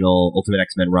the original Ultimate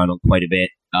X-Men run quite a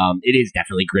bit. It is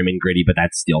definitely grim and gritty, but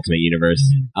that's the Ultimate Universe.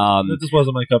 That just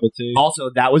wasn't my cup of tea. Also,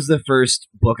 that was the first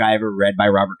book I ever read by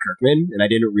Robert Kirkman, and I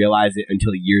didn't realize it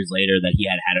until years later that he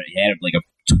had like a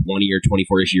 20 or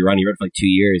 24 issue run. He read for like 2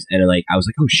 years, and I was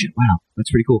like, oh shit, wow,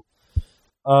 that's pretty cool.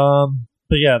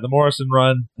 But yeah, the Morrison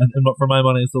run, and for my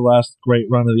money, it's the last great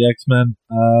run of the X-Men.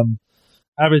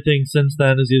 Everything since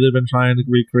then has either been trying to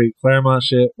recreate Claremont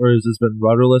shit, or has just been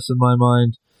rudderless in my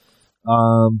mind.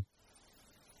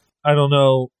 I don't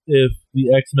know if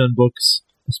the X-Men books,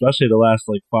 especially the last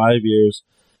like 5 years,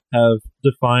 have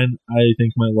defined, I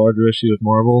think, my larger issue of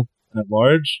Marvel at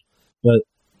large, but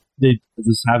they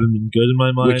just haven't been good in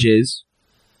my mind. Which is?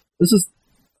 This is,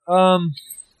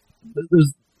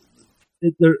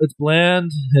 it's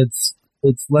bland. It's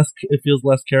less. It feels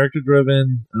less character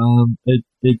driven. It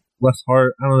less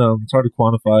hard. I don't know. It's hard to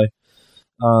quantify.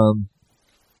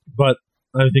 But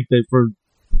I think that for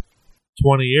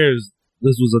 20 years,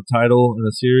 this was a title in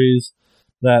a series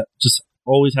that just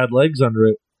always had legs under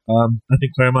it. I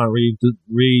think Claremont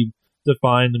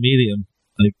redefined the medium.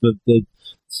 Like the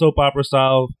soap opera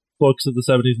style books of the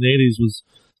 70s and 80s was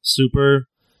super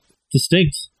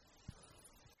distinct.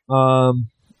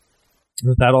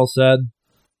 With that all said,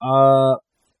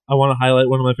 I want to highlight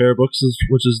one of my favorite books,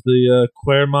 which is the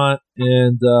Claremont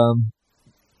and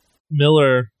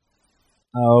Miller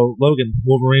Logan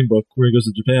Wolverine book where he goes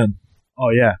to Japan. Oh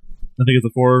yeah, I think it's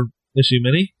a 4-issue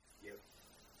mini.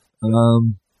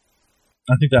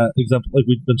 I think that example, like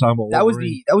we've been talking about,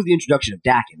 Wolverine. that was the introduction of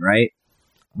Daken, right?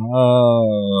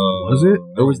 Was it?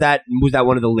 Or was that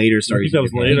one of the later stories? I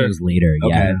think that was later. It was later,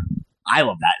 Okay. yeah. I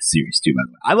love that series too, by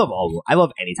the way. I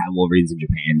love anytime Wolverine's in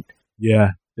Japan.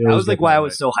 Yeah. That was like why I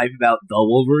was so hyped about the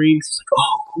Wolverine. It's like,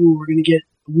 oh, cool, we're gonna get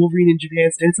Wolverine in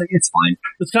Japan, and it's like, it's fine.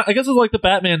 It's kind of, I guess it's like the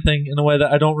Batman thing in a way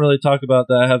that I don't really talk about.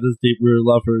 That I have this deep rooted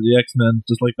love for the X-Men,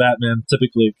 just like Batman.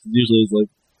 Typically, cause usually it's like,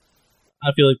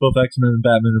 I feel like both X-Men and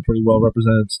Batman are pretty well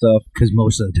represented stuff. Because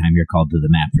most of the time you're called to the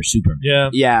mat for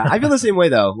Superman. Yeah, I feel the same way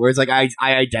though. Where it's like I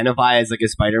identify as like a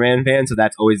Spider-Man fan, so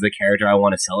that's always the character I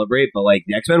want to celebrate. But like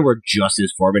the X-Men were just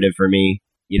as formative for me.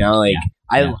 You know, like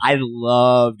I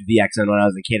loved the X-Men when I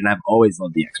was a kid, and I've always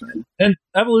loved the X-Men. And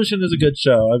Evolution is a good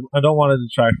show. I don't want to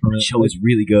detract from it. The show is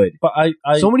really good, but I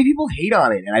so many people hate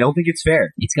on it, and I don't think it's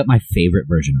fair. It's got my favorite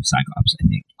version of Cyclops, I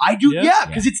think. I do,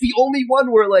 because it's the only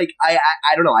one where like I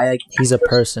don't know, I like he's a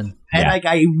person. And like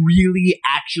I really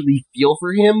actually feel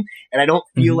for him, and I don't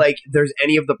feel like there's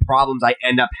any of the problems I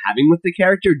end up having with the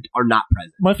character are not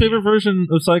present. My favorite version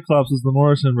of Cyclops is the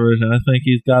Morrison version. I think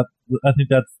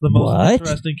that's the most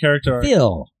interesting character arc.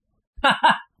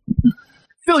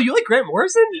 Phil, you like Grant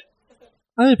Morrison?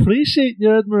 I appreciate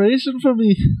your admiration for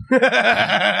me. But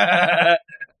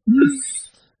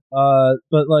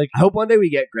like, I hope one day we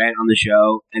get Grant on the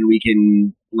show and we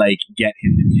can like get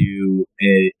him to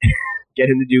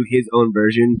do his own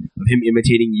version of him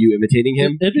imitating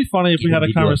him. It'd be funny if we had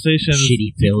a conversation.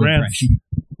 Shitty Phil impression.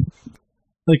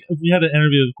 Like if we had an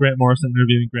interview with Grant Morrison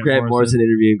interviewing Grant Morrison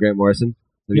interviewing Grant Morrison.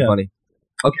 That'd be funny.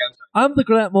 Okay, I'm sorry. I'm the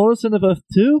Grant Morrison of Earth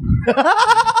 2.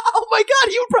 Oh my god,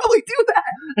 he would probably do that.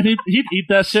 And he'd eat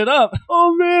that shit up.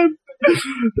 Oh man,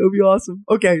 that'd be awesome.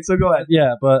 Okay, so go ahead.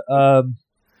 Yeah, but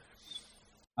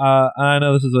I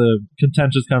know this is a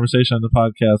contentious conversation on the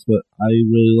podcast, but I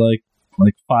really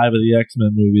like 5 of the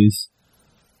X-Men movies.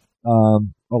 A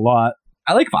lot.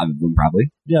 I like 5 of them,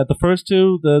 probably. Yeah, the first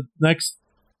 2, the next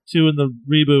 2 in the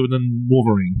reboot, and then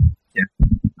Wolverine. Yeah.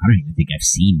 I don't even think I've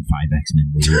seen 5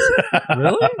 X-Men movies.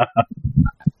 Really?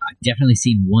 I've definitely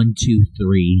seen 1, 2,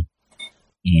 3,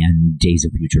 and Days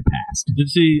of Future Past. Did you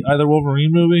see either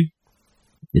Wolverine movie?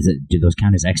 Do those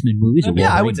count as X-Men movies? Or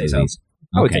yeah, I would say movies? so.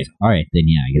 I would Okay. say so. All right, then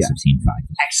yeah, I guess I've seen 5.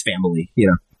 X-Family, you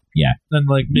know. Yeah. And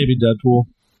like maybe Deadpool.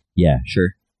 Yeah.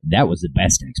 Sure. That was the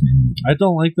best X-Men movie. I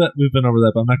don't like that. We've been over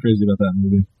that, but I'm not crazy about that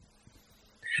movie.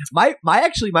 My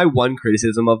one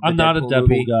criticism of the I'm not a Deadpool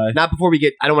movie, guy. Not before we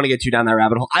get. I don't want to get too down that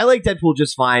rabbit hole. I like Deadpool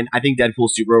just fine. I think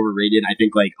Deadpool's super overrated. I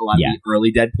think like a lot of the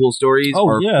early Deadpool stories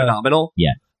are phenomenal.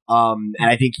 Yeah. And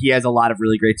I think he has a lot of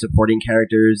really great supporting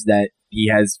characters that he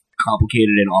has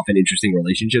complicated and often interesting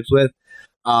relationships with.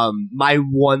 My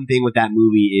one thing with that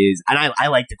movie is, and I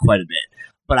liked it quite a bit,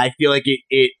 but I feel like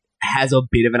it has a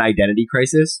bit of an identity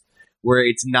crisis where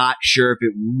it's not sure if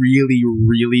it really,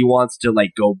 really wants to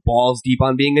like go balls deep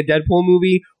on being a Deadpool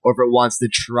movie, or if it wants to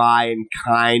try and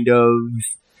kind of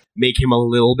make him a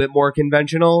little bit more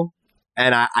conventional.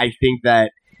 And I think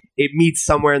that it meets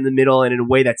somewhere in the middle and in a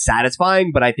way that's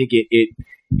satisfying, but I think it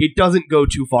doesn't go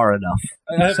too far enough.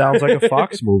 Sounds like a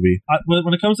Fox movie.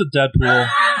 When it comes to Deadpool,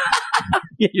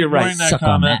 Yeah, you're right. Suck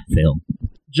on that, Phil.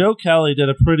 Joe Kelly did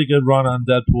a pretty good run on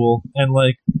Deadpool, and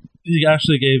like he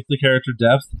actually gave the character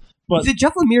depth. But Was it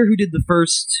Jeff Lemire who did the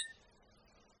first?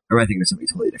 Or am I thinking of something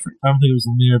totally different? I don't think it was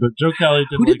Lemire, but Joe Kelly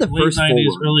did Who did like the late first 90s,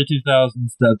 forward? early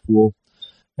 2000s Deadpool,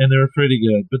 and they were pretty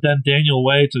good. But then Daniel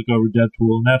Way took over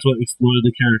Deadpool, and that's what exploded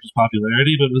the character's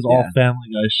popularity. But it was all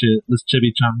Family Guy shit, this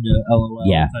Chimichanga LOL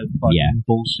type fucking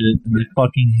bullshit, and I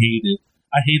fucking hate it.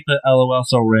 I hate the LOL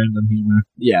so random humor.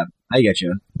 Yeah, I get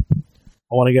you.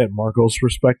 I want to get Marco's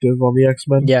perspective on the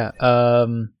X-Men. Yeah.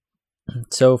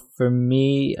 So for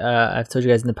me, I've told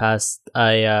you guys in the past,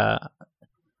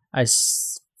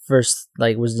 first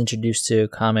like was introduced to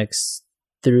comics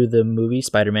through the movie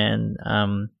Spider-Man,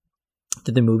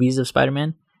 through the movies of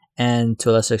Spider-Man, and to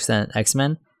a lesser extent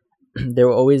X-Men. They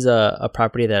were always a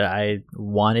property that I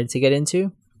wanted to get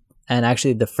into, and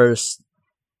actually the first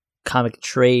comic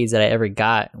trades that I ever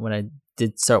got when I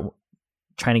did start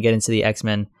trying to get into the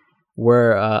X-Men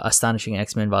were Astonishing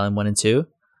X-Men Volume 1 and 2.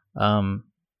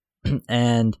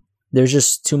 And there's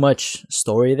just too much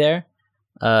story there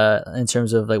in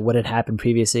terms of like what had happened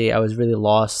previously. I was really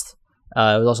lost.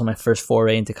 It was also my first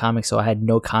foray into comics, so I had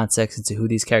no context into who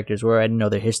these characters were. I didn't know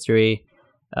their history.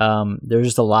 There was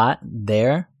just a lot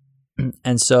there.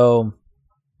 And so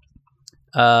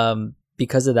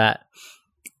because of that,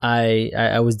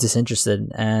 I was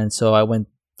disinterested. And so I went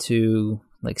to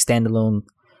like standalone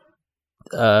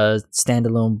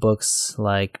books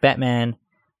like Batman.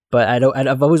 But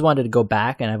I've always wanted to go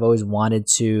back, and I've always wanted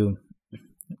to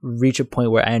reach a point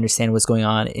where I understand what's going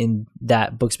on in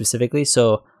that book specifically.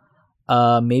 So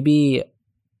maybe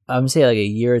I'm gonna say like a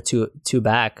year or two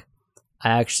back,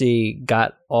 I actually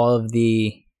got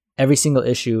every single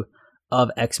issue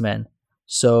of X-Men.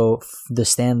 So the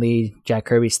Stan Lee, Jack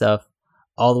Kirby stuff,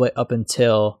 all the way up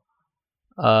until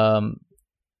the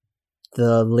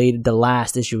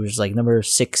last issue, was like number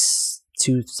 6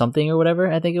 something or whatever,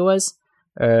 I think it was.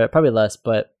 Or probably less,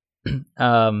 but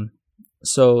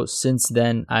so since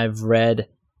then I've read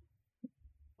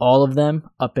all of them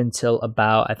up until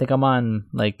about, I think I'm on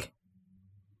like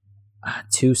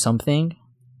 2 something,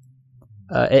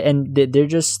 and they're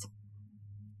just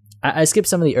I skipped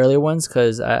some of the earlier ones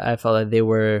because I felt like they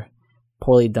were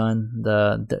poorly done.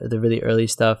 The really early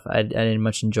stuff I didn't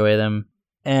much enjoy them,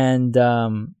 and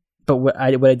but what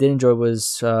I did enjoy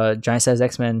was Giant Size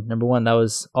X-Men #1. That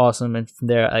was awesome, and from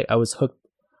there I was hooked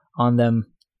on them,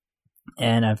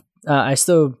 and I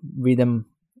still read them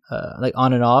like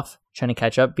on and off trying to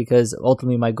catch up, because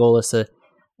ultimately my goal is to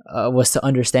was to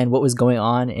understand what was going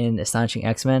on in Astonishing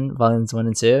X-Men Volumes 1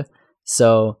 and 2.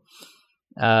 So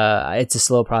it's a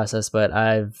slow process, but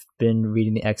I've been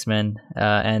reading the X-Men,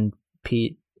 and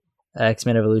Pete,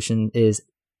 X-Men Evolution is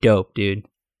dope, dude.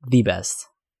 The best.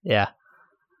 Yeah.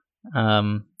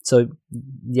 So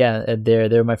yeah,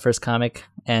 they're my first comic,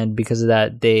 and because of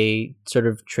that, they sort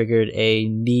of triggered a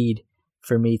need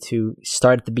for me to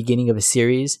start at the beginning of a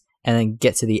series and then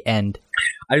get to the end.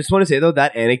 I just want to say though,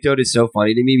 that anecdote is so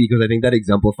funny to me because I think that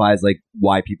exemplifies like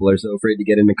why people are so afraid to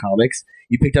get into comics.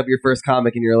 You picked up your first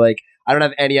comic and you're like, I don't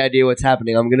have any idea what's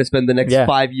happening. I'm going to spend the next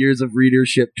 5 years of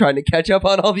readership trying to catch up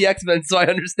on all the X-Men so I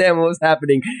understand what was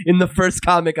happening in the first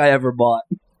comic I ever bought.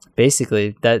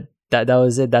 Basically, that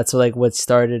was it. That's what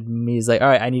started me, is like, all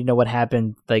right, I need to know what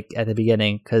happened like at the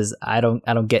beginning, because I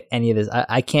don't get any of this.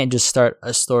 I can't just start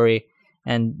a story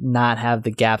and not have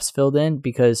the gaps filled in,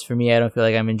 because for me, I don't feel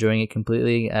like I'm enjoying it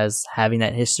completely as having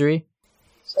that history.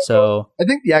 So I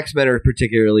think the X-Men are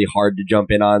particularly hard to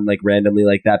jump in on like randomly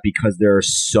like that because there are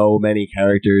so many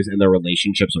characters and their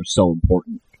relationships are so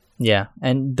important. Yeah,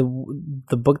 and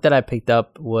the book that I picked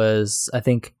up was, I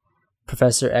think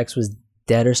Professor X was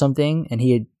dead or something, and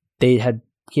he had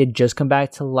just come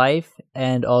back to life,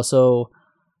 and also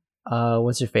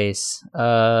what's her face?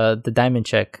 The Diamond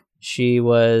Chick. She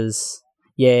was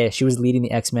she was leading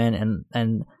the X-Men,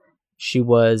 and she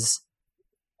was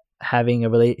having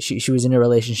she was in a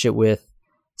relationship with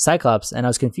Cyclops, and I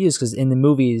was confused because in the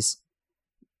movies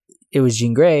it was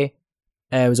Jean Grey,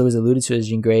 and it was always alluded to as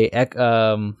Jean Grey.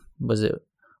 Was it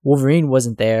Wolverine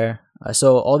wasn't there?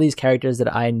 So all these characters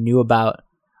that I knew about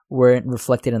weren't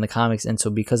reflected in the comics, and so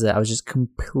because of that, I was just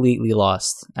completely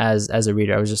lost as a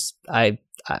reader. I was just I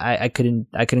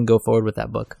couldn't go forward with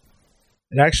that book.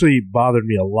 It actually bothered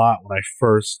me a lot when I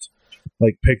first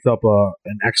picked up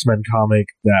an X-Men comic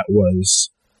that was,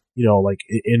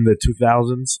 in the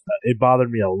 2000s. It bothered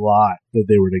me a lot that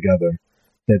they were together,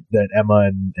 that Emma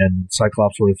and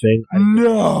Cyclops were a thing.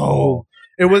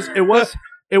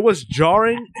 It was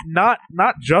jarring, not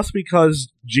just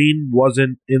because Jean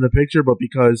wasn't in the picture, but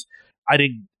because I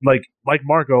didn't like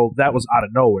Marco. That was out of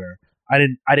nowhere. I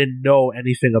didn't know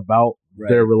anything about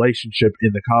their relationship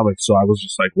in the comics, so I was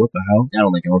just like, "What the hell?" I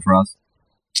don't like Emma Frost.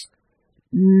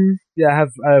 Yeah, I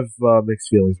have mixed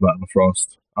feelings about Emma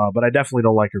Frost, but I definitely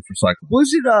don't like her for Cyclops.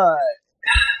 Was it?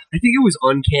 I think it was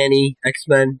Uncanny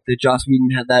X-Men that Joss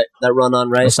Whedon had that run on,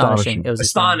 right? Astonishing. It was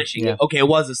astonishing. Yeah. Okay, it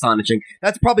was astonishing.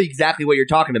 That's probably exactly what you're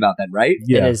talking about then, right?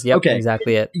 Yeah. It is. Yep, okay.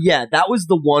 Exactly it. Yeah, that was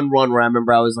the one run where I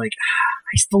remember I was like,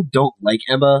 I still don't like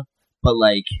Emma, but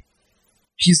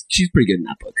she's pretty good in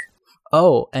that book.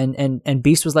 Oh, and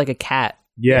Beast was like a cat.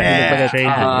 Yeah. Like a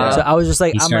cat. So I was just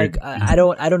like, I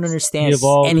don't understand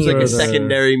any of this. A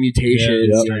secondary mutation.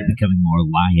 Yeah. Started becoming more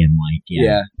lion-like.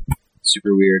 Yeah.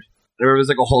 Super weird. I remember there was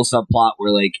like a whole subplot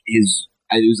where it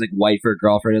was like wife or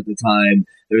girlfriend at the time.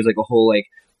 There was like a whole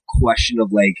question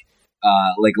of like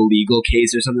a legal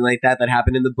case or something like that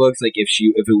happened in the books. Like if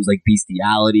it was like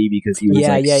bestiality because he was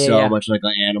so much like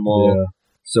an animal. Yeah.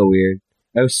 So weird.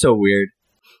 That was so weird.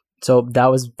 So that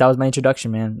was my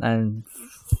introduction, man. And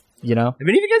have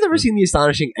any of you guys ever seen the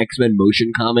Astonishing X-Men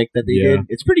motion comic that they did?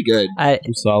 It's pretty good.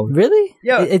 It's solid. Really?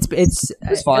 Yeah. It's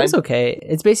fine. It's okay.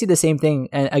 It's basically the same thing.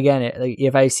 And again,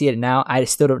 if I see it now, I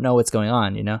still don't know what's going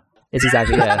on. It's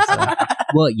exactly that. So.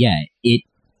 Well, yeah. It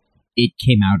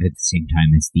came out at the same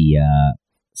time as the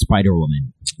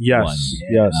Spider-Woman. Yes. One.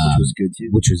 Yes. Which was good too.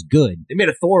 Which was good. They made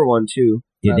a Thor one too.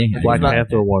 Did they? Black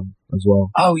Panther one as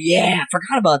well. Oh yeah, I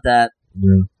forgot about that.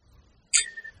 Yeah.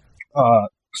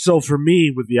 So for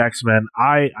me with the X-Men,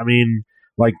 I mean,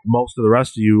 like most of the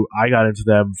rest of you, I got into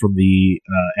them from the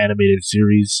animated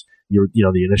series.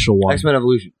 The initial one, X-Men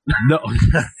Evolution. No,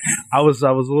 I was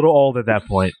a little old at that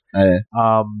point.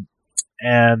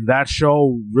 And that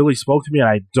show really spoke to me, and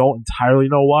I don't entirely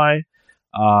know why.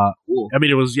 Cool. I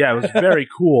mean, it was very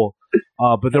cool.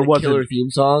 But there was a killer theme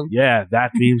song. Yeah,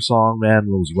 that theme song, man,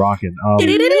 was rocking.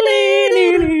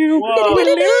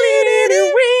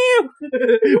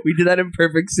 We did that in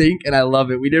perfect sync, and I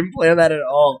love it. We didn't plan that at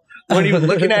all. We weren't even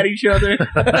looking at each other.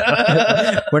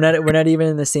 We're not even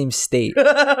in the same state.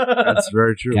 That's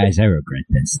very true, guys. I regret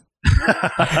this.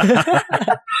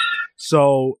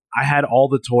 So I had all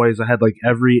the toys. I had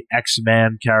every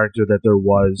X-Man character that there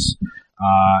was.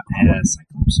 And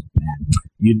Cyclops so bad.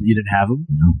 You didn't have him?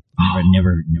 No,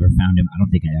 never found him. I don't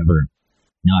think I ever.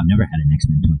 No, I've never had an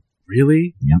X-Men toy.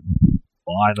 Really? Yep.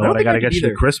 Well, I know what I gotta get you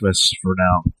for Christmas for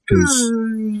now.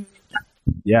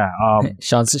 Yeah.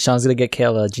 Sean's gonna get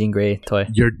Kale a Jean Grey toy.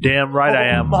 You're damn right I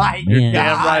am. My You're God.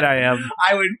 damn right I am.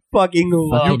 I would fucking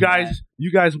love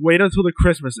You guys wait until the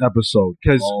Christmas episode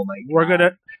because Oh my we're God.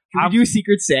 gonna. Can we do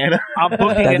Secret Santa? I'm booking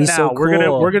That'd it be now. so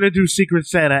cool. We're gonna do Secret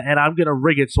Santa, and I'm gonna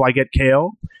rig it so I get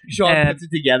Kale. Sean And- puts it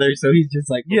together, so he's just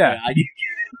like, Yeah. okay,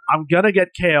 I'm gonna get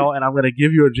Kale, and I'm gonna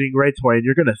give you a Jean Grey toy, and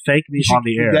you're gonna thank me on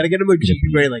the You air. gotta get him a Jean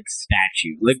Grey like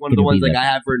statue, like one of the Gonna ones be like like-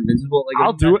 I have for Invincible. Like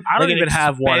I'll do it. I don't like an even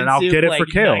have one, and I'll get it for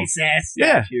expensive, Kale. Nice ass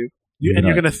Yeah. statue. And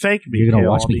you're gonna thank me. You're gonna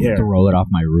Kale, watch on me the air. throw it off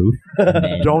my roof, and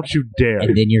then, Don't you dare!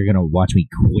 and then you're gonna watch me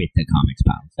quit the Comics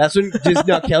Pals. That's when just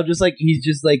no, Kel just like he's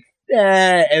just like,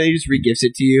 and he just re-gifts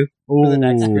it to you for the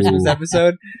next Ooh. Christmas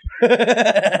episode.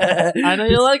 I know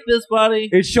you like this, buddy.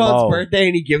 It's Sean's Low. birthday,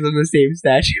 and he gives him the same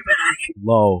statue.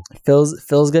 Low.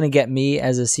 Phil's gonna get me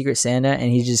as a Secret Santa,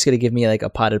 and he's just gonna give me like a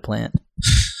potted plant.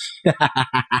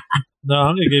 No,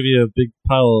 I'm gonna give you a big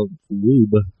pile of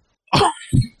lube.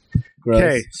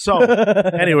 Okay, so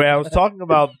anyway, I was talking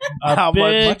about how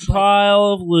Big much.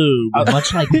 pile of lube.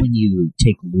 Much like when you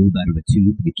take lube out of a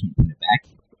tube, you can't put it back.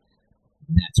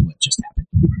 That's what just happened.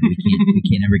 We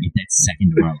can't ever get that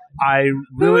second of our life. I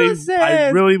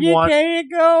really want.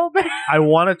 Can't go back. I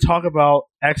want to talk about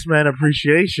X-Men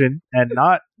appreciation and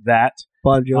not that.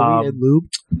 Bon Jovi and Lube.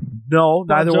 No,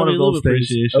 neither one of those things.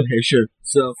 Appreciation. Okay, sure.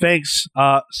 So Thanks.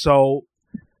 So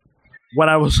when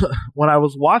I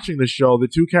was watching the show, the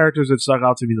two characters that stuck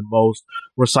out to me the most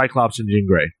were Cyclops and Jean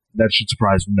Grey. That should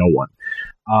surprise no one.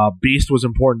 Beast was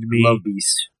important to me. love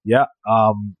Beast. Yeah.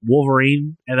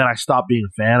 Wolverine, and then I stopped being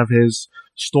a fan of his.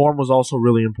 Storm was also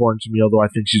really important to me, although I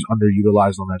think she's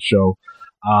underutilized on that show.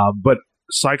 But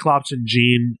Cyclops and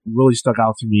Jean really stuck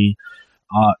out to me.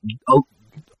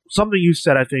 Something you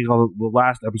said, I think, on the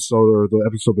last episode or the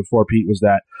episode before, Pete, was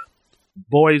that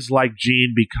boys like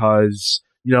Jean because,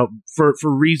 for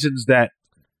reasons that,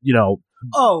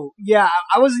 Oh, yeah.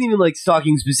 I wasn't even like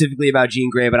talking specifically about Jean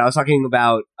Grey, but I was talking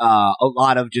about a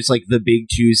lot of just like the big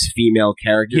two's female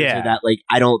characters. Yeah. So that like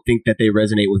I don't think that they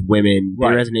resonate with women. Right.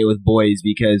 They resonate with boys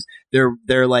because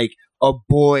they're like a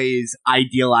boy's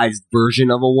idealized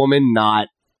version of a woman, not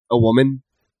a woman.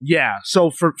 yeah. So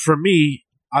for me,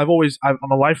 I'm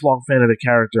a lifelong fan of the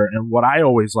character, and what I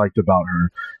always liked about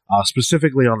her,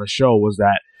 specifically on the show, was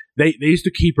that they used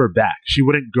to keep her back. She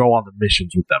wouldn't go on the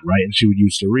missions with them, right? And she would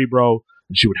use Cerebro,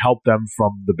 and she would help them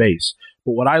from the base.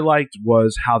 But what I liked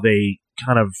was how they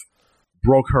kind of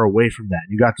broke her away from that.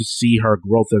 You got to see her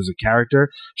growth as a character.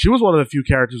 She was one of the few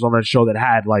characters on that show that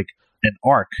had like an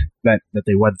arc that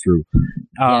they went through.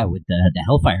 Yeah, with the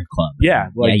Hellfire Club. Yeah,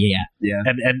 like, yeah.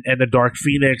 and the Dark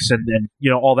Phoenix and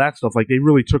all that stuff. Like they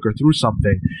really took her through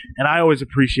something, and I always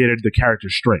appreciated the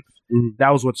character's strength. Mhm. That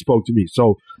was what spoke to me.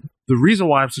 So the reason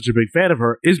why I'm such a big fan of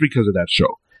her is because of that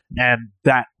show and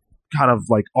that kind of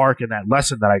like arc and that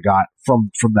lesson that I got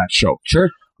from that show. Sure.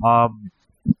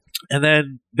 And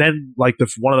then like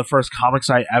one of the first comics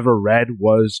I ever read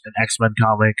was an X-Men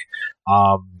comic,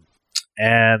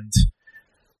 and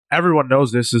everyone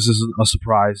knows this. This isn't a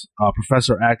surprise.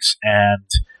 Professor X and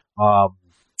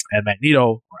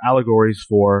Magneto are allegories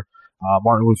for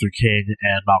Martin Luther King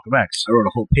and Malcolm X. I wrote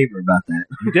a whole paper about that.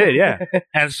 You did, yeah.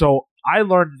 And so I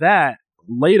learned that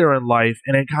later in life,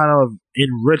 and it kind of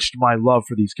enriched my love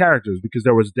for these characters because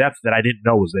there was depth that I didn't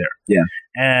know was there. Yeah.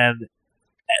 And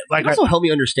like It also helped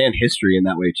me understand history in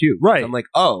that way too. Right. I'm like,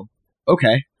 oh,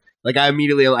 okay. Like I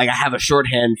immediately I have a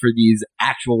shorthand for these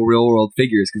actual real world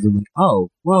figures because I'm like, oh,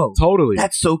 whoa, totally.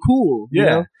 that's so cool. you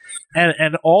Yeah. know?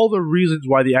 And all the reasons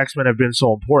why the X-Men have been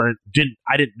so important,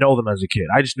 I didn't know them as a kid.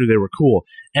 I just knew they were cool.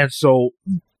 And so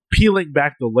peeling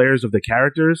back the layers of the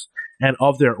characters and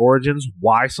of their origins,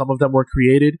 why some of them were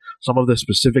created, some of the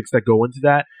specifics that go into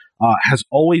that, has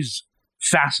always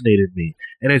fascinated me.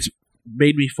 And it's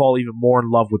made me fall even more in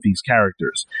love with these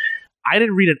characters. I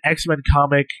didn't read an X-Men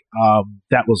comic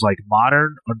that was like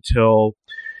modern until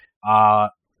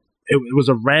it was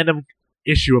a random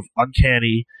issue of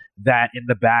Uncanny that in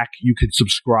the back you could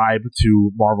subscribe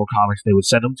to Marvel Comics. They would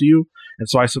send them to you. And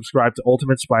so I subscribed to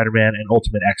Ultimate Spider-Man and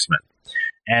Ultimate X-Men.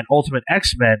 And Ultimate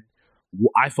X-Men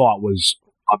I thought was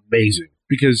amazing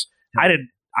because I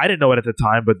didn't know it at the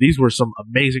time, but these were some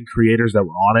amazing creators that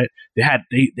were on it. They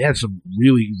had some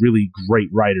really, really great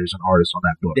writers and artists on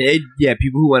that book.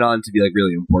 People who went on to be like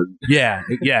really important. Yeah,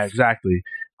 exactly.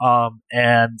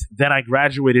 And then I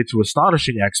graduated to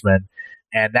Astonishing X-Men,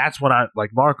 and that's when I,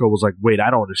 like Marco, was like, wait, I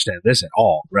don't understand this at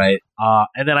all. Right.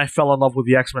 And then I fell in love with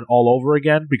the X-Men all over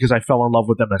again because I fell in love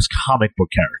with them as comic book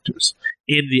characters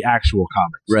in the actual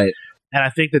comics. Right. And I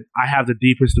think that I have the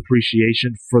deepest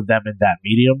appreciation for them in that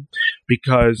medium.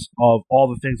 because of all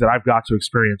the things that I've got to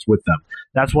experience with them.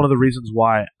 That's one of the reasons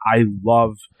why I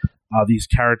love these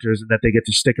characters and that they get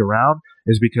to stick around,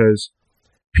 is because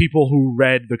people who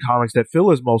read the comics that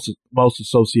Phil is most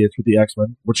associates with the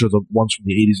X-Men, which are the ones from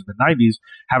the 80s and the 90s,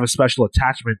 have a special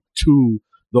attachment to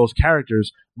those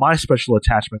characters. My special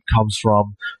attachment comes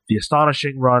from the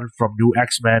Astonishing run, from New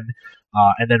X-Men,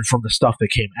 and then from the stuff that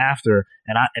came after,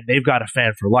 and they've got a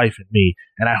fan for life in me.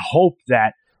 And I hope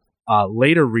that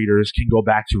later readers can go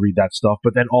back to read that stuff,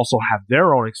 but then also have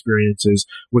their own experiences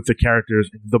with the characters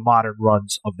in the modern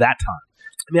runs of that time.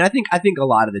 I mean, I think a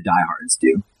lot of the diehards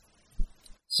do.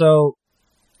 So,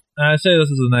 I say this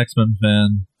as an X-Men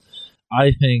fan.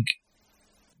 I think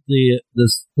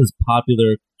this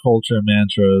popular culture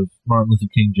mantra of Martin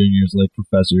Luther King Jr. is like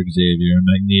Professor Xavier, and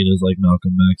Magneto is like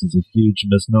Malcolm X is a huge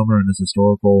misnomer and is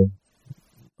historical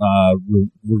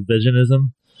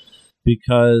revisionism,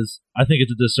 because I think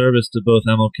it's a disservice to both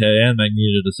MLK and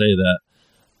Magneto to say that.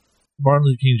 Martin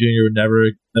Luther King Jr. would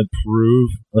never approve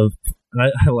of, and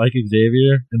I like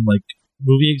Xavier, and like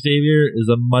movie Xavier is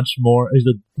a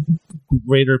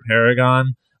greater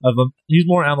paragon of he's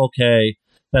more MLK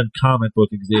than comic book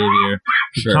Xavier.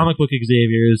 Sure. Comic book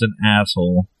Xavier is an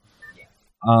asshole.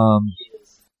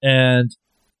 And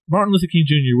Martin Luther King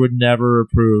Jr. would never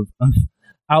approve of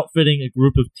outfitting a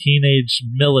group of teenage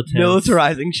militants.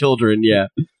 Militarizing children, yeah.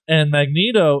 And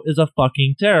Magneto is a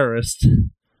fucking terrorist.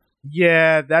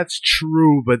 Yeah, that's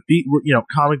true, but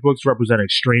comic books represent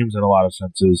extremes in a lot of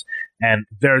senses, and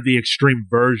they're the extreme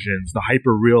versions, the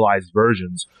hyper-realized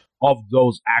versions of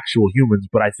those actual humans.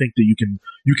 But I think that you can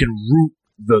root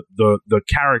the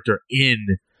character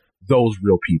in those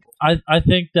real people. I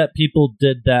think that people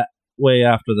did that way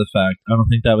after the fact. I don't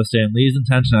think that was Stan Lee's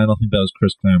intention. I don't think that was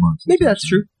Chris Claremont's Maybe intention. that's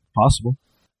true. Possible.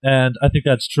 And I think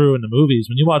that's true in the movies.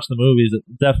 When you watch the movies, it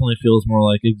definitely feels more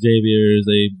like Xavier is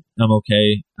a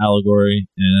MLK allegory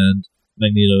and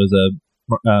Magneto is a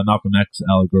Malcolm X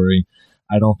allegory.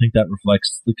 I don't think that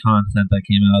reflects the content that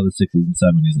came out of the 60s and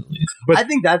 70s, at least. But I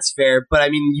think that's fair, but I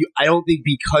mean, I don't think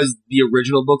because the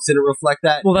original books didn't reflect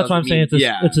that. Well, that's why I'm saying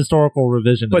it's historical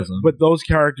revisionism. But those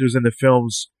characters in the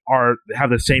films have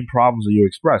the same problems that you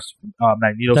expressed.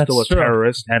 Magneto's That's still a true.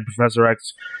 terrorist, and Professor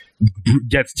X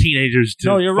gets teenagers to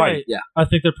No, you're fight. right. Yeah. I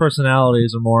think their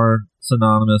personalities are more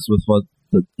synonymous with what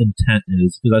the intent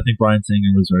is, because I think Bryan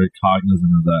Singer was very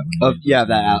cognizant of that.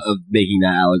 Of making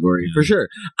that allegory, Yeah. for sure.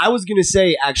 I was going to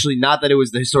say, actually, not that it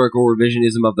was the historical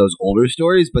revisionism of those older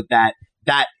stories, but that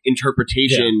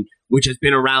interpretation, which has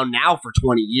been around now for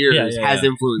 20 years, has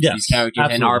influenced these characters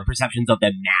and our perceptions of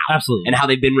them now. Absolutely. And how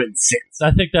they've been written since.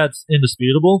 I think that's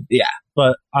indisputable. Yeah.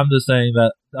 But I'm just saying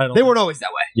that they weren't always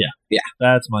that way. Yeah. Yeah.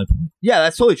 That's my point. Yeah,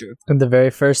 that's totally true. In the very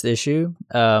first issue,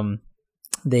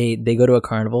 they go to a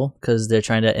carnival because they're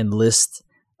trying to enlist.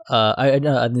 In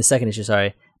the second issue,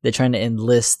 sorry, they're trying to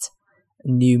enlist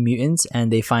new mutants,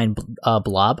 and they find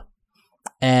Blob.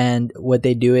 And what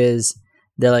they do is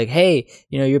they're like, "Hey,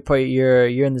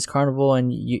 you're in this carnival, and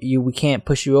we can't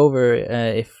push you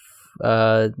over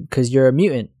because you're a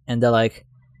mutant." And they're like,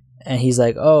 and he's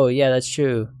like, "Oh yeah, that's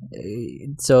true."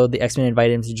 So the X-Men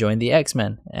invite him to join the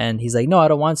X-Men, and he's like, "No, I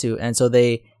don't want to." And so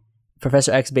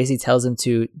Professor X basically tells him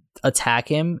to attack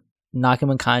him, knock him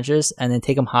unconscious, and then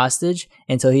take him hostage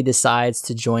until he decides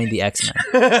to join the X-Men.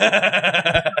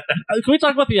 Can we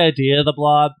talk about the idea of the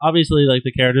Blob? Obviously, like,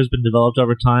 the character's been developed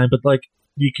over time, but like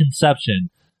the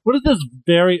conception. What if this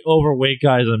very overweight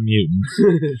guy's a mutant?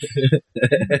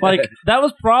 Like, that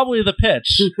was probably the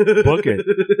pitch. Book it.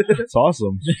 It's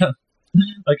awesome. Yeah.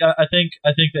 Like, I think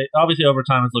that obviously over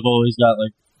time it's like, oh, he's got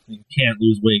like, he can't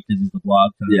lose weight because he's the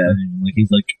Blob kind of thing. Like,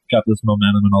 he's like got this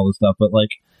momentum and all this stuff, but like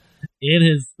in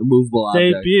his movable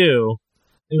debut,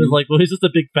 it was like, well, he's just a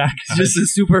big fat guy. Just a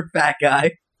super fat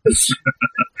guy.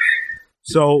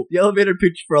 So the elevator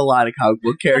pitch for a lot of comic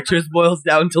book characters boils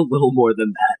down to little more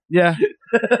than that. Yeah.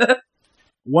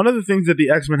 One of the things that the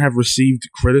X-Men have received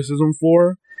criticism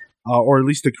for, or at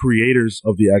least the creators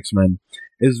of the X-Men,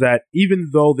 is that even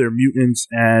though they're mutants,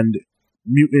 and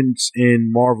mutants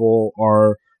in Marvel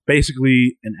are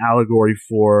basically an allegory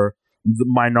for the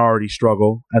minority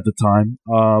struggle at the time,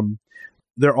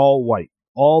 they're all white.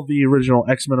 All the original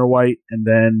X-Men are white, and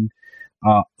then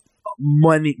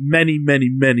many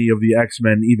of the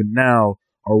X-Men, even now,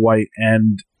 are white,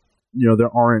 and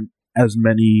there aren't as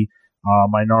many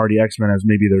minority X-Men as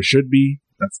maybe there should be.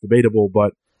 That's debatable,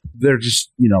 but they're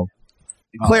just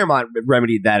Claremont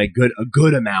remedied that a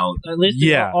good amount. At least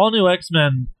all new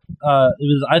X-Men.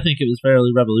 I think it was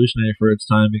fairly revolutionary for its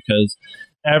time, because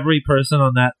every person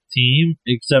on that team,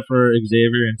 except for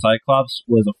Xavier and Cyclops,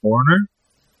 was a foreigner.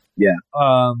 Yeah.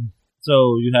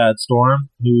 So you had Storm,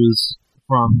 who's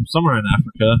from somewhere in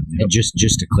Africa. And just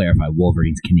to clarify,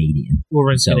 Wolverine's Canadian.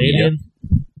 Wolverine's So, Canadian.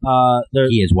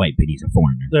 He is white, but he's a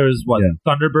foreigner. There's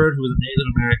Thunderbird, who was a Native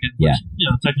American, which,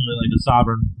 technically like a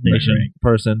sovereign nation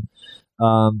person.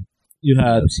 You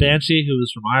had Banshee, who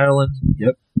was from Ireland.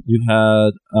 Yep. You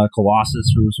had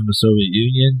Colossus, who was from the Soviet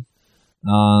Union.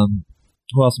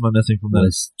 Who else am I missing from that?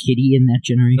 Was Kitty in that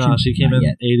generation? No, she came Not in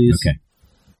yet. the 80s. Okay.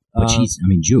 But she's,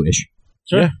 Jewish.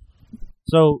 Sure. Yeah.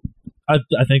 So I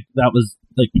think that was,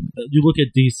 like, you look at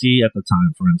DC at the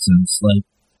time, for instance, like,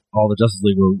 all the Justice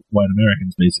League were white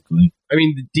Americans, basically. I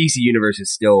mean, the DC universe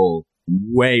is still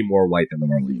way more white than the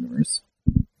Marvel universe.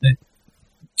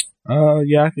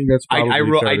 Yeah, I think that's probably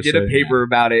I did a paper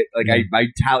about it. Like, I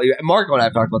tally. Marco and I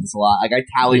have talked about this a lot. Like, I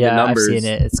tallied the numbers. I've seen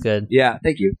it. It's good. Yeah,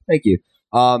 thank you.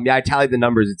 I tallied the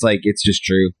numbers. It's like, it's just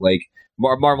true. Like,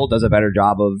 Marvel does a better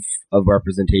job of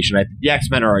representation. The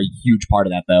X-Men are a huge part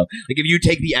of that, though. Like, if you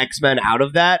take the X-Men out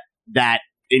of that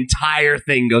entire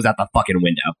thing goes out the fucking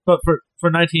window. But for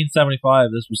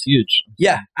 1975, this was huge.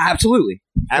 Yeah, absolutely.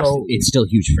 So it's still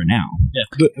huge for now. Yeah.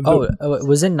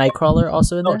 Wasn't Nightcrawler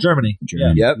also in there? Oh, Germany.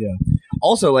 Germany. Yeah. Yep. Yeah.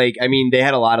 Also, like, I mean, they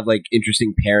had a lot of, like,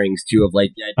 interesting pairings, too, of,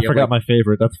 like, the idea I forgot of, like, my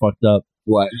favorite. That's fucked up.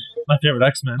 What? My favorite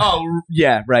X-Men. Oh,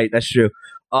 yeah, right. That's true.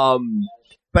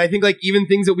 But I think, like, even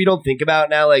things that we don't think about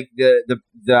now, like the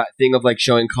thing of, like,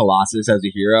 showing Colossus as a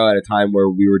hero at a time where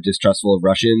we were distrustful of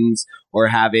Russians, or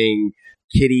having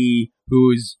Kitty,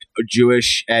 who's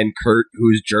Jewish, and Kurt,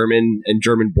 who's German and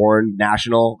German-born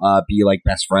national, be, like,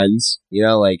 best friends. You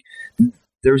know, like,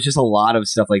 there was just a lot of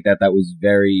stuff like that that was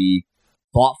very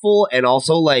thoughtful, and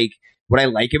also, like, what I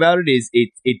like about it is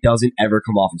it doesn't ever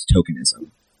come off as tokenism.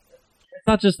 It's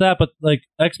not just that, but, like,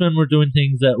 X-Men were doing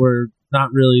things that were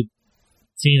not really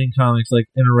seen in comics, like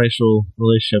interracial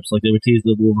relationships. Like, they would tease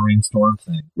the Wolverine Storm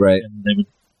thing, Right? And they would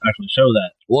actually show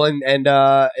that. Well,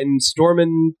 and Storm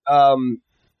and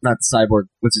not Cyborg.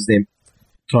 What's his name?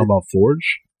 Talking about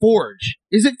Forge. Forge.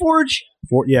 Is it Forge?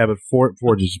 Yeah, but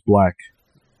Forge is black.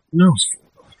 No,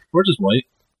 Forge is white.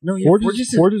 no. Yeah,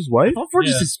 Forge is white. I thought Forge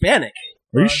is Yeah. Hispanic.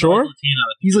 Are you No, sure? he's Latino.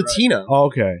 He's Latino. Oh,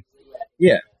 okay.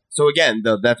 So again,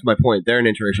 that's my point. They're an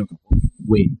interracial couple.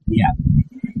 Wait, yeah.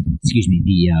 Excuse me.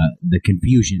 The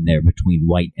confusion there between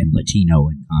white and Latino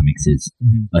in comics is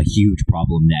a huge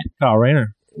problem. That Kyle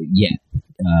Rayner.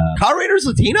 Kyle Rayner's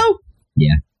Latino?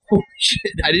 Yeah. Holy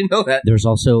shit! I didn't know that. There's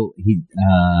also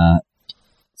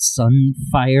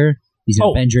Sunfire. He's an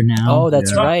Avenger now. Oh,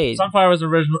 that's right. Sunfire was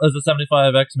original as a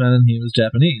 75 X-Men, and he was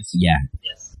Japanese. Yeah.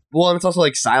 Well, and it's also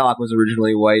like Psylocke was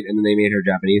originally white, and then they made her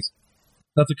Japanese.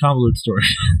 That's a convoluted story.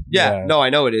 Yeah, no, I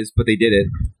know it is, but they did it.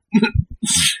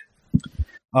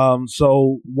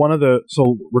 So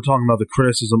we're talking about the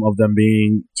criticism of them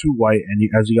being too white, and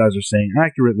as you guys are saying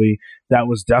accurately, that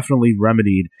was definitely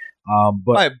remedied.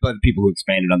 But By people who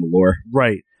expanded on the lore.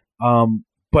 right.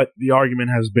 But the argument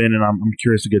has been, and I'm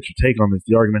curious to get your take on this.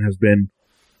 The argument has been,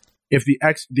 if the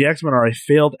X-Men are a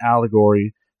failed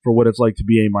allegory for what it's like to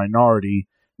be a minority,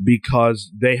 because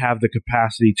they have the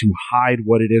capacity to hide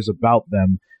what it is about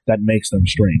them that makes them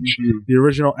strange. Mm-hmm. The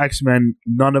original X-Men,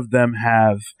 none of them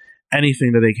have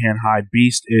anything that they can't hide.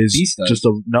 Beast is does. just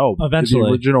a no. Eventually.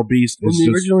 The original Beast is the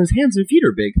just original, his hands and feet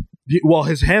are big. well,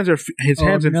 his hands and feet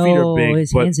are big.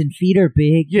 His but hands and feet are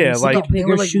big. Yeah, He has to like- get They bigger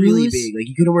were like shoes. really big. Like,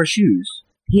 you couldn't wear shoes.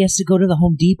 He has to go to the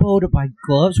Home Depot to buy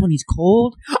gloves when he's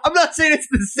cold. I'm not saying it's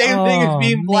the same thing as Oh,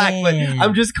 being black, but man.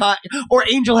 I'm just or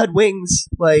Angel had wings.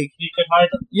 Like, He could hide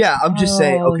them. yeah, I'm just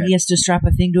saying. Oh, Okay, He has to strap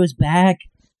a thing to his back.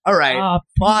 all right. Oh,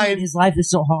 fine. His life is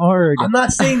so hard. I'm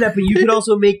not saying that, but you could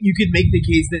also make the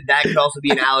case that could also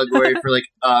be an allegory for like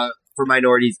for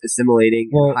minorities assimilating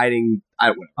Well, and hiding. I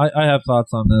don't know. I have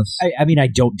thoughts on this. I mean, I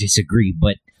don't disagree,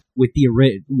 but with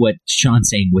what Sean's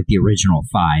saying with the original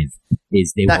 5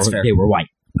 is That's fair. they were white.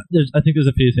 I think there's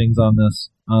a few things on this.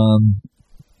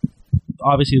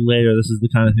 Obviously, later this is the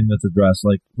kind of thing that's addressed,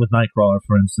 like with Nightcrawler,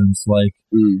 for instance. Like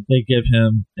they give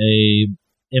him a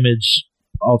image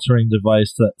altering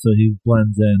device so he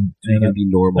blends in, He can be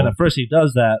normal. and at first he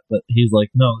does that, but he's like,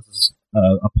 "No, this is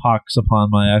a pox upon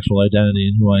my actual identity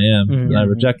and who I am, and I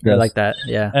reject this." I like that.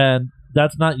 Yeah. And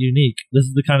that's not unique. This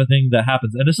is the kind of thing that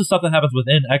happens, and this is stuff that happens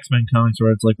within X-Men comics,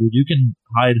 where it's like, well, you can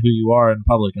hide who you are in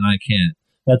public, and I can't.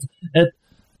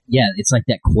 Yeah, it's like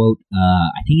that quote.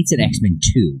 I think it's in X-Men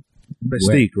 2.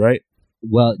 Mystique, right?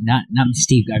 Well, not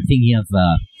Mystique. I'm thinking of.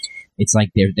 It's like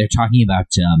they're talking about.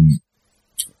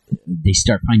 They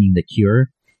start finding the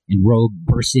cure, and Rogue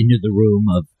bursts into the room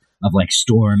of like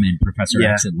Storm and Professor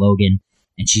X and Logan,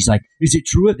 and she's like, "Is it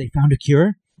true? Have they found a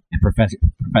cure?" And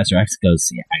Professor X goes,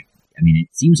 "Yeah, I mean, it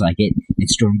seems like it." And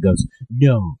Storm goes,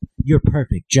 "No, you're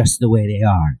perfect, just the way they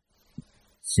are."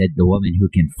 said the woman who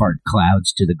can fart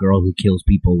clouds to the girl who kills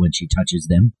people when she touches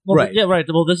them. Well, Right. Yeah, right.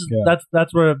 Well, this is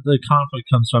that's where the conflict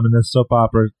comes from in this soap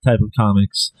opera type of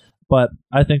comics. But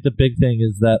I think the big thing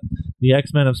is that the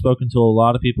X-Men have spoken to a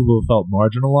lot of people who have felt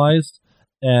marginalized,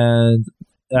 and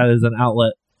that is an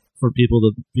outlet for people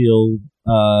to feel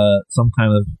some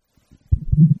kind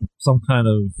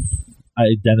of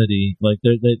identity, like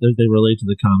they relate to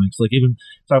the comics. Like even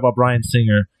talk about Bryan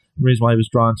Singer. The reason why he was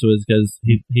drawn to it is because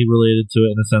he related to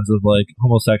it in a sense of like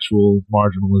homosexual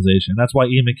marginalization. That's why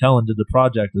Ian McKellen did the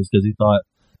project, is because he thought,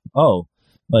 oh,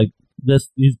 like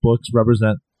these books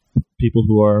represent people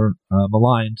who are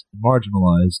maligned and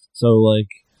marginalized. So like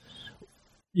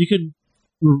you could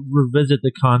revisit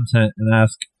the content and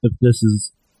ask if this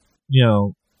is,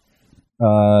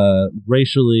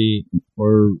 racially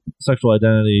or sexual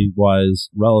identity wise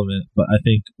relevant, but I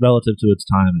think relative to its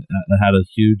time, it had a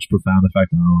huge, profound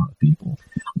effect on a lot of people.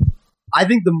 I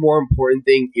think the more important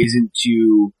thing isn't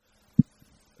to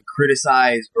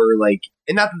criticize or like,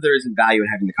 and not that there isn't value in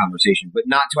having the conversation, but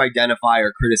not to identify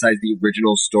or criticize the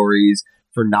original stories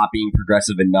for not being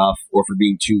progressive enough or for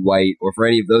being too white or for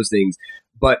any of those things,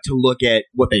 but to look at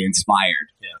what they inspired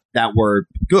that were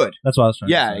good. That's what I was trying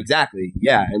to say. Yeah, exactly.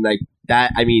 Yeah. And like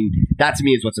that, I mean, that to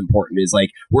me is what's important, is like,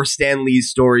 were Stan Lee's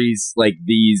stories like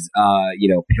these,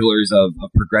 pillars of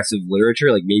progressive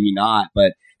literature? Like maybe not,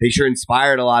 but they sure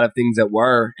inspired a lot of things that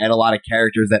were, and a lot of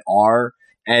characters that are,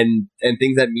 and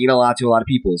things that mean a lot to a lot of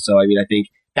people. So, I mean, I think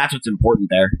that's what's important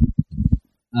there.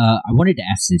 I wanted to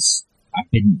ask this. I've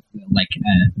been like,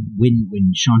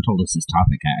 when Sean told us this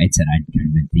topic, I'd said I'd kind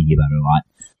of been thinking about it a lot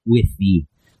with the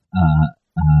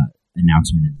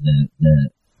announcement of the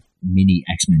mini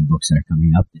X-Men books that are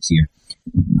coming up this year.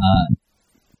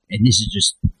 And this is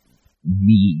just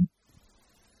me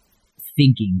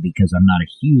thinking, because I'm not a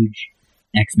huge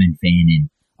X-Men fan, and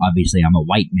obviously I'm a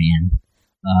white man.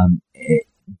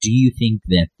 Do you think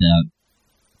that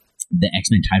the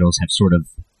X-Men titles have sort of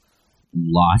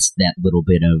lost that little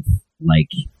bit of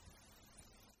like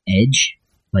edge,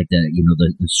 like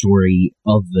the story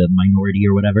of the minority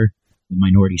or whatever, the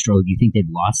minority struggle? Do you think they've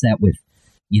lost that with,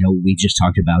 we just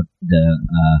talked about the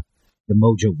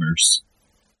Mojoverse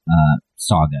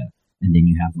saga, and then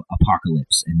you have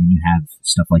Apocalypse, and then you have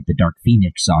stuff like the Dark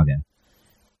Phoenix saga.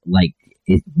 Like,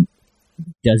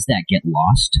 does that get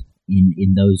lost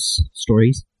in those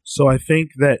stories? So I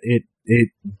think that it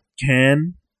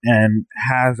can and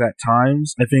has at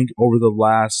times. I think over the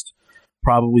last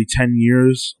probably 10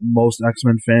 years, most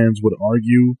X-Men fans would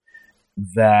argue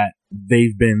that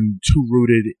they've been too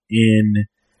rooted in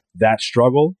that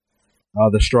struggle,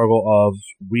 the struggle of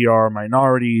we are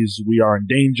minorities, we are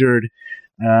endangered.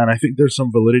 And I think there's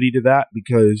some validity to that,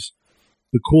 because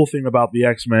the cool thing about the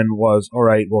X-Men was, all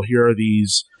right, well, here are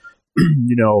these,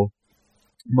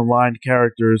 maligned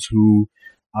characters who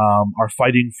are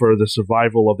fighting for the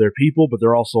survival of their people, but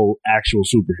they're also actual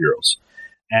superheroes.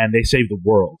 And they save the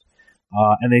world.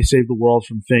 And they save the world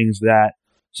from things that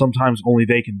sometimes only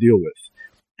they can deal with.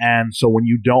 And so when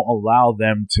you don't allow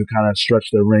them to kind of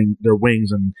stretch their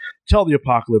wings and tell the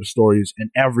Apocalypse stories, and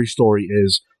every story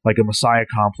is like a Messiah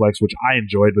complex, which I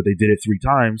enjoyed, but they did it 3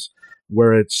 times,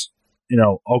 where it's,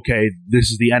 okay,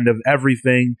 this is the end of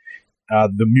everything.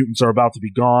 The mutants are about to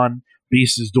be gone.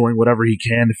 Beast is doing whatever he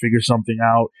can to figure something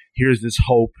out. Here's this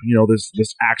Hope,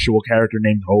 this actual character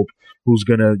named Hope, who's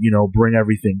going to, bring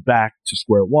everything back to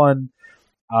square one.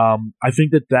 I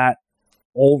think that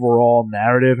overall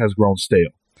narrative has grown stale.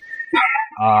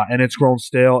 And it's grown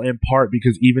stale in part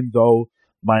because even though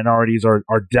minorities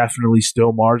are definitely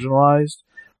still marginalized,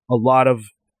 a lot of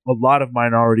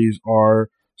minorities are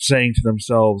saying to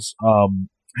themselves,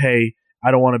 hey,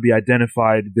 I don't want to be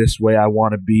identified this way. I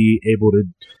want to be able to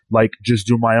like just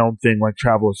do my own thing, like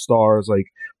travel with stars, like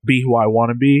be who I want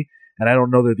to be. And I don't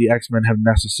know that the X-Men have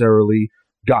necessarily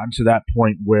gotten to that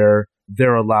point where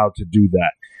they're allowed to do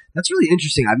that. That's really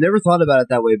interesting. I've never thought about it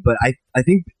that way, but I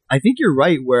think you're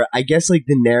right, where I guess like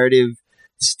the narrative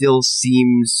still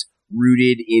seems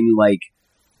rooted in like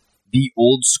the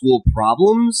old school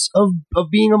problems of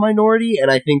being a minority. And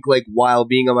I think like while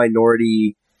being a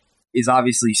minority is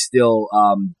obviously still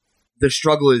the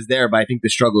struggle is there, but I think the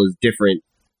struggle is different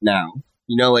now.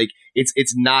 Like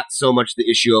it's not so much the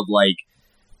issue of like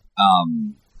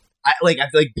I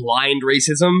feel like blind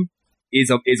racism is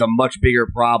a much bigger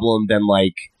problem than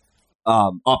like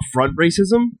upfront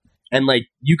racism. And like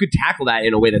you could tackle that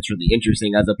in a way that's really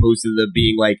interesting, as opposed to the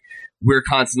being like we're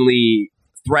constantly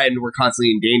threatened, we're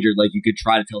constantly endangered. Like you could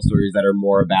try to tell stories that are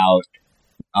more about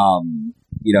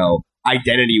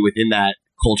identity within that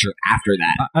culture after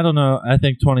that. I don't know. I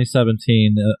think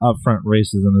 2017 upfront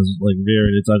racism is like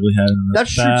reared its ugly head. In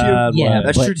That's true too. Yeah,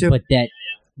 that's true too.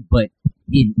 But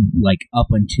in like up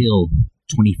until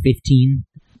 2015,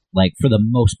 like for the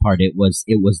most part, it was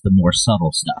the more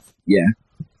subtle stuff. Yeah.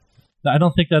 I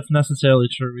don't think that's necessarily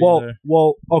true either.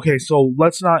 Well, okay, so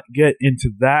let's not get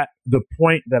into that. The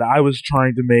point that I was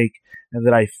trying to make, and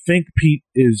that I think Pete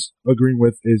is agreeing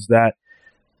with, is that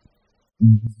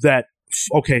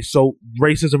okay, so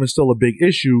racism is still a big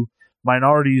issue.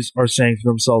 Minorities are saying to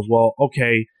themselves, well,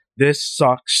 okay, this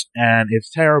sucks and it's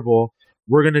terrible.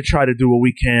 We're going to try to do what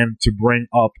we can to bring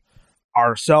up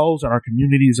ourselves and our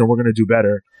communities, and we're going to do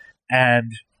better.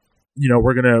 And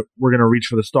we're gonna reach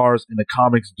for the stars, and the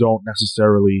comics don't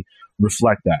necessarily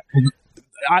reflect that.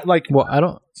 I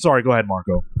don't. Sorry, go ahead,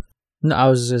 Marco. No, I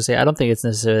was just gonna say I don't think it's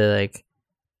necessarily like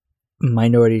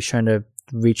minorities trying to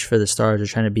reach for the stars or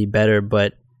trying to be better,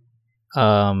 but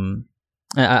I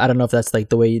don't know if that's like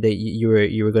the way that you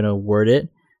were gonna word it,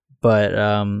 but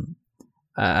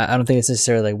I don't think it's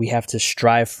necessarily like we have to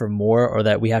strive for more or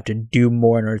that we have to do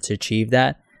more in order to achieve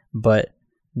that, but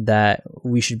that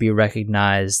we should be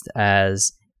recognized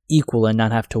as equal and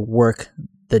not have to work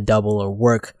the double or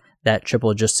work that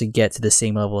triple just to get to the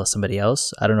same level as somebody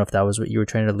else. I don't know if that was what you were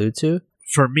trying to allude to.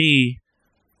 For me,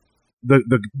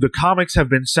 the comics have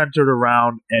been centered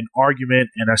around an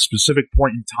argument and a specific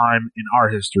point in time in our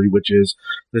history, which is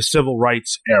the civil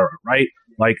rights era, right?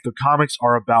 Like the comics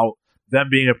are about them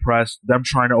being oppressed, them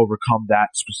trying to overcome that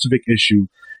specific issue.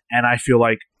 And I feel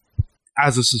like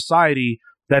as a society,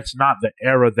 that's not the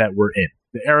era that we're in.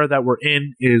 The era that we're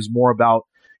in is more about,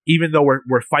 even though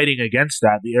we're fighting against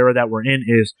that, the era that we're in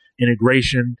is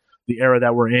integration. The era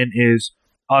that we're in is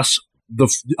us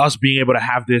being able to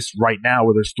have this right now,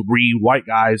 where there's 3 white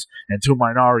guys and 2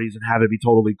 minorities, and have it be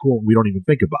totally cool, and we don't even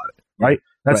think about it. Right?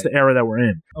 That's the era that we're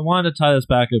in. I wanted to tie this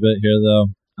back a bit here, though.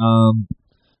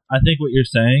 I think what you're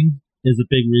saying is a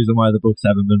big reason why the books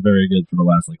haven't been very good for the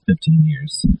last 15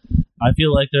 years. I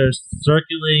feel like there's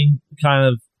circulating kind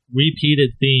of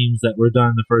repeated themes that were done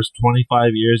in the first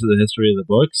 25 years of the history of the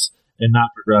books and not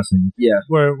progressing. Yeah.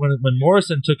 Where when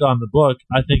Morrison took on the book,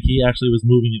 I think he actually was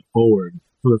moving it forward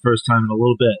for the first time in a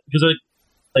little bit, because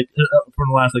from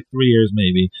the last 3 years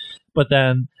maybe. But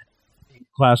then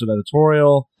clash with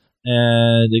editorial,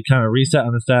 and it kind of reset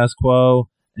on the status quo,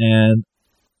 and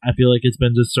I feel like it's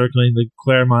been just circling the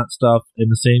Claremont stuff in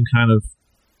the same kind of.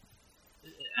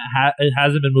 It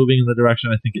hasn't been moving in the direction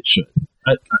I think it should.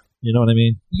 You know what I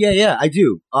mean? Yeah, I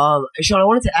do. Sean, I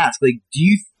wanted to ask,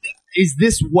 is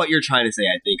this what you're trying to say?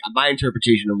 I think my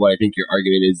interpretation of what I think your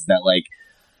argument is that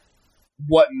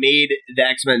what made the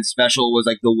X-Men special was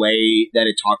the way that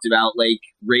it talked about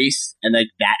race, and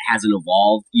that hasn't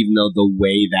evolved, even though the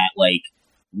way that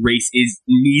race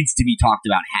needs to be talked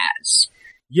about has.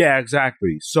 Yeah,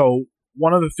 exactly. So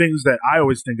one of the things that I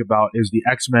always think about is the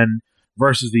X-Men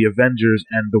versus the Avengers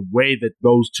and the way that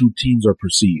those two teams are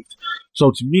perceived.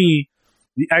 So to me,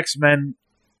 the X-Men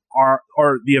or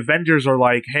the Avengers are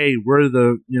hey, we're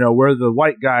the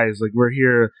white guys, we're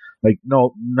here,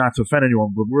 no, not to offend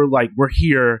anyone, but we're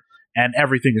here and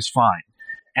everything is fine.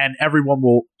 And everyone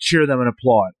will cheer them and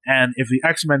applaud. And if the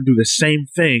X-Men do the same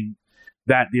thing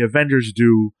that the Avengers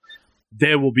do,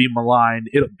 they will be maligned.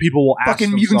 People will ask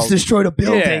fucking themselves, mutants destroyed a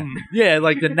building. Yeah,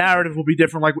 the narrative will be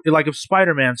different. Like if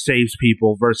Spider-Man saves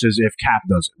people versus if Cap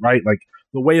does it, right?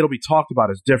 The way it'll be talked about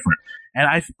is different. And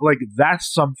I that's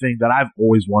something that I've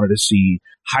always wanted to see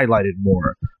highlighted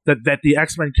more. That the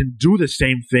X-Men can do the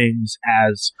same things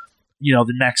as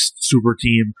the next super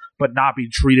team, but not be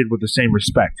treated with the same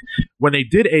respect. When they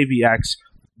did AVX,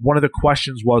 one of the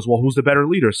questions was, well, who's the better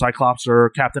leader, Cyclops or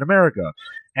Captain America?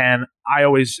 And I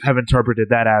always have interpreted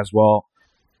that as, well,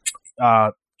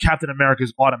 Captain America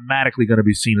is automatically going to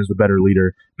be seen as the better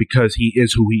leader because he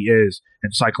is who he is,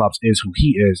 and Cyclops is who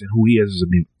he is, and who he is a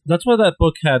mutant. That's why that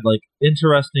book had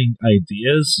interesting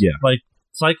ideas. Yeah.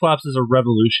 Cyclops is a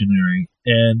revolutionary,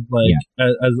 and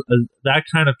as that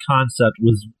kind of concept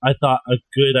was, I thought, a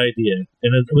good idea,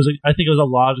 and I think it was a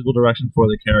logical direction for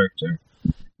the character,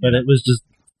 but it was just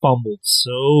fumbled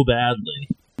so badly.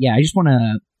 Yeah, I just want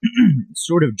to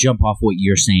sort of jump off what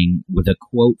you're saying with a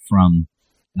quote from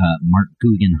Mark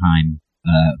Guggenheim,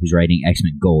 who's writing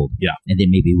X-Men Gold. Yeah. And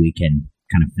then maybe we can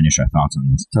kind of finish our thoughts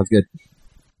on this. Sounds good.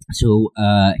 So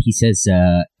he says,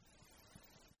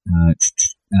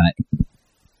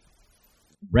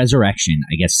 Resurrection,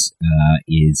 I guess,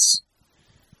 is...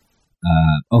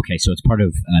 okay, so it's part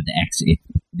of the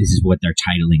this is what they're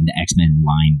titling the X-Men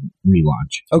line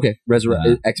relaunch. Okay,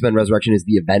 X-Men Resurrection is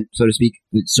the event, so to speak?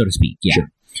 So to speak, yeah.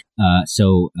 Sure.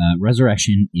 So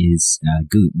Resurrection is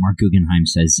Mark Guggenheim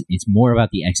says it's more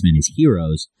about the X-Men as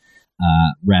heroes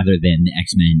rather than the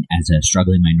X-Men as a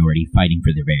struggling minority fighting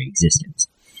for their very existence.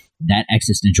 That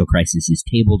existential crisis is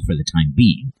tabled for the time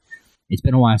being. It's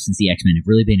been a while since the X-Men have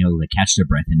really been able to catch their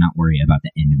breath and not worry about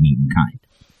the end of mutant kind.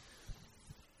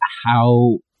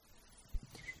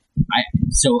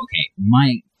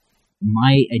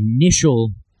 My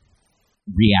initial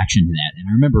reaction to that, and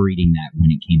I remember reading that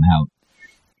when it came out,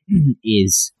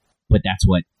 is, but that's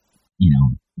what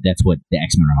the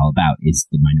X-Men are all about, is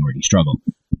the minority struggle.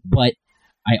 But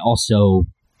I also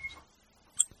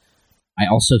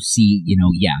see,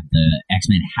 the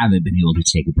X-Men haven't been able to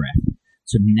take a breath.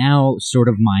 So now sort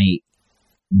of my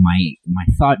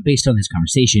thought based on this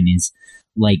conversation is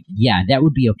like, yeah, that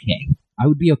would be okay. I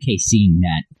would be okay seeing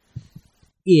that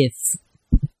if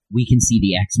we can see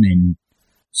the X-Men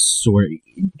sort of,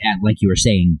 like you were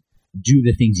saying, do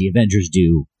the things the Avengers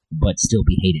do, but still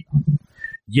be hated on.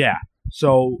 Yeah.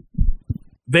 So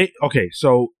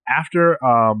after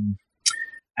I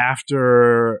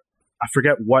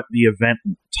forget what the event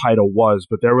title was,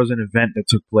 but there was an event that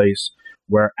took place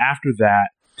where after that,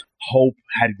 Hope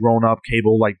had grown up.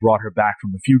 Cable brought her back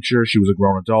from the future. She was a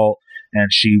grown adult,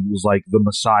 and she was like the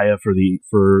messiah for the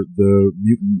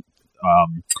mutant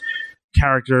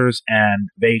characters. And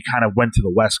they kind of went to the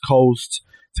West Coast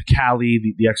to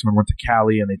Cali. The X-Men went to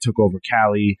Cali, and they took over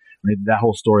Cali. And they did that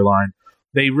whole storyline.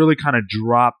 They really kind of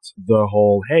dropped the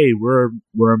whole, hey, we're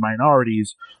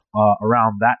minorities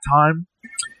around that time.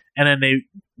 And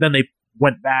then they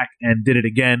went back and did it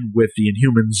again with the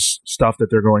Inhumans stuff that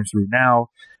they're going through now.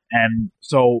 And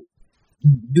so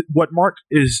what Mark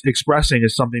is expressing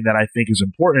is something that I think is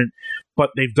important, but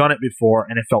they've done it before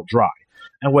and it felt dry.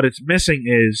 And what it's missing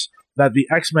is that the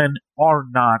X-Men are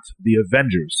not the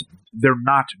Avengers. They're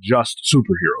not just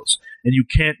superheroes. And you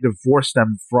can't divorce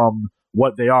them from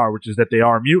what they are, which is that they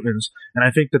are mutants. And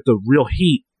I think that the real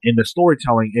heat in the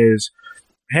storytelling is,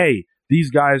 hey, these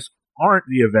guys aren't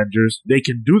the Avengers. They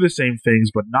can do the same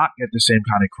things, but not get the same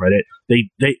kind of credit.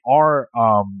 They are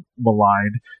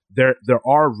maligned. There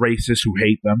are racists who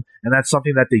hate them, and that's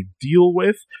something that they deal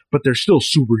with, but they're still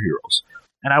superheroes.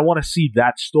 And I want to see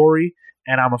that story,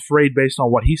 and I'm afraid based on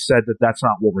what he said that that's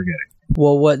not what we're getting.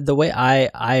 Well, the way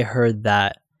I heard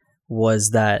that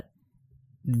was that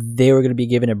they were going to be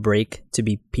given a break to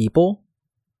be people.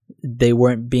 They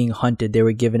weren't being hunted. They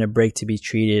were given a break to be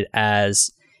treated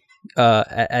as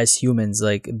humans.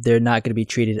 Like, they're not going to be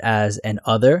treated as an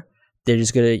other. They're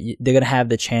gonna have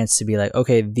the chance to be like,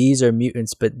 okay, these are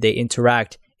mutants, but they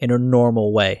interact in a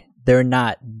normal way. They're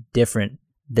not different.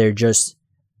 They're just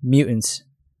mutants,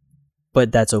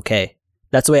 but that's okay.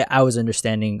 That's the way I was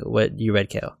understanding what you read,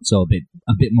 Kale. So a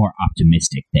bit more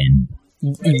optimistic than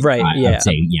right. I would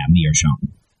say, me or Sean.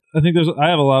 I think I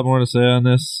have a lot more to say on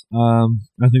this. I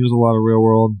think there's a lot of real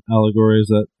world allegories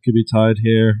that could be tied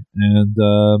here, and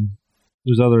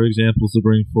there's other examples to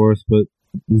bring forth, but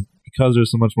because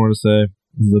there's so much more to say,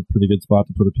 this is a pretty good spot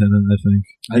to put a pin in, I think.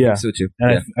 I think so too.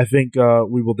 And I think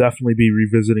we will definitely be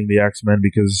revisiting the X-Men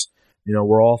because,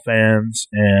 we're all fans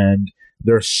and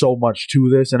there's so much to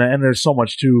this. And there's so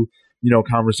much to,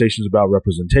 conversations about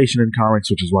representation in comics,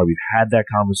 which is why we've had that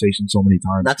conversation so many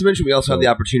times. Not to mention, we also have the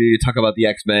opportunity to talk about the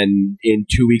X-Men in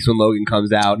 2 weeks when Logan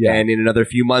comes out, and in another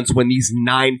few months when these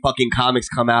 9 fucking comics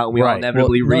come out, and we all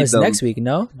inevitably read them. Next week,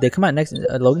 no? They come out next.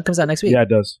 Logan comes out next week. Yeah, it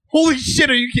does. Holy shit!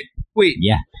 Are you kidding? Wait.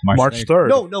 Yeah, March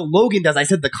 3rd. No, Logan does. I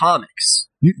said the comics.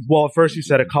 At first you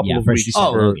said a couple of weeks.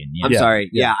 Logan. Yeah. I'm sorry.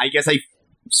 Yeah, I guess I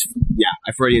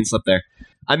Freudian slip there.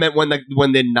 I meant when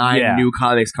the 9 new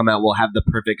comics come out, we'll have the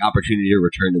perfect opportunity to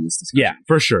return to this discussion. Yeah,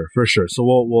 for sure. So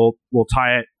we'll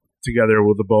tie it together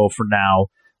with a bow for now,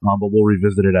 but we'll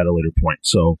revisit it at a later point.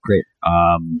 So great.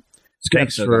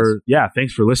 Thanks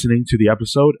for listening to the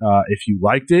episode. If you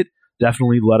liked it,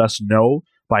 definitely let us know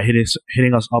by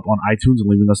hitting us up on iTunes and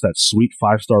leaving us that sweet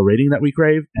 5-star rating that we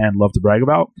crave and love to brag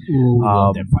about.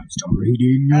 Love that 5-star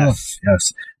rating. Yes.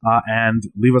 And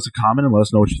leave us a comment and let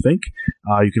us know what you think.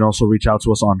 You can also reach out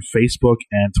to us on Facebook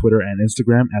and Twitter and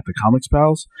Instagram at The Comics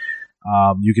Pals.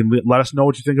 You can let us know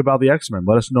what you think about the X-Men.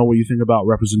 Let us know what you think about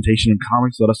representation in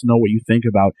comics. Let us know what you think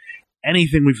about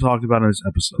anything we've talked about in this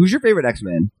episode. Who's your favorite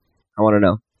X-Men? I want to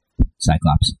know.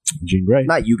 Cyclops. Jean Grey.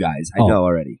 Not you guys. I know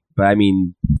already. But I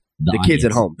mean... The kids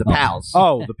at home. The pals.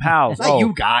 Oh, the pals. Not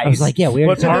you guys. I was like, yeah, we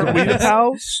But aren't we the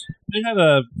pals? They had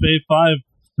a Phase 5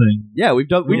 thing. Yeah, we've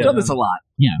done this a lot.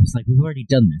 Yeah, I was like, we've already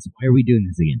done this. Why are we doing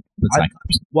this again? With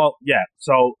Cyclops. Well, yeah.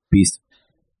 So Beast.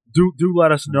 Do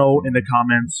let us know in the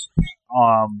comments.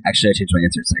 Actually, I changed my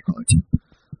answer to Nightcrawler too.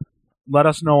 Let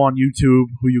us know on YouTube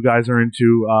who you guys are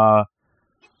into.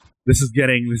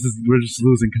 we're just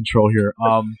losing control here.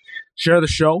 Share the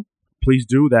show. Please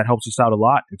do. That helps us out a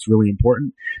lot. It's really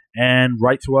important. And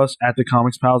write to us at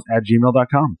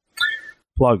thecomicspals@gmail.com.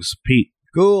 Plugs, Pete.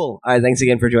 Cool. All right, thanks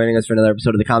again for joining us for another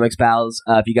episode of The Comics Pals.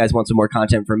 If you guys want some more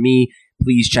content from me,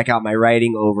 please check out my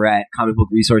writing over at Comic Book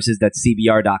Resources. That's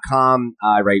cbr.com.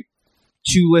 I write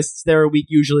 2 lists there a week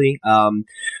usually. So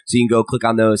you can go click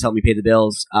on those, help me pay the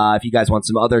bills. If you guys want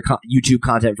some other YouTube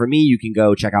content from me, you can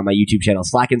go check out my YouTube channel,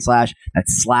 Slack and Slash.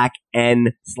 That's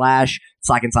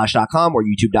slackandslash.com or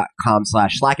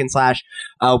youtube.com/slackandslash.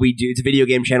 It's a video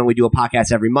game channel. We do a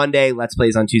podcast every Monday. Let's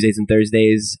Plays on Tuesdays and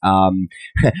Thursdays.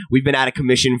 We've been out of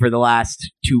commission for the last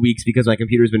 2 weeks because my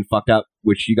computer's been fucked up,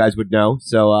 which you guys would know.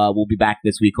 So we'll be back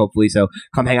this week, hopefully. So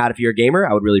come hang out if you're a gamer.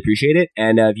 I would really appreciate it.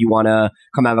 And if you want to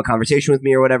come have a conversation with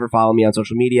me or whatever, follow me on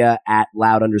social media at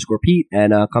loud_Pete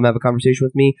and come have a conversation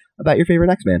with me about your favorite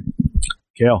X-Men.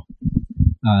 Kale.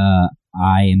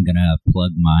 I am going to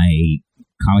plug my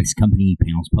comics company,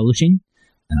 Panels Publishing.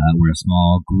 We're a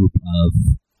small group of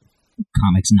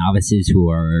comics novices who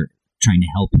are trying to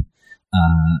help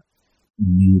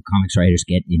new comics writers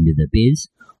get into the biz.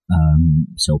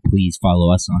 So please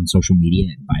follow us on social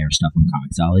media and buy our stuff on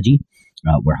Comixology.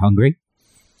 We're hungry.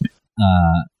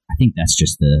 I think that's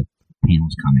just the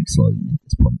Panels Comics slogan at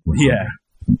this point. Yeah.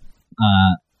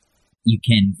 You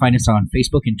can find us on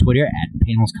Facebook and Twitter at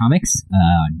Panels Comics.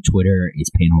 On Twitter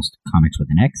is Panels Comics with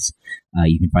an X.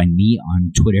 You can find me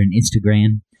on Twitter and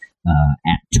Instagram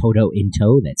at Toto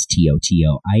Into. That's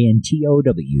TOTOINTOW.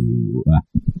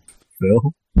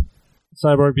 Phil?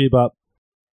 Cyborg Bebop.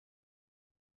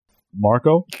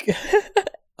 Marco?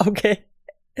 Okay.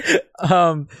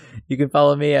 You can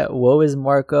follow me at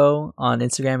woeismarco on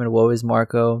Instagram and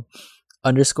woeismarco_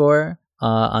 on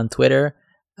Twitter.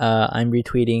 I'm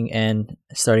retweeting and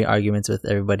starting arguments with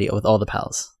everybody, with all the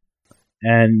pals.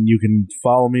 And you can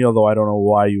follow me, although I don't know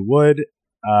why you would,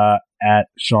 at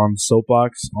Sean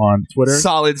Soapbox on Twitter.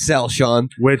 Solid sell, Sean.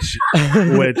 Which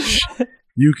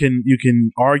you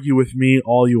can argue with me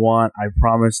all you want. I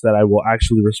promise that I will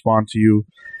actually respond to you.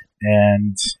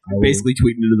 And I will, basically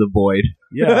tweeting into the void.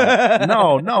 Yeah.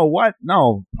 No, what?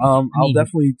 No. I'll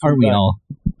definitely. Are we all?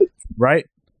 Right?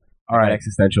 All right.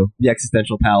 Existential. The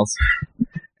existential pals.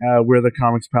 We're the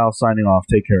Comics Pals signing off.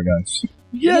 Take care, guys.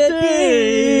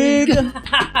 Dig!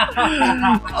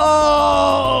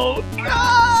 Oh,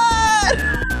 God!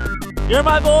 You're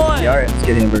my boy! Yeah, all right, let's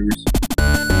get hamburgers.